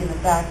unique in the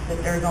fact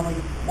that there is only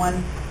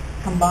one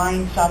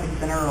combined shopping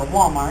center, or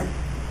Walmart,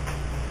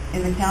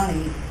 in the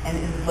county, and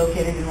it is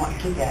located in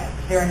Watseka.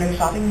 There are no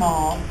shopping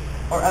malls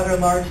or other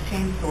large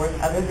chain stores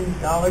other than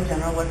Dollar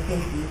General or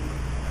Casey's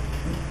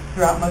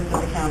throughout most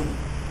of the county.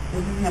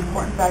 This is an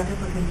important factor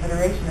for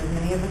consideration, as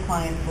many of the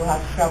clients will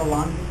have to travel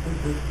long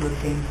distances to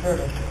obtain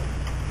services.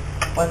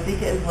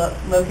 Watseka is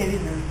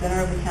located in the center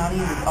of the county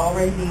and is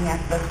already being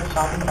accessed for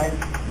shopping by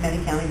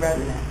many county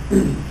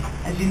residents.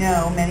 As you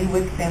know, many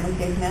WIC family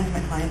case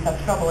management clients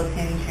have trouble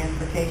obtaining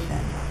transportation,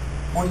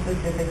 more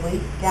specifically,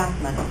 gas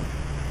money.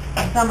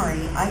 In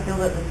summary, I feel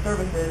that the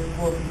services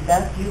will be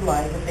best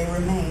utilized if they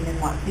remain in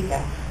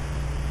Watseka.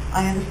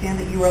 I understand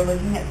that you are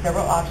looking at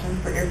several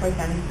options for Iroquois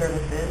County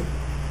services,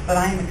 but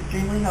I am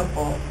extremely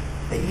hopeful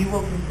that you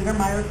will consider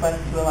my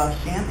request to allow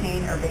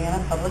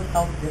Champaign-Urbana Public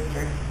Health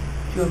District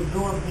to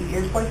absorb the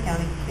Iroquois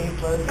County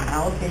caseload and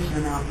allocation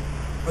amount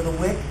for the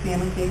WIC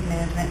family case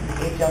management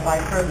and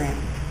HFI program.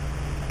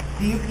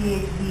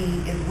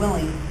 DUPHD is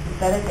willing to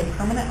set up a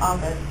permanent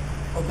office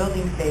or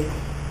building space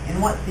in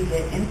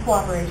Watseka in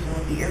cooperation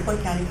with the Iroquois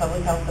County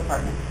Public Health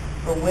Department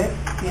for WIC,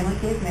 family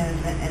case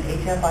management, and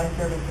HFI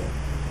services.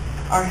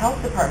 Our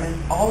health departments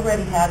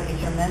already have a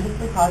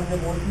tremendously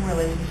positive working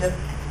relationship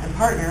and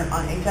partner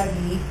on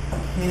HIV,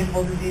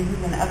 communicable diseases,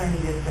 and other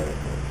needed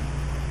services.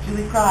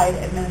 Julie Pride,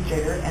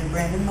 Administrator, and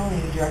Brandon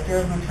Malini, Director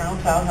of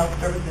Maternal Child Health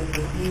Services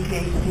with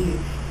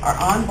CUPHD, are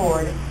on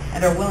board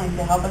and are willing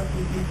to help us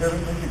keep these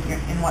services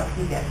in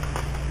Watseka.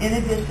 In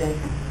addition,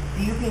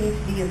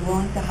 CUPHD is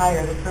willing to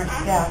hire the current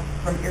staff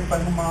from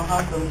Iroquois Memorial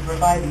Hospital to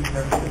provide these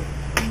services.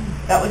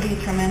 That would be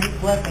a tremendous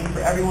blessing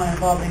for everyone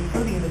involved,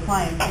 including the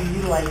clients who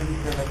utilize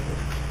these services.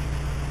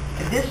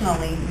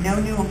 Additionally, no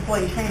new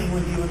employee training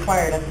would be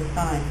required at this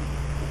time.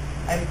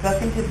 I've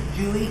spoken to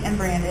Julie and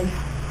Brandon.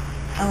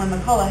 Ellen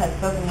McCullough has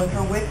spoken with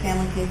her WIC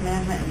family case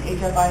management and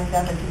HFI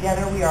staff, and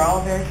together we are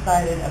all very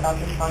excited about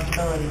this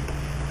possibility.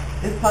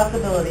 This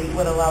possibility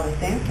would allow the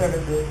same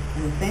services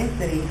in the same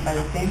city by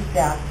the same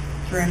staff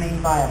to remain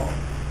viable.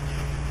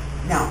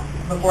 Now,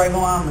 before I go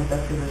on with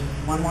this, because there's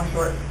just one more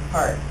short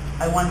part,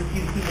 I want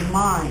you to keep in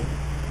mind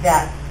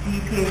that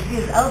CUPHD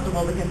is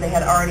eligible because they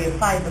had already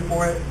applied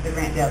before the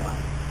grant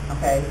deadline.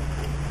 Okay?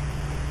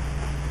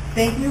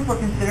 Thank you for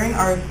considering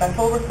our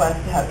respectful request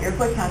to have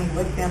Iroquois County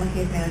WIC family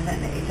case management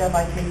and the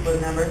HFI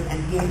caseload numbers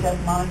and DHS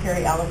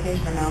monetary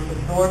allocation amounts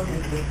absorbed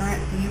into the current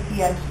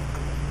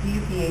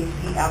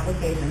CUPHD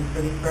applications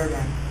for these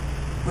programs.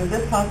 With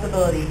this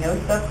possibility, no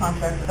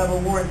subcontract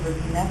sub-awards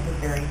would be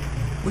necessary,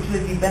 which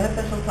would be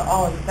beneficial to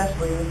all,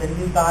 especially with the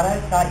new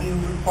GATA.U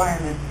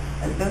requirements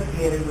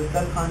associated with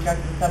subcontract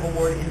and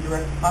sub-award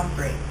indirect cost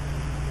rates.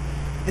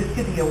 This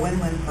could be a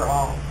win-win for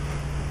all.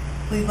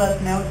 Please let us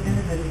know as soon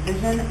as a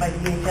decision by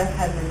DHS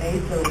has been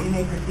made so that we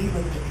may proceed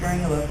with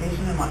securing a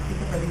location in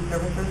Watsika for these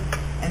services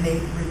and may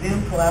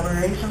resume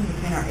collaboration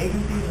between our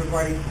agencies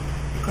regarding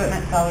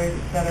equipment, salaries,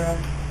 etc.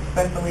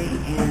 Respectfully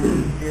and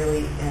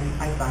sincerely,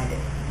 and I signed it.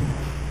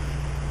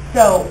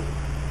 So,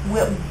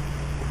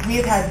 we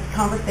have had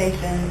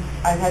conversations,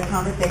 I've had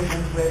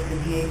conversations with the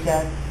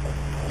DHS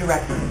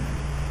directors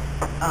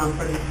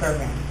for these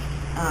programs.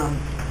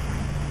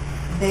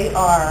 They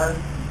are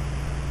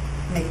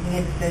making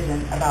a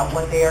decision about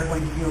what they are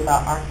going to do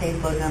about our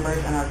caseload numbers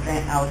and our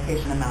grant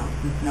allocation amounts,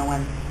 since no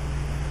one,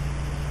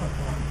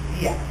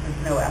 since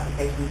no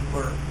applications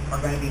are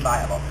going to be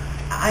viable.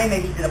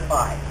 IMH did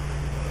apply,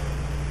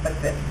 but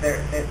then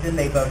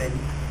they voted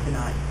to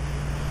not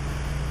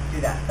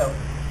do that.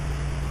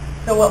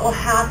 So what will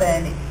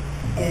happen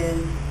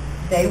is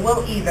they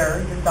will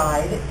either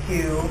decide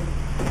to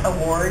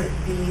award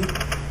the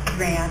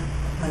grant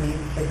money,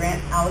 the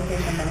grant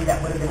allocation money that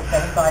would have been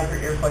set aside for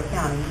Iroquois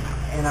County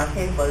and our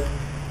caseloads.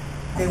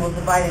 They will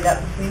divide it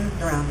up between the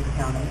surrounding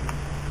counties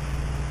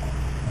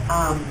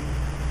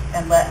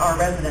and let our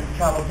residents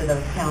travel to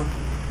those counties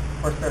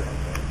for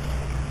services.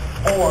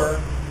 Or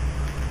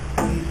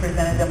we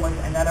presented them with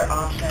another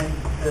option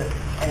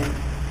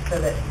so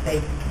that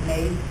they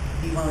may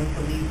be willing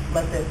to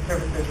let the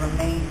services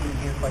remain in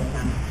Iroquois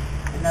County.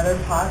 Another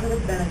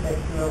positive benefit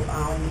to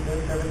allowing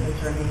those services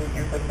to remain in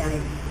Iroquois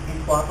County in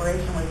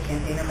cooperation with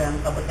Champaign-Urbana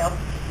Public Health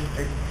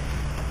District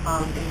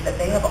is that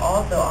they have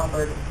also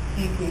offered,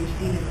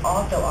 CUPHD has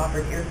also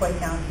offered Iroquois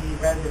County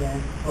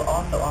residents, will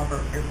also offer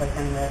Iroquois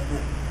County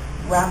residents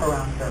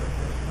wraparound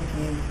services, which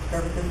means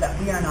services that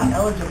we are not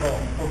eligible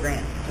for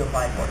grants to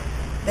apply for.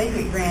 They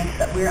get grants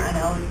that we are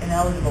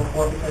ineligible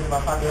for because of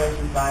our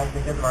population size,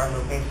 because of our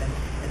location,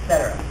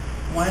 etc.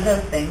 One of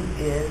those things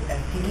is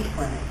STD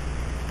clinics.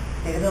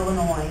 State of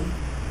Illinois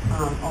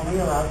only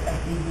allows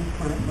STD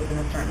clinics within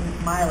a certain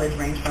mileage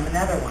range from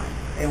another one.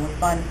 They only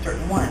fund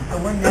certain ones. So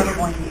we're never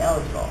going to be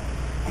eligible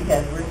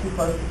because we're too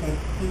close to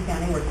Kankakee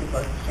County, we're too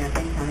close to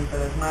Champaign County for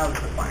those mileage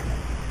requirements.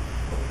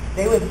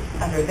 They would,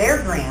 under their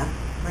grant,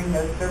 bring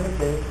those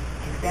services,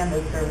 expand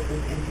those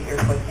services into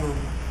Iroquois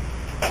County.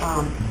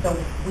 So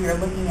we are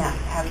looking at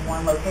having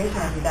one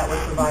location that would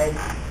provide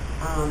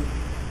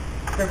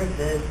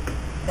services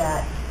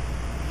that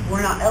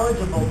we're not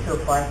eligible to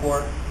apply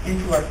for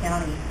into our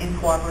county in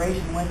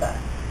cooperation with us.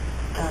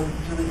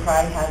 Julie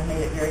Cry has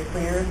made it very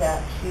clear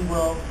that she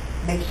will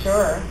make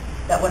sure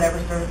that whatever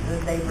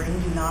services they bring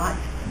do not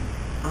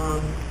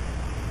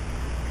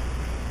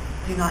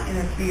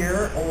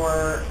interfere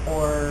or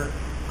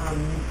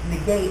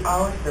negate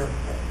our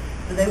services.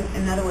 So they,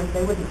 in other words,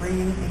 they wouldn't bring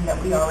anything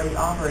that we already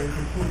offer and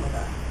compete with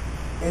us.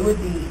 They would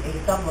be a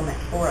supplement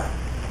for us.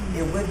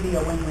 It would be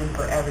a win-win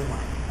for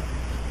everyone.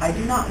 I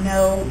do not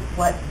know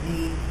what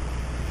the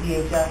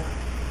DHS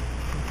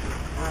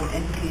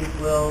entities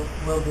will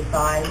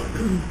decide,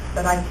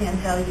 but I can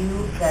tell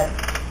you that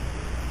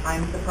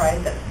I'm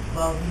surprised that,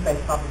 well, you guys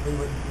probably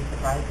wouldn't be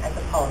surprised at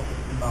the politics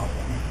involved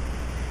in it.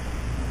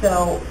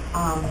 So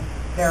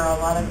there are a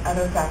lot of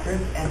other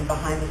factors and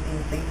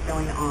behind-the-scenes things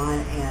going on,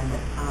 and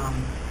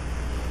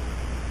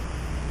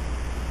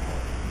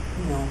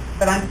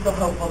but I'm still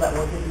hopeful that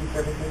we'll get these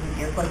services in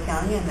Iroquois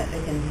County and that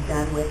they can be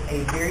done with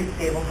a very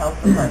stable health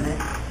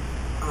department.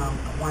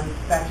 One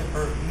factor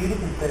for you to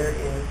consider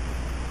is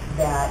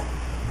that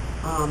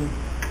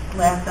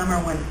last summer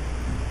when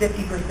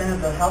 50%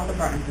 of the health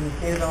departments in the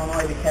state of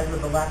Illinois, because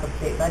of the lack of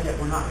state budget,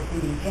 were not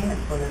receiving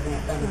payments for their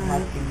grant funds and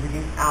had to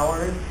reduce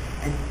hours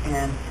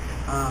and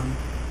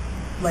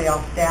lay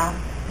off staff.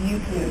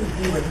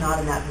 UPHD was not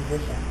in that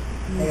position.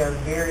 They are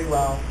very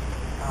well,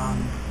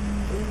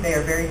 they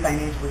are very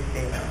financially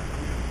stable.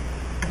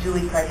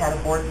 Julie Craig had a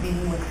board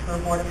meeting with her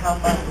Board of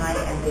Health last night,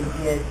 and they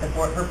did, her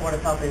Board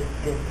of Health is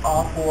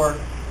all for,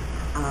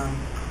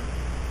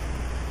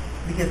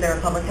 because they're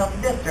a public health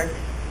district,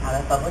 not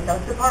a public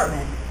health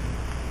department,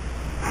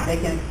 they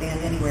can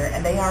expand anywhere.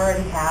 And they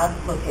already have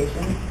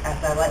locations,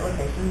 satellite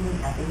locations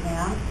in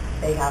Effingham.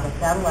 They have a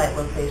satellite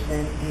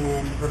location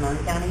in Ramona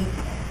County.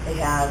 They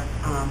have,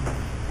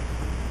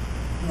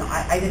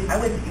 I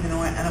wasn't even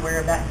unaware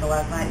of that until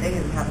last night. They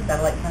didn't have a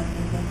satellite clinic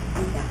in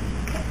Kankakee County.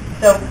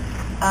 So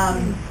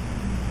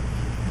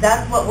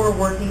that's what we're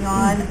working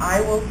on.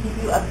 I will keep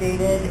you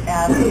updated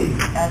as to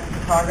the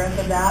progress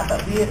of that,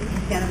 but you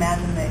can't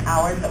imagine the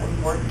hours that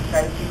we've worked to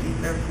try to keep these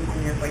services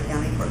in Iroquois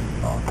County for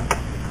people.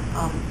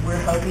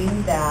 We're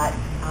hoping that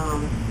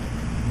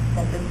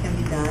that this can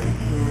be done,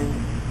 and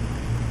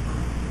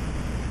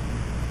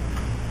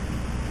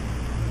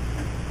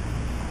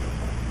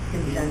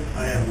can be done. I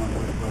have one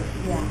quick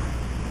question. Yeah.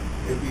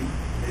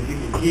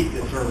 keep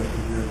the services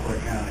in Iroquois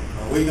County?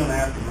 Are we gonna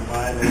have to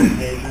provide a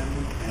location,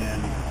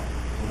 and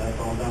so that's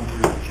all done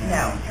through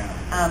No.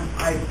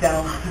 Champaign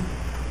County?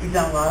 We've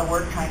done a lot of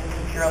work trying to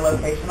secure a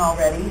location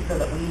already so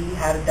that we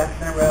have ducks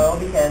in a row,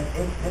 because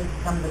if this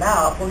comes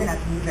about, we're gonna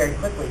have to move very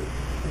quickly.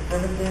 The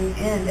services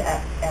end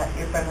at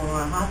Iroquois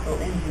Memorial Hospital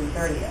in June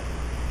 30th.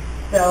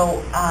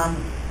 So,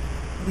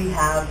 we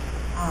have,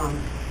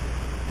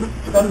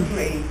 spoken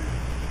to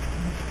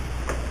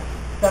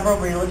several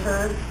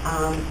realtors,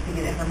 to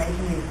get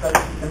information. We've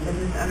spoken to some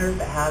business owners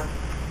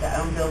that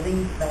own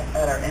buildings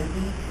that are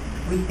empty.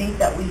 We think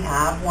that we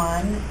have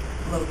one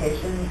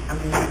location. I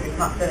mean, it's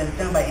not set in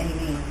stone by any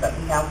means, but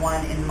we have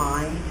one in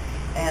mind,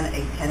 and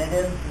a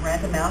tentative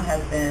rent amount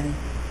has been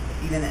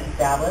even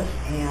established,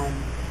 and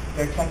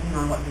they're checking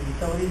on what the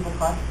utilities will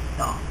cost.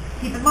 No.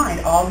 Keep in mind,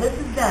 all this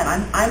is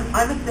done.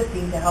 I'm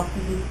assisting to help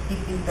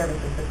keep these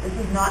services, but this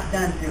is not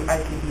done through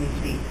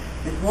ICPHD.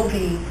 This will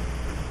be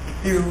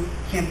through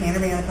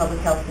Champaign-Urbana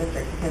Public Health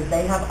District, because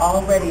they have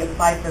already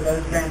applied for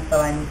those grants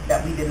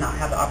that we did not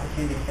have the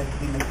opportunity because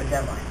we missed the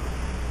deadline.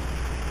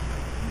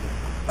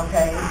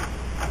 Okay?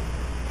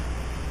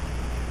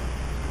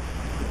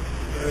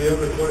 Any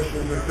other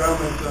questions or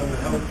comments on the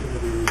health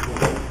committee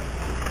report?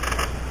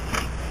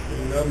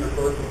 Seeing none, the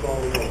clerk will call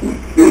the roll.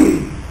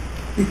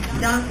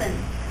 Johnson.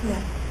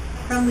 Yes.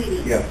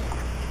 Crumweedy. Yes.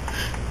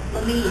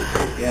 Lamee.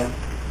 Yes.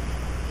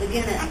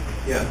 McGinnis.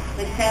 Yes.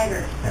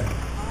 McTaggart.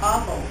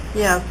 Awful.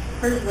 Yes.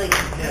 Persley.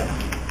 Yes.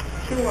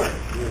 Short.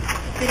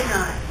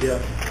 Kidnot.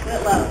 Yes.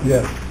 Whitlow.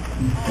 Yes.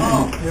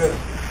 Hall. Yes.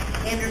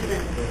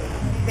 Anderson.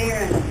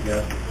 Barron.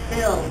 Yes.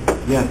 Bill.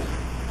 Yes.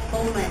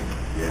 Holman.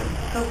 Yes.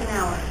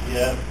 Schopenhauer.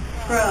 Yes.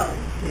 Crow.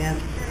 Yes.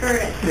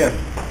 Curtis. Yes.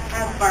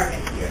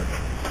 Hasbargen. Yes.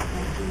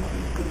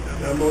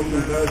 That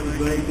motion passes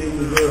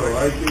 19-0.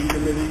 IT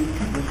committee,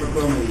 Mr.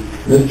 Crumley.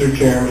 Mr.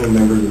 Chairman and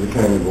members of the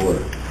county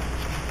board,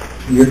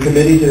 your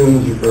committee to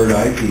whom is referred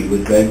IT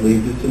would beg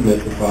leave to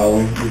submit the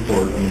following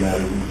report on the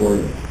matters before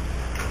you.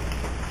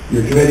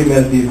 Your committee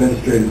met at the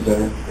Administrative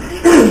Center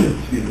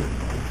excuse me,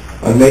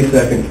 on May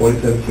 2nd,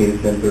 2017 at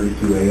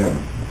 10:32 a.m.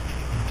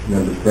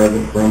 Members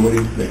present,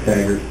 Crumwoody,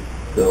 McTaggart,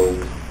 Bills,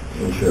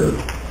 and Sherb.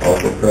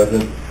 Also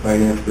present,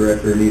 Finance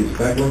Director Anita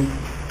Speckman,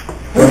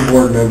 Front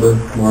Board Member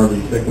Marley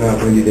Sticknott,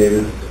 Wendy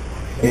Davis,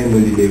 and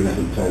Wendy Davis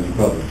of the Times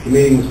Republic. The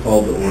meeting was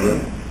called to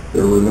order.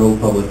 There were no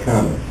public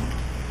comments.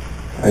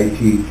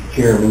 IT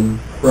Chairman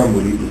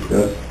Crumwoody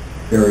discussed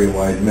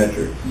area-wide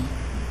metrics.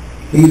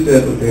 He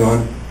said with the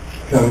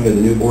oncoming of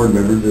the new board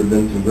members, there have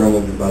been some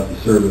grumblings about the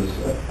service.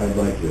 I'd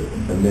like to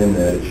amend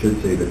that. It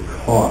should say the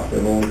cost.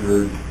 I've only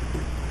heard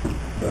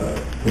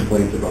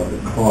complaints about the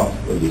cost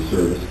of the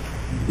service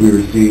we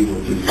receive,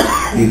 which is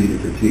easy to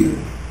critique.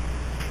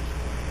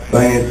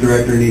 Finance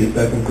Director Anita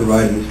Speckman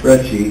provided a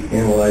spreadsheet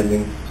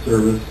analyzing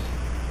service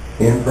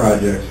and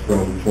projects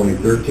from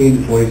 2013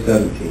 to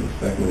 2017.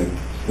 Speckman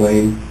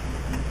explained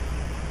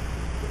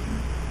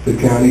the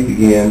county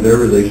began their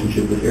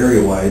relationship with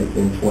Area-Wide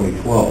in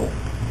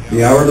 2012.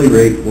 The hourly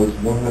rate was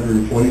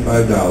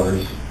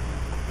 $125,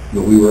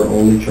 but we were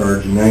only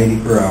charged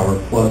 $90 per hour,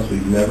 plus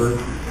we've never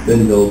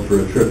been billed for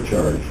a trip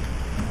charge.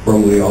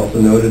 Crumley also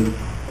noted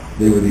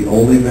they were the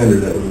only vendor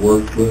that would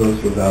work with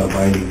us without a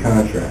binding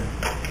contract.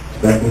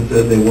 Speckman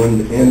said they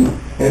wanted to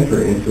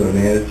enter into a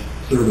managed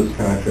service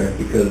contract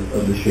because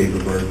of the shape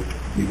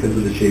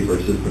our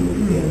system was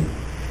in.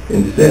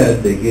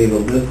 Instead, they gave a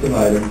list of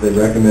items they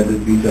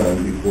recommended be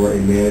done before a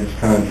managed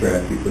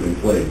contract be put in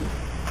place.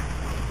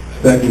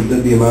 Speckman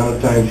said the amount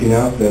of time she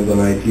now spends on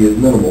IT is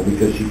minimal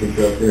because she can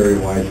trust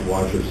Area-Wide to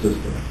watch her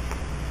system.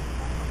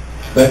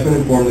 Speckman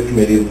informed the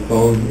committee of the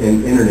phone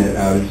and internet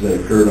outage that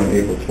occurred on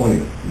April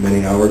 20th.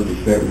 Many hours were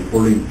spent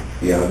reporting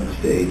the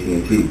outage to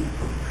AT&T.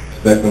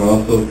 Speckman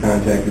also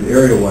contacted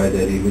Area-Wide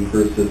that evening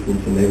for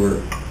assistance, and they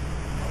were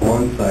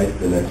on site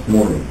the next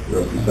morning.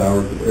 Rusty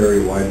Sowers with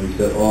Area-Wide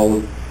reset all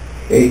of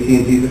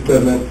AT&T's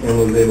equipment and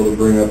was able to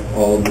bring up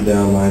all of the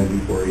downlines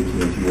before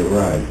AT&T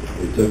arrived.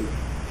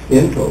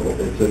 In total,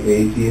 it took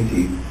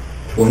AT&T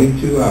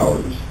 22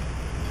 hours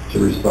to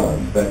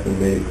respond. Speckman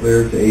made it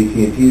clear to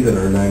AT&T that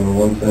our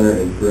 911 center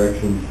and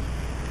corrections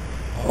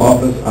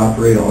office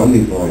operate on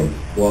these lines.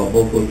 While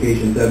both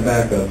locations have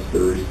backups, the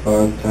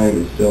response time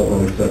is still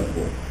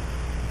unacceptable.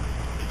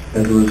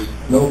 As there was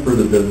no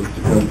further business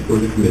to come before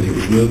the committee, it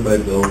was moved by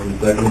Bills and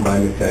seconded by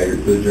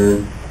McTaggart to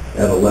adjourn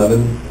at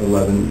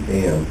 11:11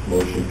 a.m.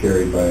 Motion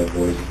carried by a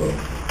voice vote.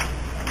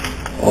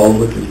 All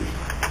which is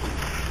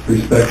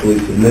respectfully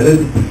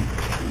submitted,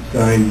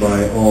 signed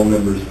by all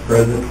members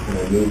present, and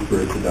I move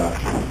for its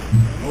adoption.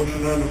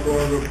 Motion on the floor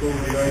to approve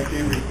the IT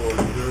report.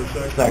 Is there a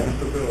second? Second.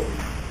 Mr. Bill.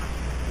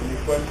 Any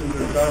questions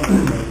or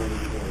comments on the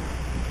report?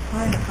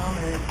 I have a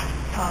comment.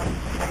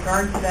 In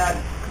regard to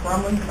that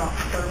grumblings about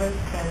service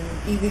and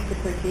easy to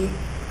critique.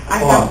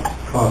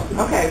 Cost.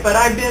 Okay, but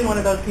I've been one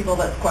of those people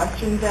that's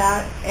questioned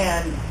that,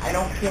 and I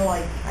don't feel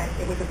like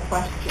it was a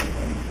question,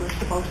 and we're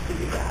supposed to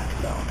do that,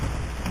 so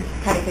I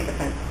kind of take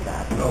offense to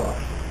that.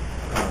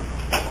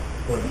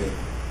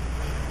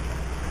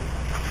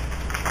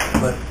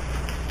 But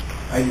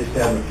I just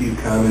have a few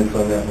comments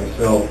on that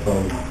myself.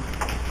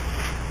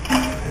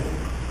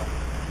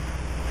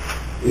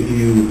 If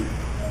you,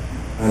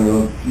 I don't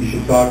know, you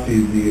should talk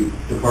to the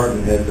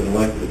department heads and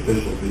elected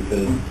officials,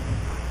 because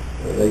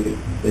they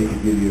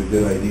could give you a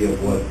good idea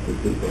of what the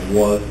system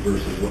was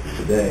versus what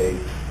today.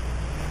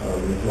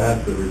 It's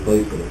not the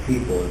replacement of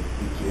people,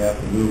 it's you have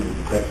to move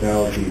with the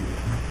technology,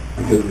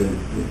 because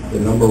the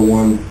number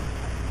one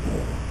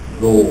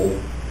goal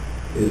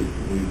is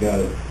we've got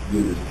to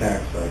do this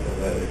tax cycle.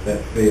 That if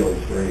that fails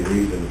for any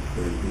reason,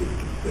 there's a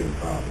big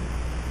problem.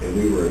 And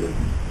we were at a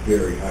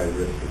very high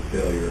risk of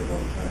failure at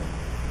one time.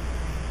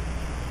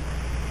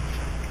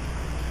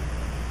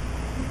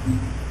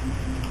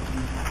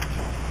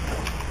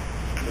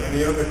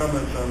 Any other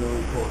comments on the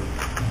report?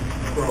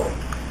 Carl?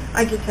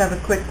 I just have a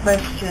quick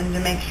question to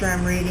make sure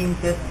I'm reading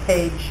this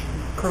page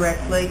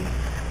correctly.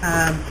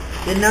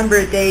 The number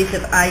of days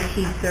of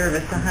IT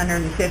service,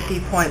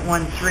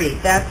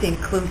 150.13, that's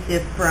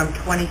inclusive from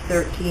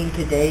 2013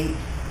 to date?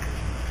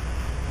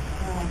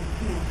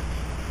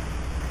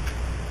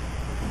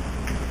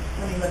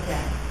 Let me look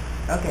at it.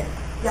 Okay.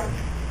 Yep.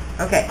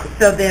 Okay,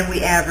 so then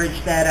we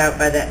average that out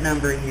by that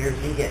number of years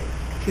and get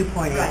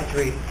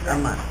 2.83 a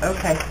month.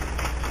 Okay.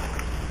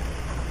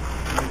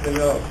 Anything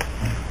else?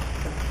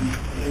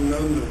 Seeing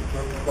none, the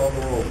clerk will call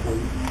the roll,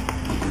 please.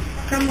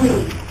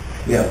 Crumley,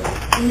 Yes.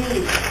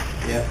 Mead,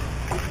 Yes.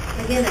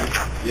 McGinnis,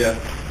 Yes.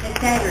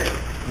 McTaggart,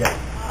 Yes.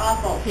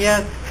 Awful,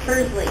 Yes.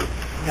 Persley,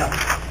 No.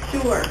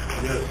 Shore,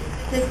 Yes.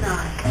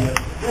 Signon,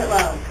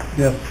 Whitlow,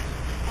 Yes.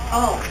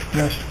 Alt,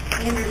 Yes.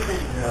 Anderson,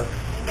 Yes.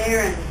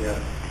 Barron, Yes.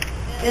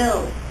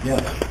 Bill,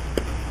 Yes.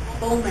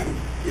 Bowman,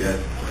 Yes.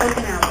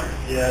 Okenauer,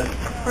 Yes.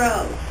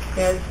 Crow,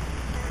 Yes.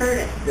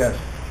 Curtis, Yes.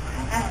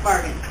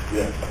 Asbargen,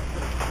 Yes.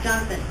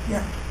 Johnson.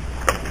 Yes.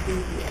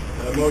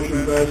 That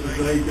motion passes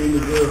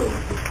 19-0.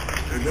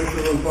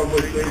 Judicial and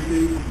Public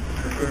Safety,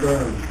 Mr.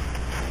 Barron.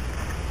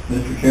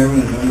 Mr. Chairman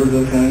and members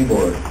of the County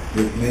Board,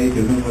 your committee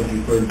to whom was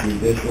referred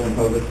Judicial and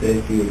Public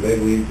Safety would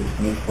beg leave to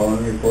submit the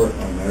following report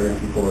on matters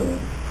before them.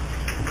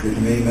 Your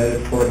committee met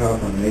at the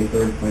courthouse on May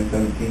 3rd,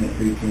 2017 at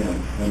 3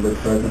 p.m. Members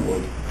present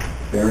were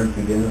Barron,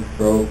 McGinnis,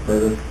 Crowe,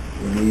 Curtis,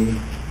 Renee,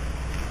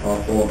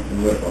 Awful,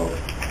 and Whitlow.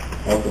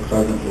 Also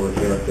present were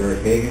Sheriff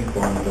Derek Hagan,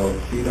 Coroner Bill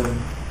Cheatham,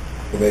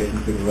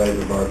 Probation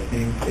Supervisor Barb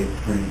King, State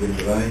Attorney Jim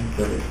Devine,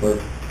 Circuit Clerk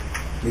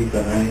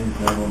Lisa Hines,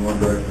 911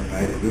 Director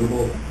Ida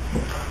Dubel,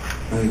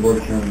 County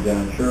Board Chairman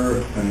John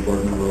Schur, County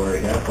Board Member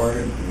Larry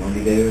Halfbargen, and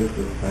Wendy Davis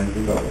with the Times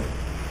Republic.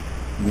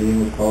 The meeting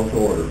was called to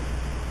order.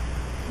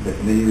 The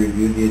committee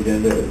reviewed the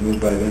agenda as moved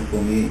by Vince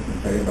Wilmette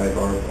and seconded by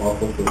Barb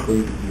Awful to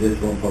approve the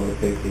Judicial and Public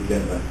Safety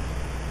agenda.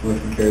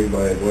 Motion carried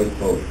by a voice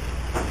vote.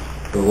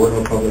 There were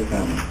no public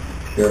comments.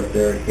 Sheriff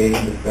Derek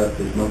Hagan discussed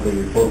his monthly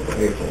report for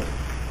April.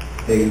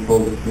 Hagan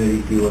told the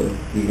committee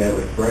he had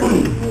a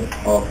correctional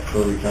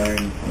officer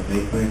retiring on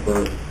May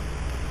 21st,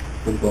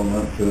 which will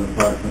amount to an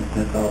approximate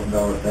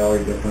 $10,000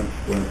 salary difference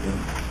when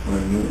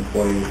a new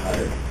employee is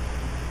hired.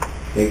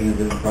 Hagan is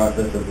in the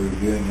process of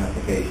reviewing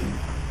applications.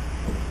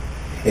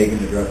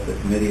 Hagan addressed the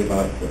committee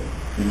about the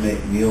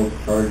inmate meals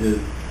charges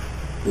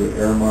through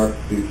Aramark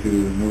due to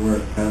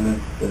numerous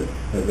comments that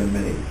have been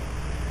made.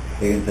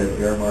 Hagan said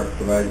Aramark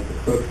provides the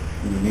cooks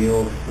and the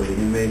meals for the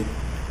inmates,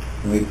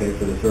 and we pay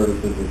for the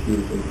services, which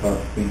usually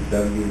cost between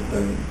 $70,000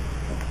 and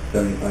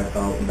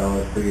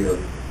 $75,000 per year.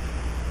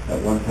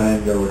 At one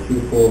time, there were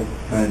 2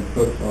 full-time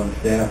cooks on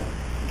staff.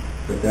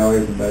 The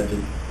salaries and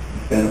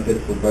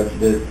benefits were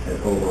budgeted at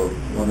over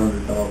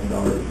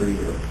 $100,000 per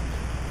year.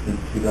 Since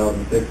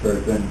 2006, there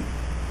has been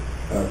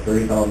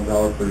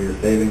 $30,000 per year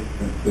savings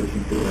since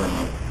switching to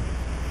Aramark.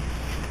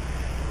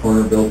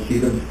 Coroner Bill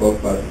Cheatham spoke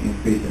about the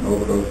increase in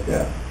overdose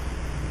deaths.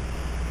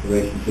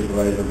 Probation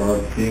Supervisor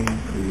Barb King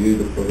reviewed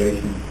the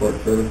Probation Support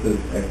Services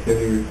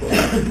activity report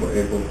for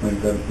April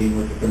 2017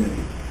 with the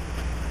committee.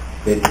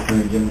 State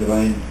Attorney Jim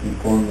Devine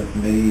informed the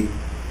committee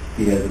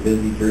he has a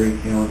busy jury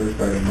calendar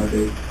starting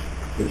Monday,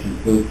 which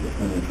includes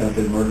an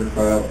attempted murder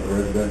trial, a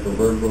residential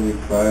burglary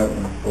trial,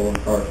 and a stolen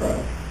car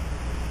trial.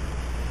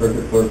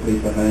 Circuit Clerk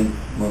Lisa Hines'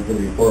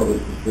 monthly report was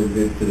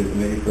distributed to the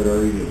committee for their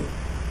review.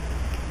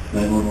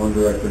 911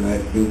 Director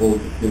Ida Dubel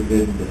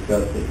distributed and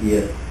discussed the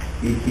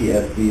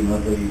ETSB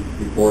monthly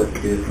report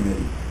to the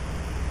committee.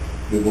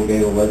 Dubel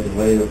gave a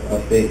legislative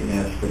update and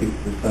asked for each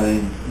to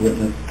sign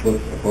witness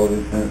slips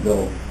opposing Senate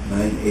Bill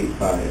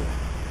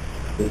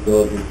 985. This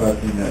bill is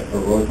requesting that a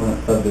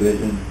Rosemont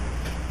subdivision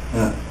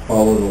not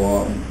follow the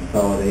law and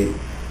consolidate,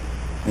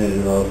 and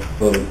it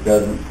also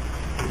doesn't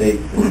state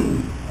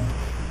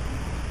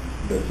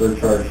the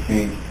surcharge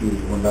change to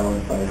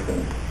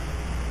 $1.05.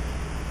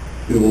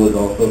 Dubel is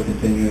also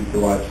continuing to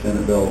watch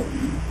Senate Bill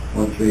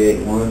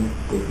 1381,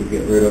 which would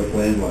get rid of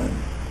landlines.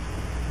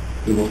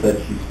 Dubel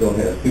said she still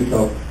has 2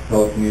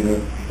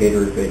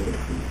 telecommunicators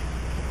vacancies.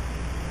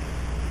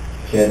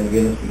 Chad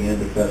McGinnis began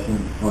discussion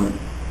on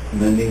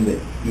amending the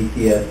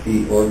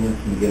ETSB ordinance.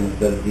 McGinnis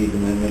says these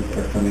amendments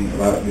are coming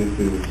about due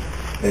to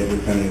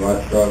Edgewood County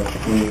watchdogs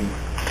pointing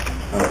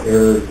out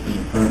errors in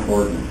the current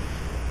ordinance.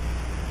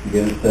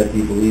 McGinnis said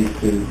he believes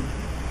to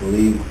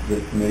believes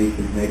this committee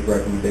should make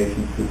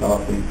recommendations to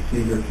policy and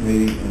procedure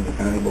committee and the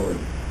county board.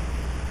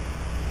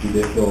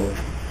 Judicial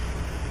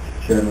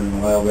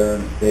Chairman Lyle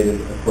Barron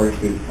stated, according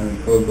to the county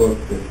code book,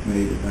 this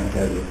committee does not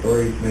have the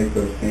authority to make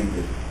those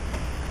changes.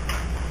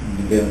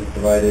 McGinnis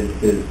provided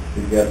his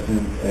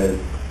suggestions as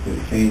to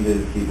the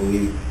changes he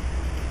believes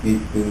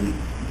need to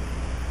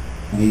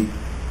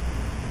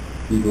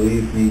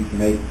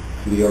make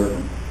to the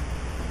ordinance.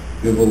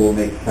 Google will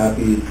make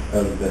copies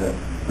of the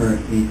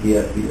current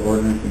ETSB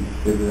ordinance and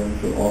distribute them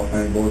to all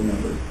county board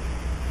members.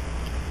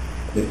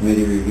 The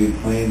committee reviewed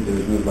claims. It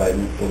was moved by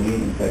Ms.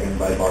 Bonine and seconded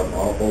by Barb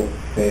Awful,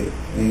 paid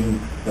in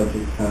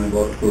subject to county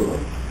board approval.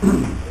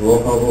 The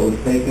roll call vote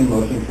was taken,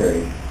 motion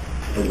carried.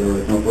 As there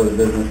was no further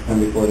business to come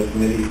before the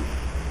committee,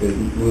 it was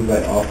moved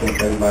by Awful and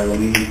seconded by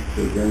Bonine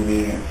to adjourn the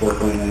meeting at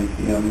 4:29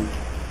 p.m.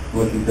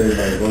 Motion carried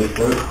by the voice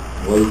vote.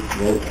 Voice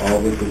vote, all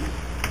of which is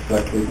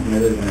respectfully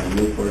submitted, and I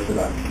move for its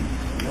adoption.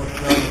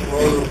 Motion on the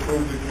floor to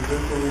approve the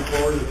judicial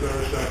report. Is there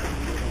a second?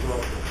 Mrs.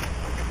 Walker.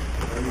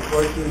 Any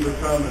questions or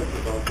comments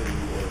about the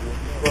report?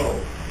 Mrs. Crowe.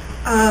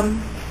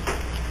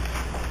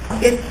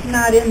 It's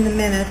not in the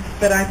minutes,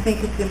 but I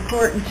think it's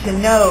important to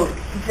note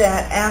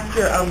that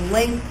after a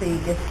lengthy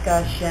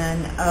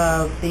discussion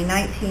of the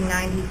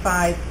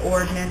 1995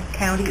 ordinance,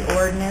 county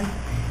ordinance,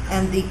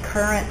 and the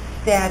current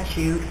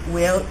statute,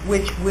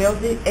 which will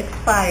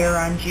expire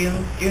on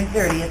June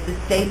 30th, the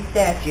state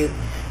statute,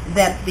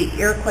 that the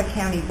Iroquois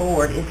County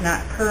Board is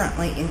not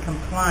currently in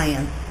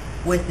compliance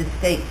with the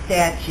state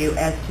statute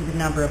as to the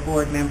number of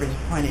board members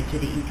appointed to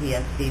the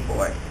ETSB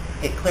board.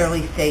 It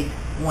clearly states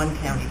one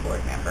county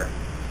board member.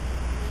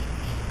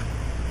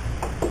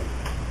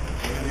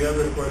 Any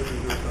other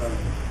questions or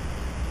comments?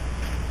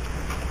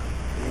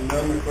 Seeing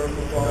none, the clerk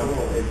will call the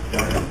roll.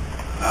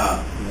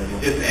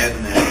 Just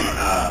adding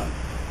that,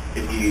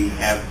 if you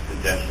have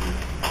suggestions,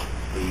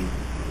 please,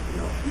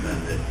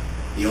 send it.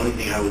 The only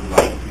thing I would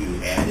like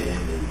to add in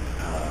is,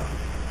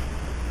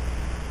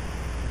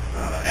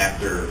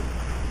 after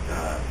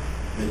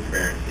Mr.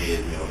 Barron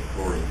stated,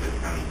 according to the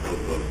county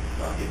code book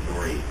about the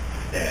authority,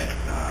 that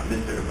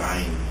Mr.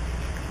 Devine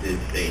did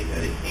state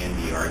that it can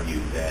be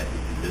argued that the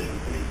judicial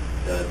committee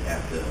does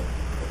have the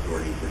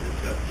authority to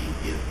discuss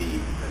ETSB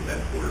because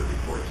that's where it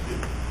reports to.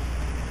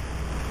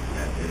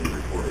 That's in the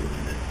recorded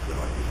minutes, so I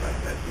just like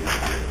that to be on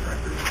the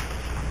record.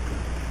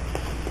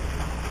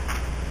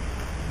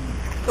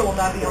 So will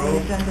that be on the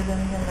agenda then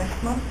again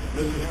next month?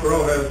 Mrs.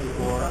 Crowe has the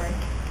floor. Sorry.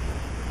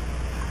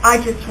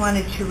 I just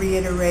wanted to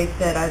reiterate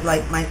that I'd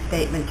like my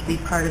statement to be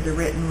part of the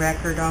written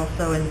record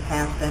also. In the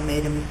past I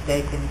made a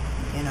mistake and,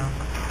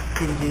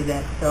 didn't do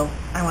that. So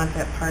I want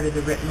that part of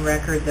the written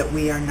record that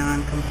we are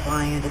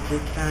non-compliant at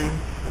this time.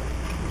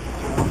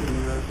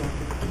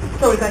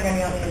 So is that going to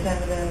be on the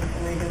agenda then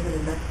and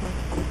revisited next month?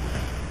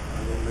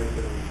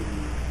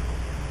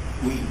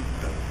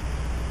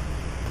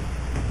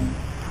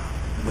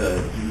 The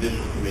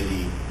judicial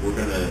committee, we're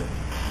going to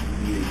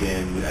meet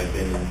again. I've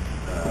been in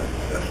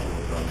discussion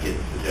with them,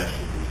 getting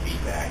suggestions and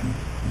feedback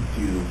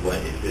to what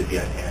it should be.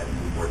 I've had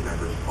some board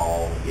members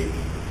call and gave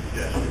me some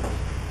suggestions,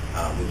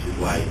 which is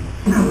why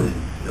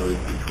notice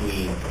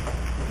between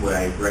what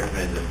I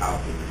recommended the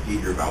policy and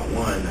procedure about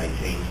one, I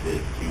changed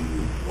it to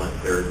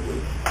 1/3,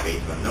 which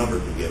based on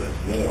numbers would give us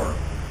more.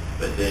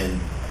 But then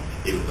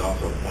it was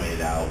also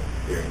pointed out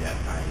during that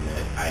time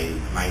that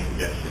my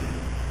suggestion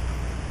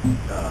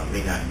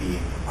may not be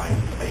in compliance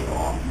with state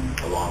law,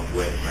 along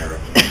with my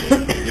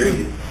recommendation during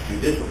the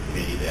judicial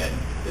committee that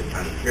the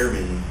county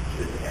chairman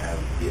should have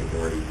the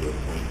authority to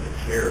appoint the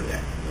chair of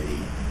that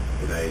committee,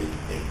 because I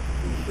think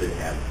we should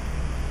have a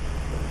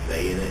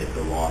say in it if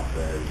the law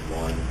says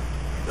one.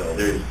 So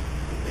there's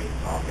some things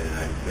talking, and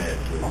I've met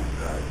with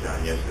John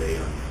yesterday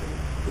on some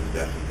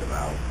discussions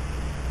about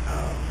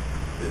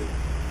the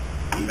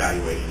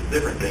evaluations,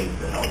 different things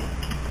to help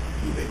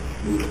keep it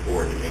moving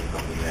forward and make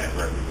something that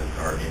represents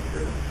our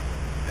interests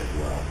as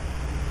well.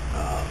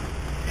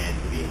 And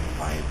to be in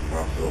compliance, we're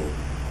also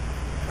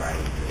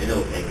trying, and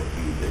it'll take a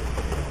few,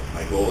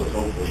 my goal is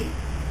hopefully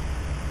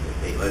the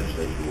state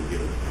legislature will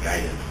give us some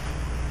guidance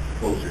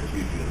closer to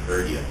June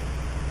 30th,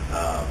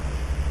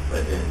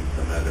 but then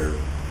some other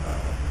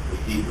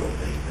procedural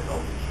things to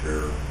help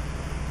ensure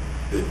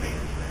good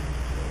management.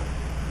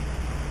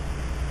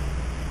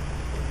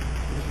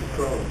 Mrs.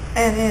 Crowe.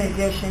 And in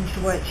addition to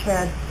what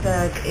Chad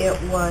said,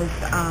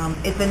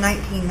 it's a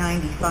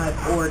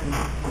 1995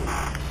 ordinance.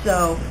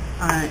 So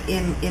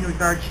in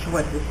regards to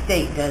what the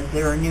state does,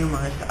 there are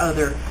numerous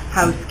other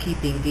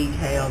housekeeping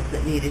details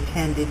that need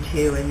attended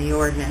to in the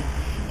ordinance.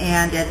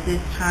 And at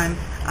this time,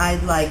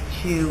 I'd like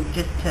to,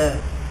 just to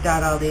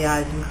dot all the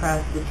I's and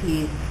cross the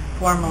T's,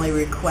 formally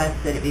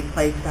request that it be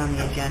placed on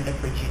the agenda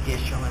for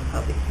judicial and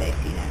public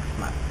safety next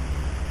month,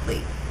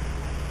 please.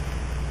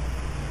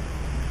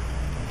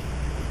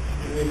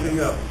 Anything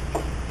else?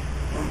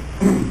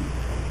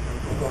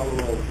 Call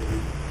the roll,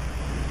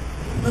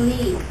 please.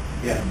 Lee,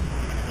 Yes.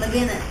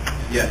 McGinnis,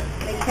 Yes.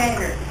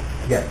 McTaggart,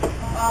 Yes.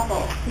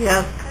 Awful,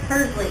 Yes.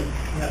 Hersley,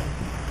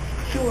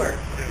 Short,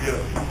 Yes.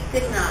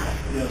 Sticknott,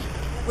 Yes.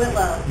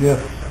 Whitlow, Yes.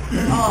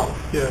 Alt,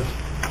 Yes.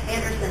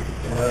 Anderson.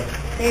 Yes.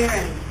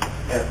 Barron.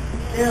 Yes.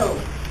 Bill.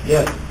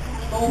 Yes.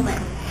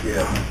 Bowman.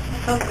 Yes.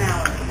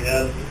 Kochmauer.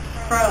 Yes.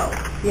 Crow.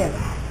 Yes.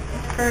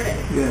 Curtis.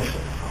 Yes.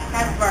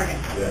 Hatzbargen.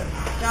 Yes.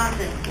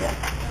 Johnson.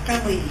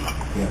 Cranweedy.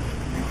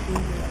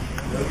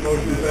 That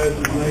motion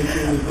passes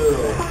 19-0.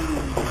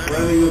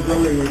 Planning and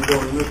zoning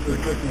report, Mr.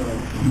 Fickner.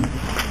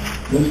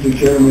 Mr.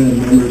 Chairman and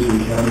members of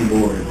the county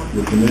board,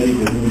 the committee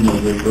to whom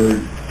was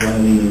referred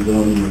planning and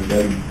zoning was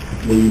begged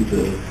leave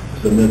to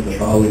submit the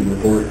following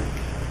report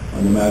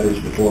on the matters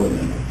before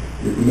them.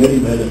 Your committee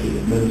met at the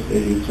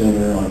Administrative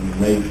Center on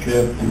May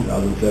 5th,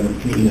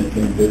 2017 at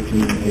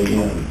 10:15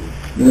 a.m.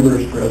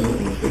 Members present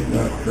were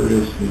Fickner,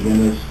 Curtis,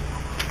 McGinnis,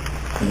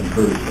 and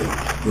Persley.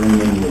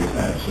 Greenman was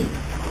absent.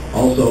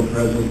 Also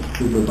present,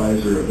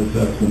 Supervisor of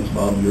Assessments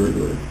Bob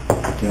Yergler,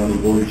 County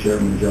Board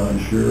Chairman John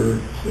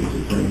Schur, State's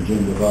Attorney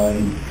Jim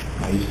Devine,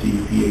 IC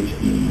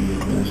PhD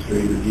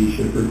Administrator D.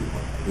 Shepard,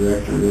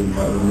 Director of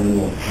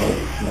Environmental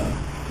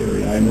Health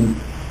Terry Hyman,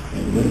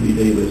 and Wendy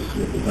Davis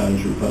with the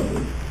Times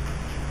Republic.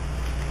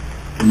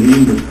 The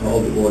meeting was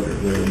called to order.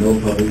 There were no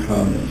public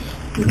comments.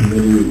 The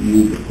committee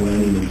reviewed the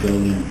Planning and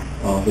Zoning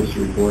Office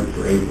report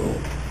for April.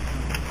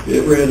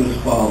 It read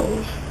as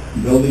follows.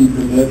 Building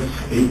permits,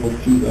 April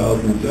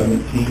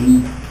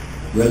 2017,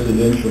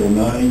 residential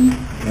 9,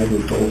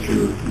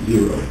 agriculture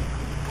 0.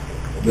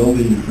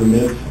 Building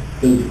permits,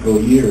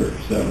 fiscal year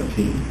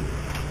 17,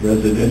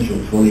 residential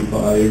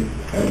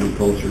 25,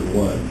 agriculture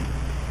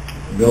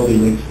 1.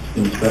 Building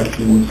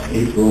inspections,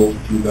 April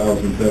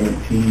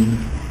 2017,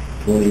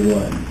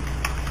 21.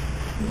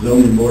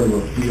 Zoning Board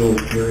of Appeals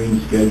hearing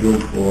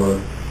scheduled for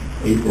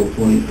April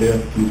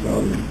 25th,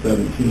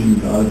 2017.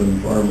 Donovan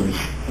Farmers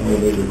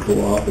Elevator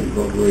Co-op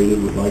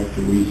Incorporated would like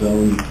to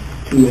rezone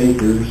 2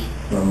 acres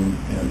from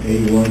an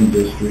A1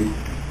 district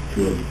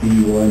to a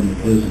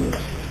B1 business.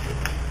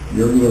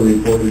 Yergler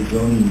reported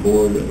Zoning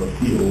Board of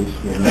Appeals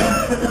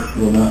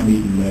will not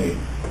meet in May.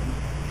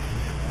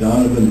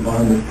 Donovan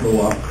Farmers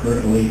Co-op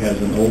currently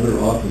has an older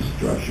office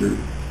structure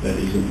that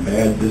is in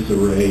bad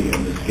disarray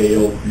and the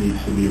scale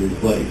needs to be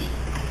replaced.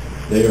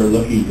 They are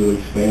looking to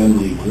expand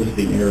the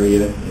existing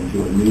area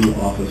into a new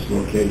office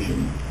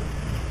location.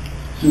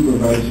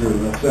 Supervisor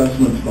of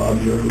Assessments Bob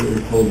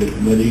Yergler told the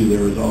committee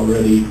there is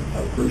already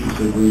a purchase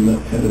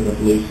agreement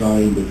tentatively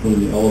signed between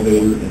the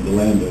elevator and the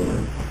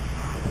landowner.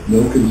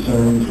 No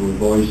concerns were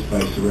voiced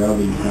by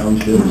surrounding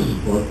townships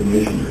or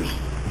commissioners.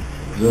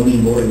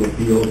 Zoning Board of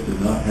Appeals did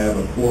not have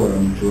a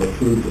quorum to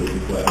approve the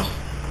request,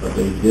 but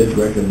they did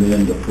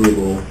recommend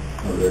approval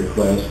of the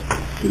request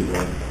to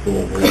the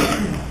full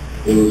board.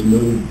 It was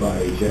moved by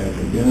Chad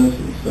McGinnis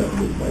and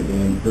seconded by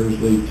Dan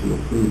Persley to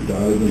approve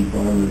Donovan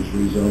Farmers'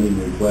 rezoning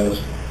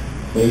request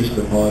based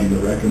upon the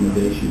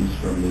recommendations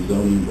from the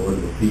Zoning Board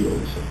of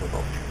Appeals.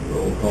 A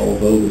roll call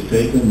vote was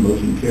taken,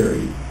 motion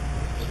carried.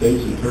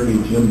 State's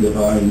Attorney Jim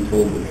Devine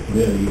told the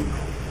committee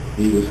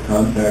he was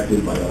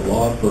contacted by a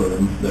law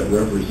firm that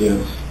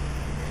represents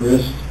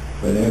Frist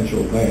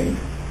Financial Bank,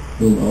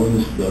 whom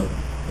owns the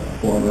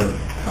former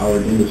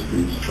Howard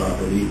Industries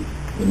property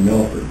in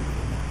Milford.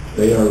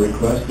 They are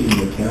requesting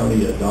the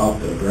county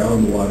adopt a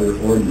groundwater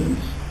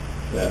ordinance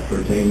that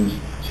pertains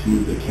to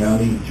the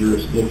county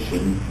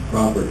jurisdiction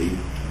property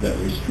that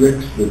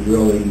restricts the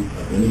drilling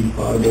of any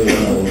potable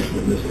wells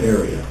in this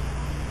area.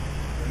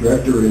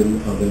 Director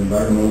of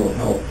Environmental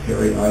Health,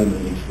 Terry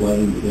Hyman,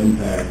 explained the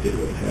impact it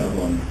would have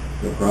on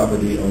the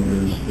property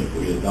owners if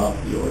we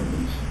adopt the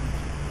ordinance.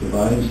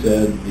 Devine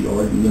said the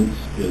ordinance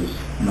is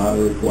not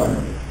a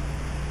requirement.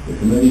 The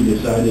committee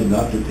decided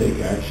not to take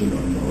action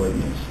on the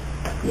ordinance.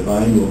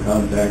 Devine will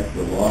contact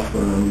the law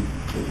firm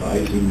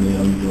advising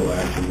them no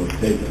action was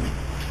taken.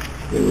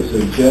 It was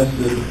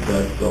suggested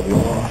that the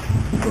law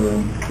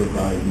firm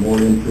provide more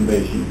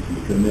information to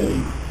the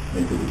committee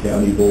and to the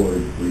county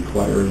board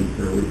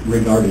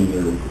regarding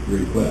their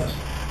request.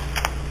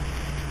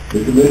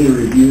 The committee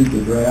reviewed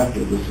the draft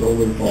of the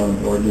solar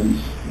farm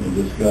ordinance and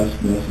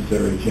discussed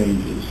necessary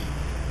changes.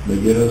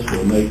 McGinnis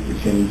will make the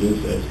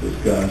changes as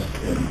discussed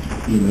and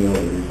email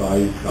a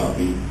revised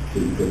copy to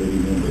the committee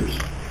members.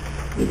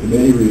 The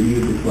committee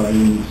reviewed the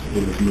claims.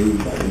 It was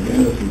moved by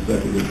McGinnis and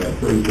seconded by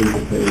Persley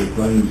to pay the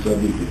claims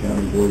subject to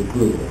county board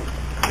approval.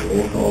 The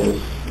roll call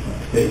was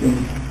taken.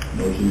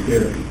 Motion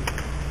carried.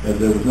 As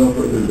there was no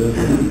further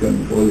business to come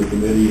before the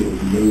committee, it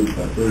was moved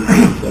by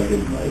Persley and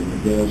seconded by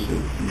McGinnis to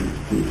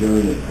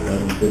adjourn at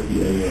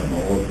 11:50 a.m.,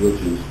 all of which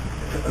is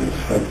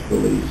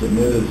respectfully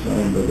submitted,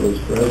 signed by those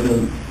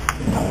present,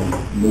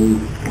 and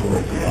moved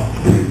towards the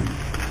office.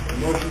 A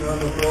motion on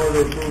the floor to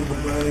approve the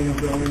planning and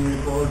zoning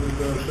report. Is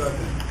there a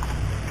second?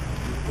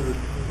 Mr.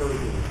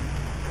 Persley.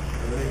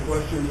 Are there any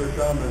questions or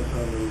comments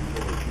on the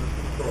report?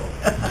 Mr.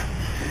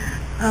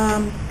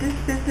 Crowe. This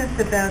business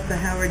about the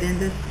Howard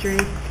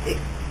Industries,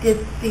 is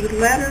the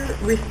letter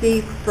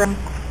received from,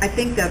 I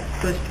think that's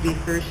supposed to be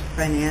First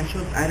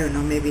Financial, I don't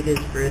know, maybe it is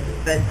First,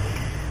 but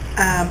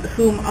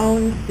whom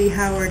owns the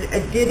Howard,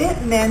 did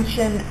it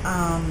mention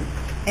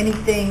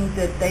anything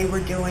that they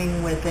were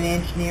doing with an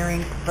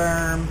engineering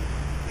firm,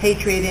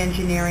 Patriot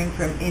Engineering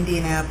from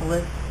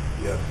Indianapolis?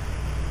 Yes.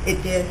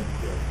 It did?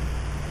 Yes.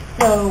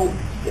 So,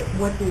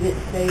 what did it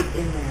say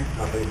in there?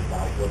 Nothing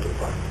about what the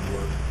findings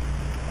were.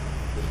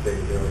 Just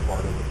stated they were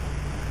part of the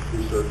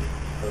research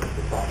of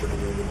the property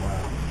over the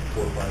last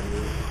 4 or 5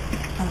 years.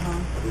 Uh-huh.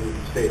 I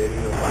didn't state any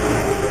of the findings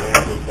that they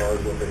had as far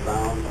as what they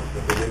found,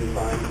 if there's any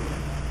findings.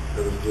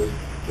 It was just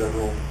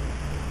general.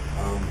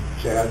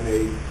 Chad and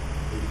Nate,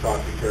 we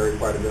talked to Terry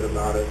quite a bit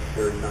about it.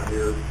 Terry's not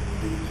here, and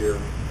Dee's here.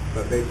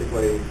 But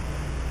basically,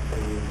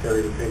 in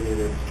Terry's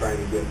opinion, it's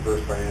trying to get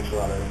first financial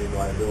out of any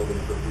liability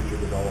for future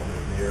development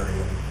in the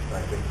area. And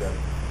I think that's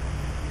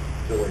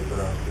silly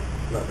for us to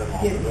let them off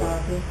the Get hook.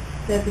 coffee.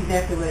 That's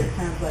exactly what it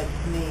sounds like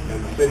to me.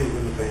 And the city's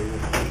in the same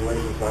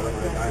situation, so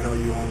I know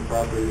you own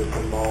property that's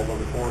involved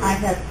on the corner. I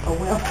have a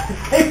well to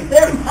say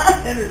they're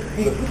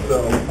monitoring.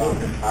 So,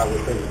 I would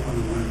think it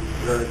would be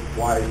very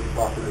wise to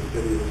talk to the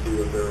city to see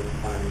what they're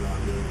planning on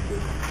doing.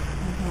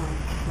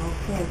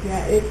 Okay,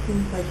 yeah, it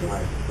seems like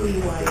a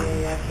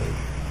CYA effort.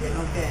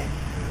 Okay.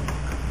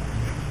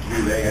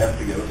 Do they have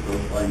to give us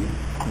those findings?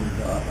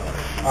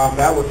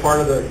 That was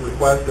part of the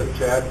request that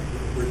Chad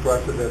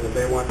requested, that if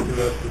they want to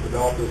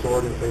develop this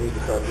ordinance, they need to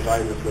start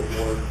providing us with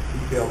more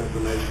detailed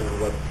information on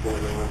what's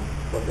going on,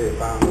 what they have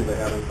found, what they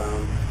haven't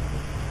found.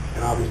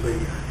 And obviously,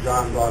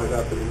 John brought it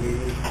up in the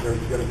meeting. There's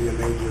going to be a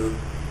major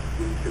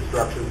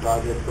construction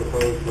project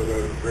proposed for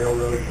the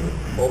railroad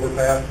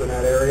overpass in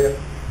that area.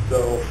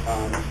 So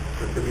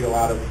there could be a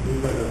lot of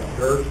movement of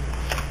dirt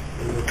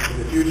in the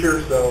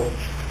future. So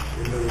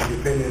it was the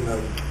opinion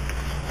of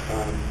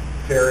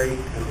Terry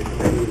and the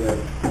committee that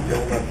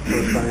don't let the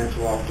first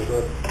financial off the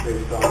hook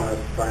based on us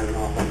signing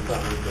off on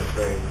something that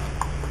they,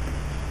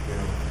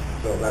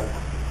 so that's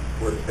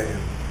where it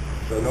stands.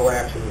 So no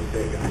action was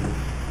taken.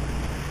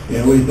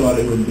 Yeah, we thought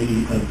it would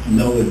be of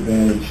no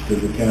advantage to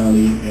the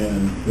county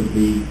and would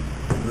be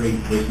a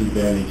great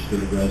disadvantage to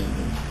the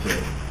residents to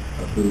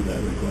approve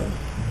that request.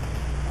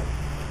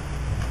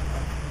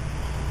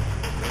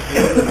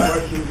 Any other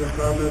questions or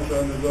comments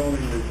on the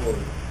zoning report?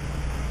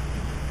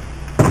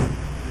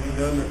 Seeing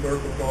none, the clerk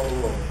will call the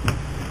roll.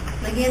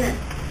 McGinnis.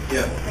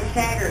 Yes.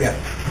 McTaggart. Yes.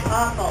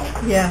 Awful.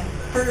 Yeah.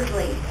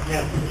 Fursley.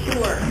 Yes.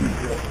 Shore.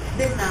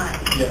 Stibnite.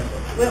 Yes.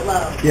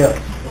 Whitlow. Yes.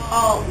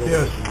 Hall.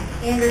 Yes.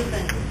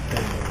 Anderson.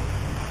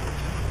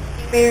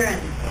 Barron.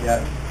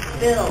 Yes.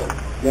 Bill.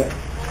 Yes.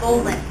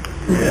 Bolden.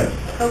 Yes.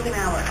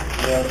 Kokenauer.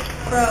 Yes.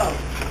 Crow.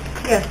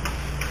 Yes.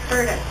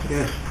 Curtis.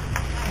 Yes.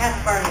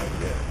 Hasbargen.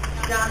 Yes.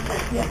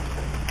 Johnson. Yes.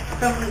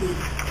 Crumbly.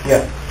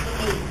 Yes.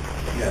 McNeese.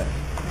 Yes.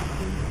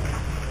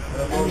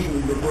 That motion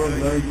is approved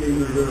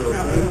 19-0.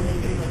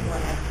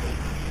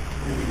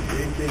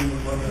 18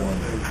 with one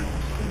abstention.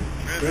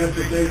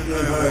 Transportation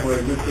and Highway,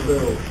 Mr.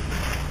 Bill.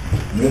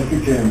 Mr.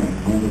 Chairman,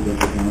 members of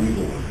the county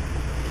board,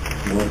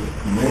 was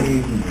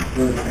committees in the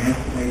Board of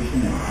Transportation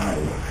and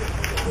Highway,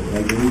 that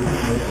they do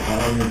submit the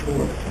following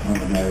report on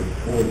the matter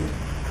before them.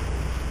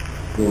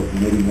 The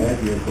committee met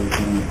here for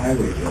County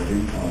Highway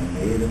Building on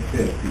May the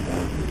 5th,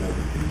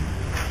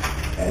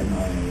 2017, at 9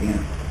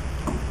 a.m.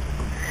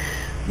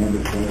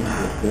 Members present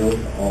were Bill,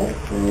 Alt,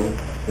 Crow,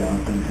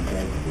 Johnson, and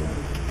Hagelberg.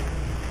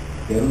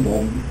 Kevin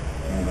Bolden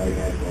and Larry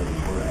Hagelberg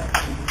were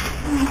absent.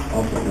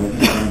 Also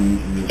present, County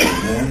Engineer Bill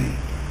Moore,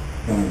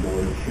 County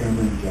Board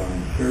Chairman John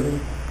Sherrill,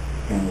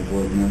 County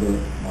Board Member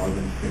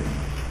Marvin Finney,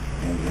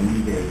 and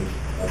Wendy Davis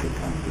of the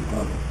County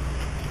Republic.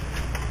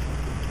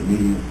 The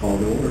meeting is called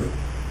to order.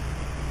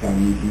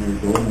 County Engineer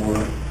Bill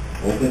Moore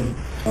opened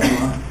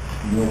Summer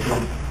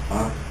Milford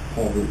Ox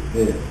Culvert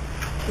bid.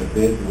 The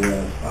bids were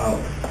as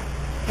follows.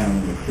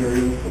 County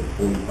material for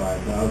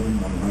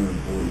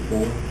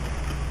 $45,144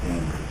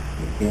 and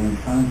McCann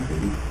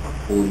concrete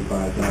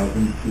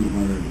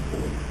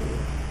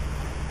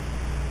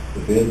 $45,244.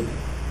 The bids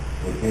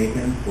were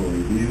taken for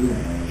review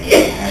and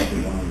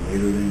acted on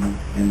later in the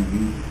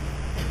meeting.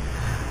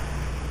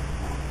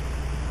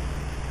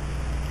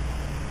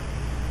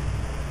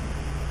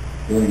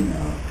 During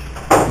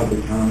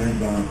public comment,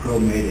 Don Crow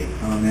made a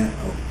comment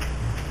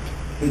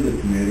to the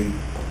committee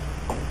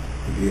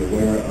to be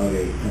aware of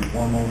a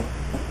informal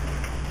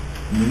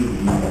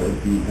meeting that was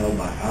being held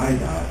by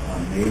IDOT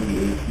on May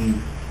the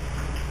 18th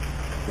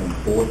from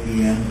 4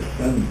 p.m. to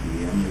 7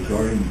 p.m.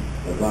 regarding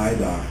the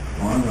viaduct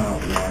on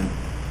Route 1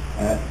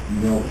 at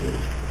Milford.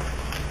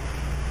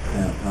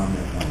 And a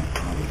comment on a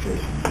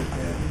conversation we just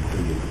had in the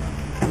previous time.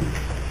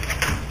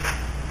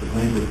 The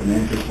claims of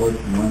financial reports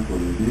from month were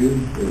reviewed.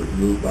 It was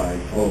moved by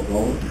Paul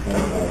Galt and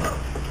called by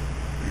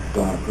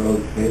Don Crow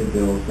to pay the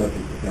bill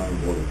subject to county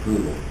board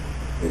approval. A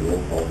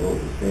roll call vote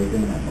was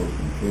taken and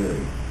motion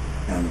carried.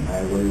 County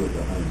highway was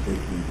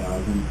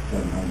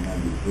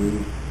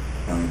 $116,793.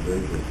 County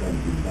bridge was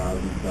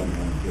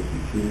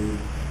 $17,752.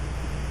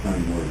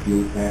 County motor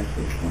fuel tax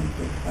was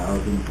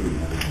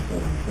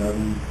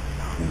 $26,377.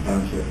 And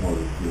township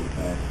motor fuel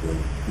tax was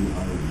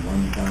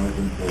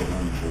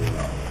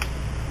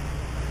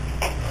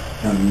 $201,404.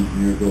 County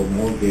Engineer Bill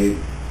Moore gave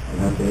an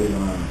update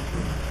on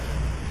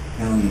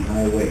County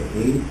Highway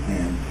 8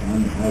 and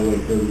County Highway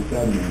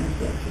 37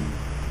 intersection,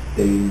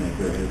 stating that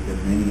there has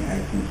been many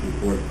accidents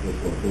reported at this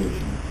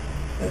location.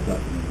 That's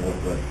up in the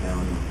Northwest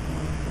County,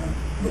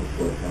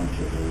 Brooksport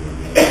Township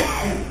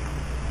area.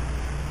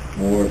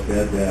 Moore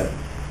said that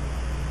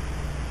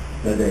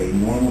a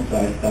normal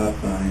size stop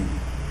sign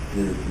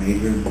is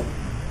measured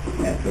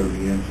at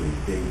 30 inches.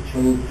 They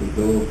chose to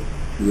go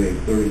to a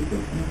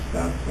 36-inch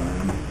stop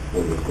sign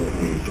for this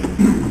location,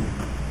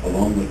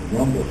 along with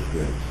rumble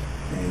strips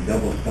and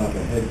double stop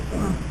ahead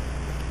sign.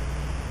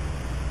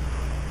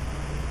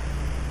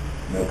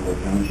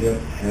 Melville Township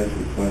has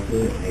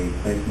requested a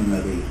placement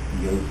of a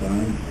yield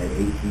sign at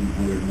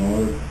 1880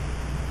 north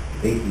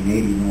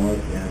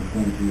and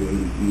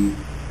 2280 east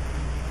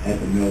at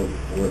the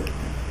Millport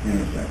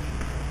intersection.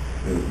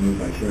 It was moved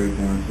by Sherry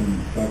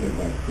Johnson, seconded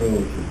by Crowe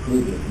to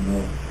approve this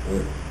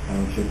Millport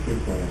Township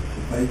request to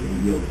place a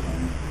yield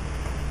sign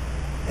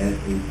at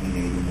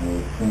 1880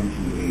 north,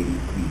 2280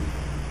 east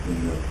in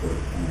Millport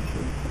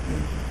Township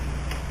intersection.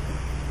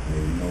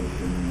 A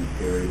motion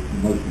carried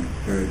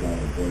by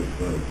a voice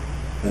vote.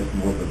 That's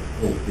more of a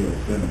Oakfield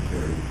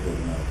Cemetery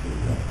building out to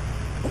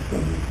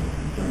somebody's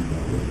concerned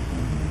about where the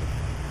sign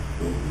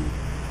will be.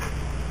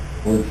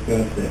 Or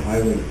discuss the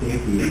Highway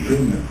Safety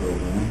Improvement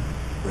Program,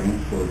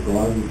 grants for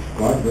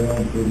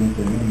guardrail improvements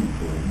and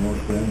inventory. Moore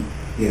said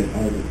he has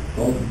hired a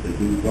consultant to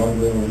do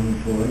guardrail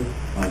inventory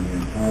on the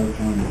entire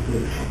county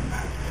system.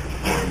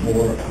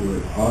 Moore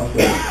would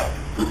also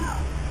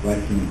like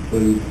to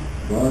include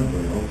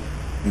guardrail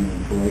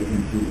inventory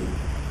into the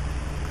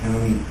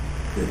county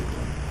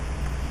system.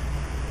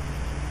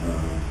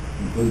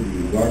 Include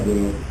the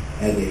guardrail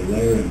as a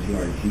layer into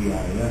our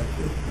GIS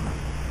system.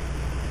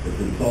 The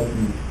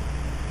consultant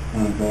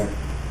contract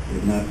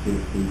is not to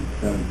exceed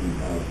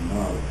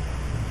 $17,000.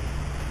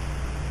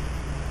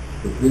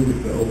 The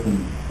previously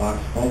open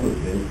box culvert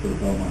bids for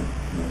Belmont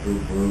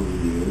methods were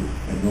reviewed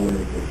and no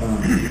orders were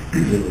found.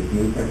 It was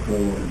moved by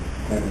Crowe and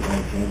seconded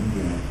by Kevin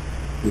Gant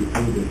to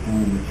approve the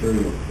county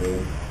materials bid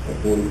of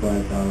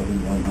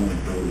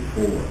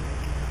 $45,144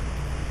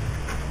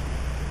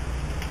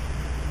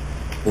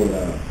 for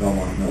the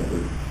Belmont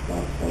Milford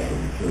box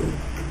culvert material.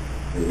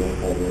 A roll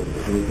call vote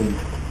was taken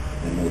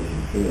and motion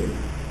carried.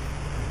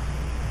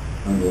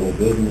 Under old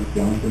business,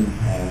 Johnson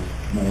asked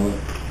Moore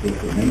if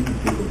the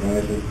maintenance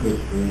supervisor, Chris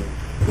Britt,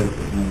 spoke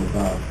to him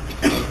about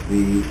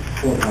the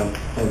courthouse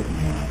parking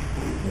lot.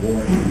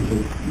 Moore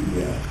answered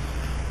yes.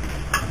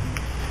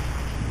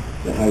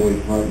 The highway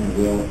department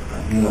will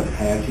handle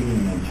patching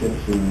and then chip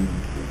sealing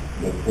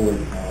the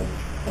courthouse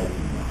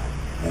parking lot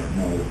at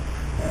no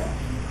cost.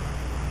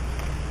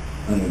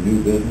 Under new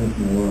business,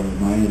 Moore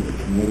reminded the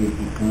committee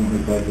he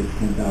currently budgets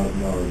 $10,000 a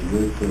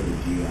year for the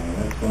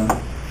GIS fund.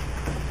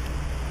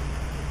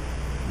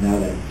 Now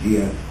that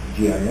GIS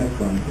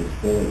fund is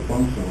fully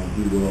functional,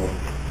 he will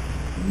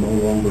no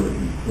longer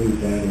include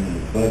that in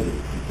his budget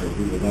because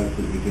he would like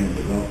to begin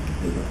developing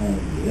his own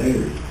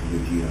layers to the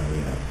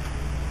GIS,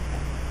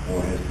 or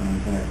has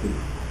contacted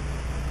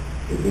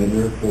the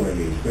vendor for a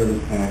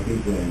service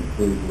package that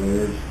includes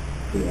layers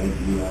to that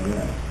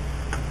GIS.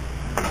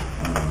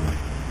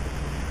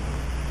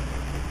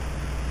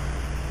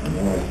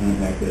 Moore has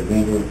contacted a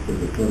vendor for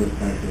the service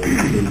package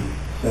to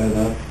set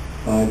up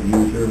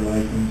 5-user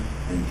license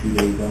and 2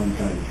 days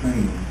on-site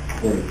training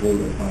for a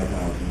quota of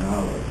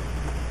 $5,000.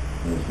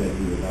 He said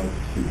he would like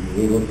to be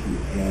able to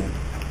add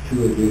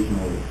 2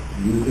 additional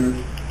users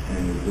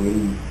and is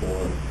waiting for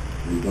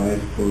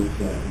revised quotes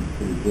that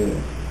include this.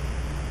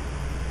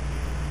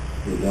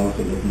 He is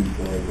also looking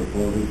for a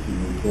proposal to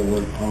move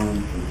forward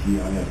on the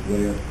GIS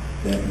layer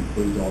that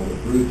includes all the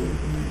bridge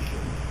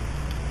information.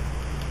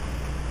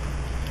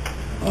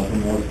 Also,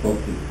 Moore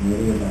spoke to the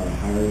committee about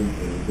hiring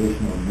an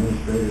additional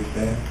administrative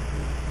staff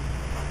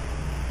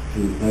to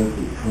replace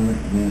the current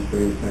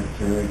administrative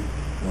secretary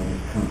when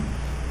it comes.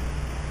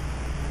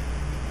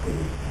 It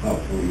was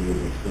about 4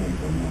 years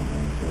experience on that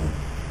one, so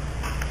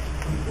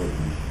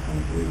unfortunately she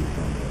can't believe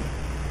somebody.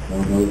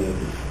 Moore knows that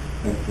the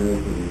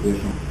secretary for the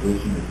additional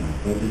position is not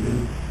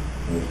budgeted.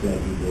 Moore said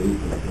he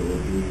believes that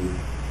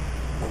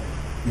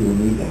he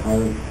will need to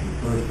hire a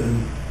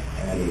person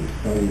at a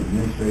starting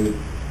administrative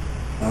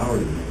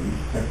salary rate,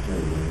 secretary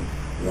rate,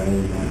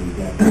 rather than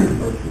exactly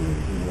clerk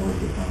rate in order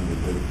to find a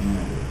good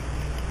candidate.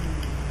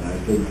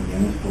 Lastly,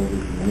 McGinnis told the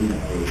committee the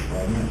highway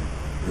department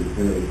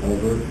repaired a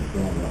culvert in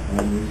front of a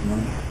home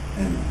recently,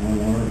 and the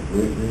homeowner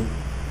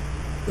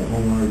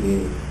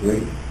gave a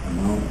great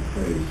amount of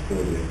praise for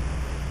the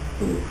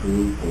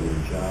crew for their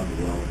job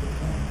well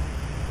performed.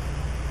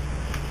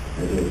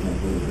 As there is no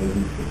further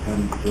business, the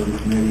county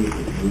service committee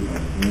is moved by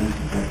McGinnis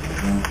and Texas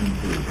Johnson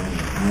to adjourn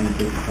at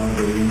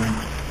 9:55 a.m.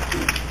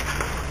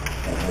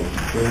 That motion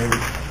carried.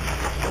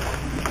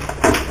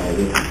 All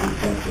this is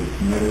successfully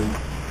submitted,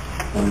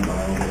 signed by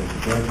all those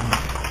present,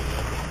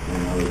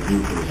 and I will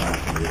do for the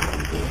action of this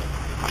report.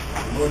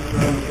 Motion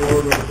on the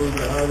floor to approve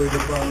the highway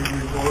department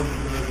report. Is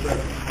there a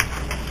second?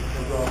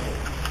 That's awful.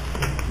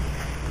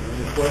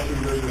 Any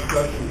questions or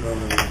discussions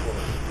on the report?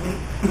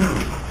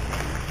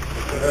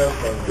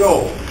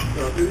 Joe,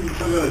 if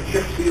you're going to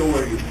chip seal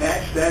where you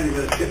patch that, you're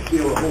going to chip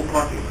seal the whole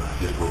parking lot.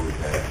 Just where we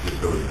pass,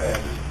 just where we pass.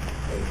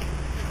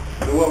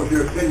 So what was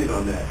your opinion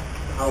on that?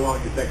 how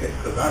long you think it,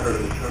 because I heard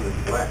it turning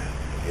west.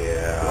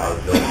 Yeah,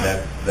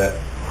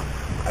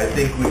 I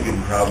think we can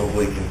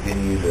probably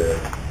continue to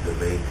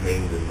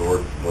maintain the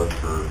north one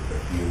for a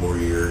few more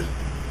years.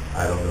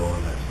 I don't know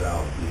on that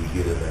south, when you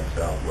get in that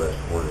southwest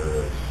corner,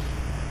 it's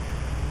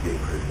getting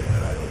pretty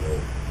bad. I don't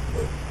know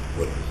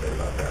what to say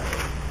about that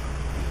one.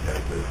 Just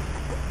have to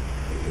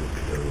take it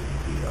together and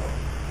see how.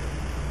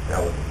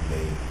 That one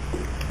may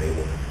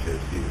want to chip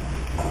seal,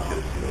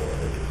 chip seal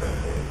on it at that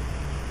point,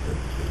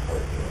 since it's just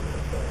parking on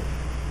that side.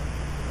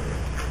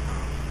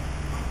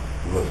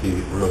 We're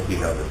gonna see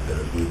how this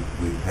goes.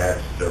 We've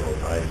patched several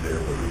times there,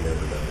 but we've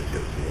never done the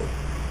chip seal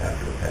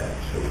after the patch,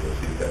 so we'll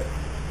see if that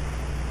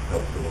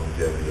helps the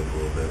longevity a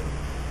little bit.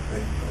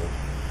 Thank you.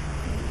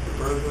 Mr.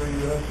 President,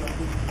 you have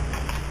something?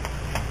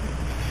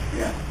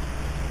 Yeah.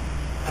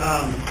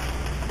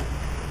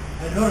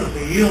 I noticed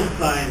the yield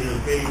sign is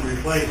being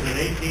replaced at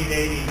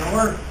 1880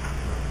 North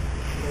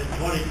and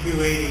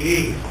 2280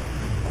 East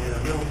in the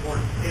Middleport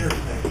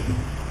intersection.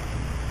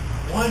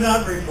 Why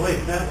not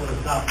replace that with a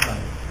stop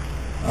sign?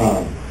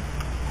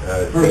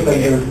 First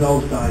thing, there's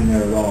no sign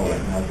there at all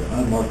right now. It's an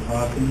unmarked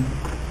crossing.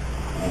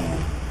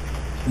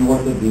 It's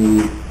north of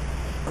the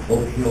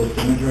Oak Hill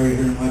Cemetery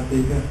here in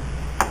Watsika.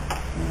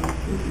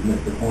 This is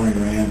Mr. Corning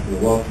ran to the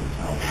Wilson's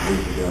house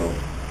years ago.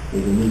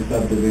 There's a new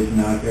subdivision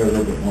out there, a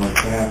little bit more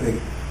traffic.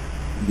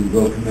 The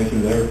road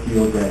commission there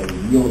feels that a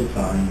yield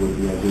sign would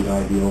be a good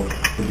idea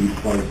to be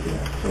placed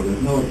there. So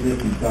there's no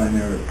existing sign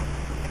there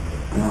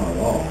now at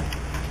all.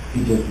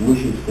 He just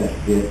wishes that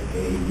get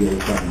a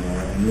yield sign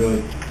there, and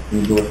really the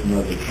endorsement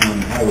of the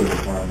county highway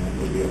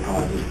department would be a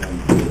positive thing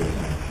for this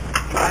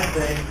action. I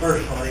think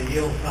personally,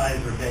 yield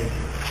signs are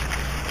dangerous.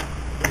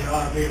 They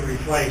ought to be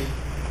replaced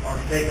or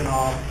taken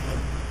off the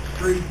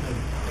streets of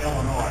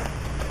Illinois.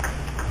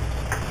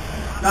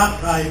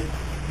 Stop signs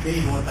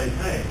mean what they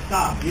say.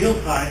 Stop.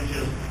 Yield signs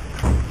just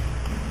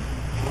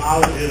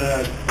allows you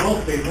to,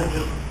 most people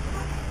just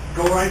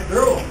go right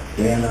through them.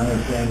 Dan, I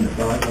understand your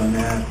thoughts on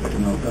that, but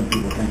some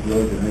people think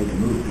roads are made to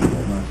move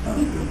people, not stop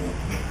people.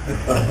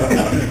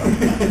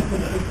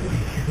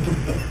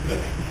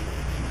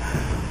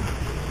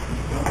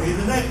 Don't be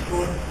the next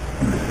one.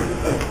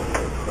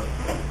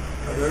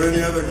 Are there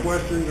any other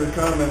questions or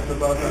comments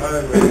about the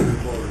highway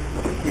report?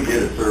 You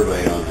did a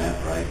survey on that,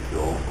 right,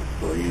 Joel?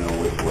 So you know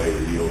which way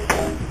the yield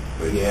sign.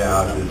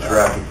 Yeah, the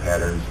traffic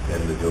patterns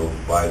tend to go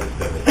by the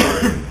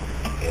cemetery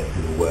and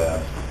to the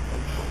west.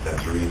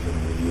 That's the reason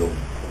the yield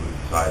was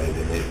decided,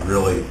 and it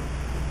really,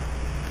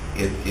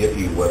 it's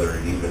iffy whether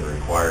it even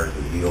requires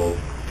a yield,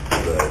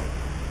 but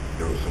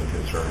there was some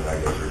concern, I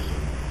guess there's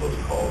some close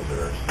calls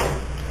there, so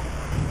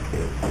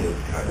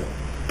it's kind of,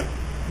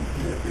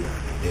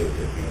 it was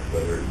iffy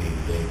whether it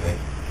needed anything.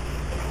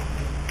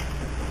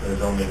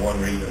 There's only one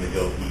reason to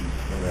go east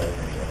and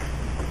everything else.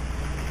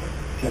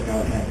 Check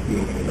out that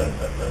field.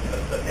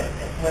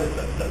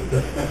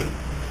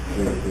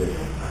 Very good.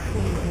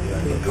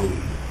 Go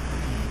east.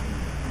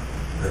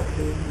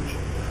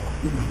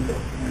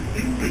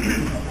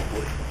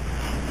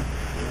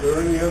 Is there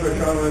any other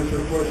comments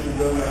or questions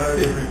on the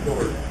highway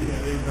report?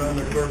 Seeing none,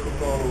 the clerk will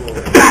call the roll.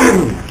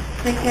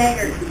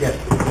 McTaggart. Yes.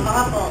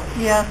 Apple.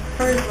 Yes.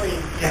 Pursley.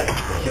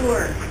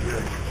 Sure.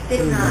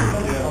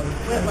 Sticknot.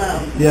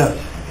 Whitlow. Yes.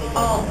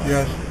 Hall.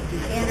 Yes.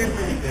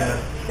 Anderson. Yes.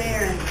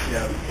 Barron.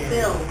 Yes.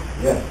 Bill.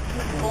 Yes.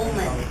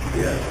 Coleman.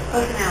 Yes.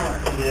 Okenauer.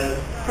 Yes.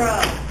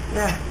 Crow.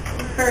 Yes.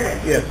 Curtis.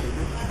 Yes.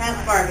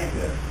 Hansbargen.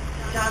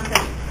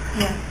 Johnson.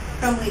 Yes.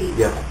 Crumweedy.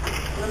 Yes.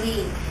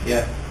 Lamine.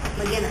 Yes.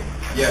 McGinnis.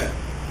 Yes.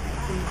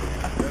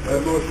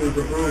 That motion is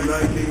approved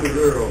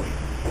 19-0.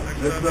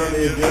 Next on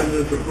the agenda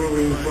is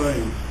approving the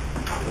claims.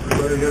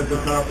 Everybody has a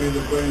copy of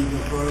the claims in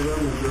front of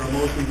them. Is there a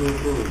motion to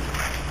approve?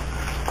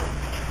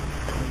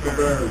 Mr.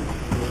 Barron, is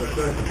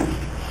there a second?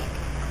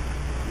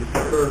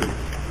 Mr. Curtis,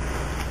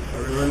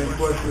 are there any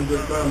questions or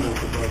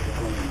comments about the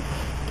claims?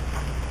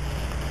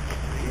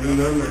 Hearing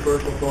none, the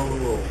clerk will call the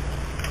roll.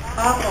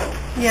 Apple.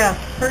 Yes.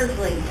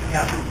 Pursley.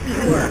 Yes.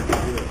 Sure.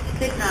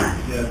 Sticknot.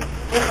 Yes.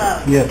 Whitlow.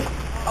 Yes.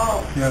 Hall.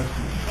 Yes.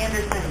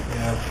 Anderson.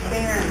 Yes.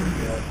 Barron.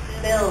 Yes.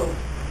 Bill.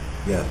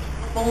 Yes.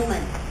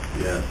 Coleman.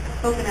 Yes.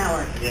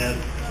 Okenauer. Yes.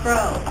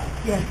 Crow.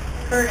 Yes.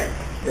 Curtis.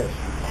 Yes.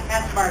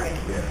 Hansbargen.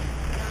 Yes.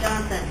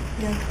 Johnson.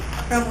 Yes.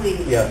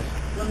 Crumweedy. Yes.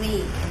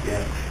 Lamine.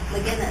 Yes.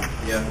 McGinnis.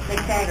 Yes.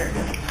 McTaggart.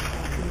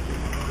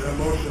 That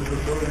motion is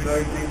approved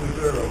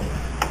 19-0.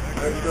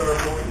 Next are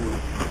appointments.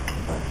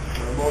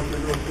 A motion to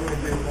approve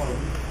the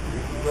appointment.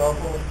 Mrs.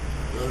 Ruffle, is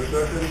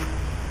there a second?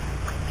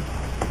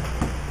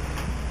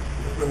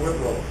 Mr.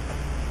 Whitlow,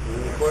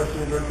 any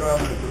questions or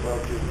comments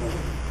about the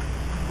appointment?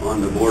 On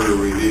the board of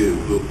review,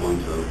 who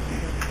appoints those? I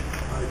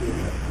do.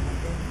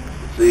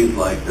 It seems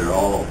like they're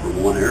all from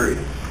one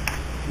area,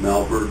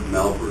 Melford,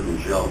 and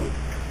Shelby.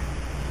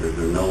 Is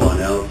there no one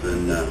else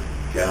in the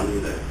county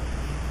that,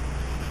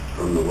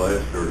 from the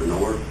west or the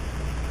north?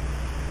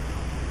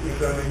 These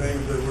are the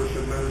names that were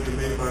submitted to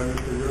me by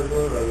Mr.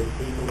 Yerba, are the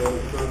people that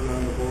have served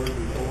on the board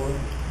before?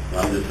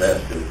 I'm just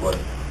asking a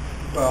question.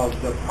 Well,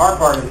 the hard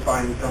part is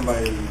finding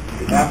somebody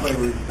you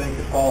definitely would think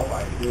is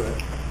qualified to do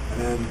it.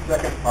 And then the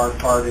second hard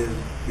part is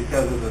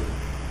because of the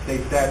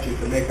state statute,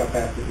 the makeup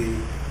has to be,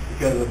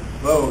 because of the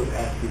vote, it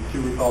has to be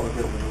 2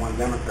 Republicans and 1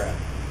 Democrat.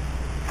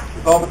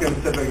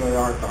 Republicans typically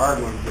aren't the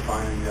hard ones to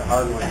find, the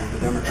hard ones are the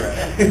Democrats.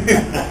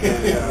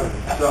 And,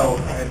 so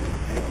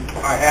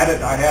I had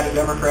a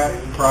Democrat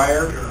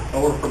prior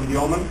over from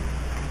Gilman,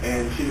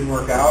 and she didn't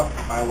work out.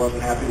 I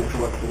wasn't happy with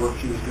the work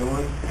she was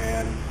doing,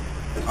 and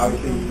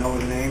obviously you know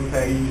his name.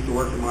 Peggy used to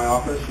work in my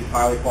office. She's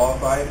highly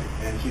qualified,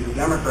 and she's a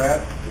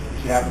Democrat.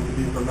 She happens to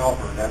be from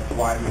Melbourne. That's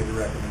why I made the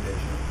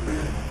recommendation.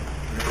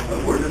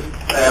 We're just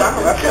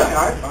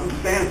I'm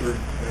Stanford.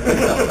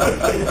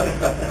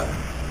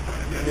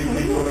 Any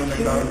people in the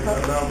county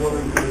are not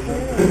willing to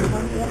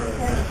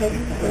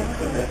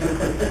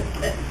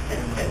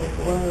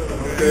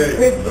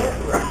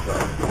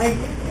Okay.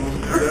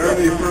 Are there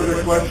any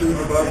further questions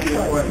about the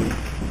appointment?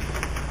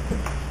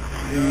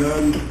 Seeing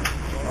none,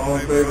 all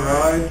in favor,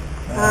 aye?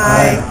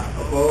 Aye.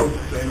 Opposed,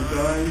 same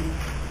sign.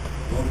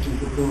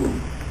 Motion's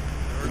approved.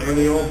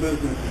 Any old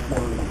business this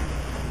morning?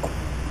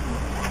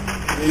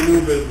 Any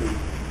new business?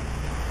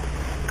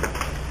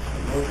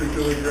 Motion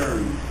to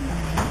adjourn.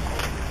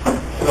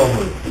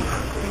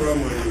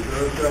 Cromwell, is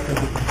there a second?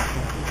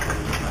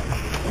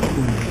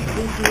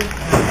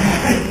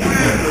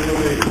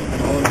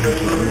 All in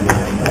favor?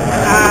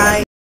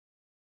 Aye.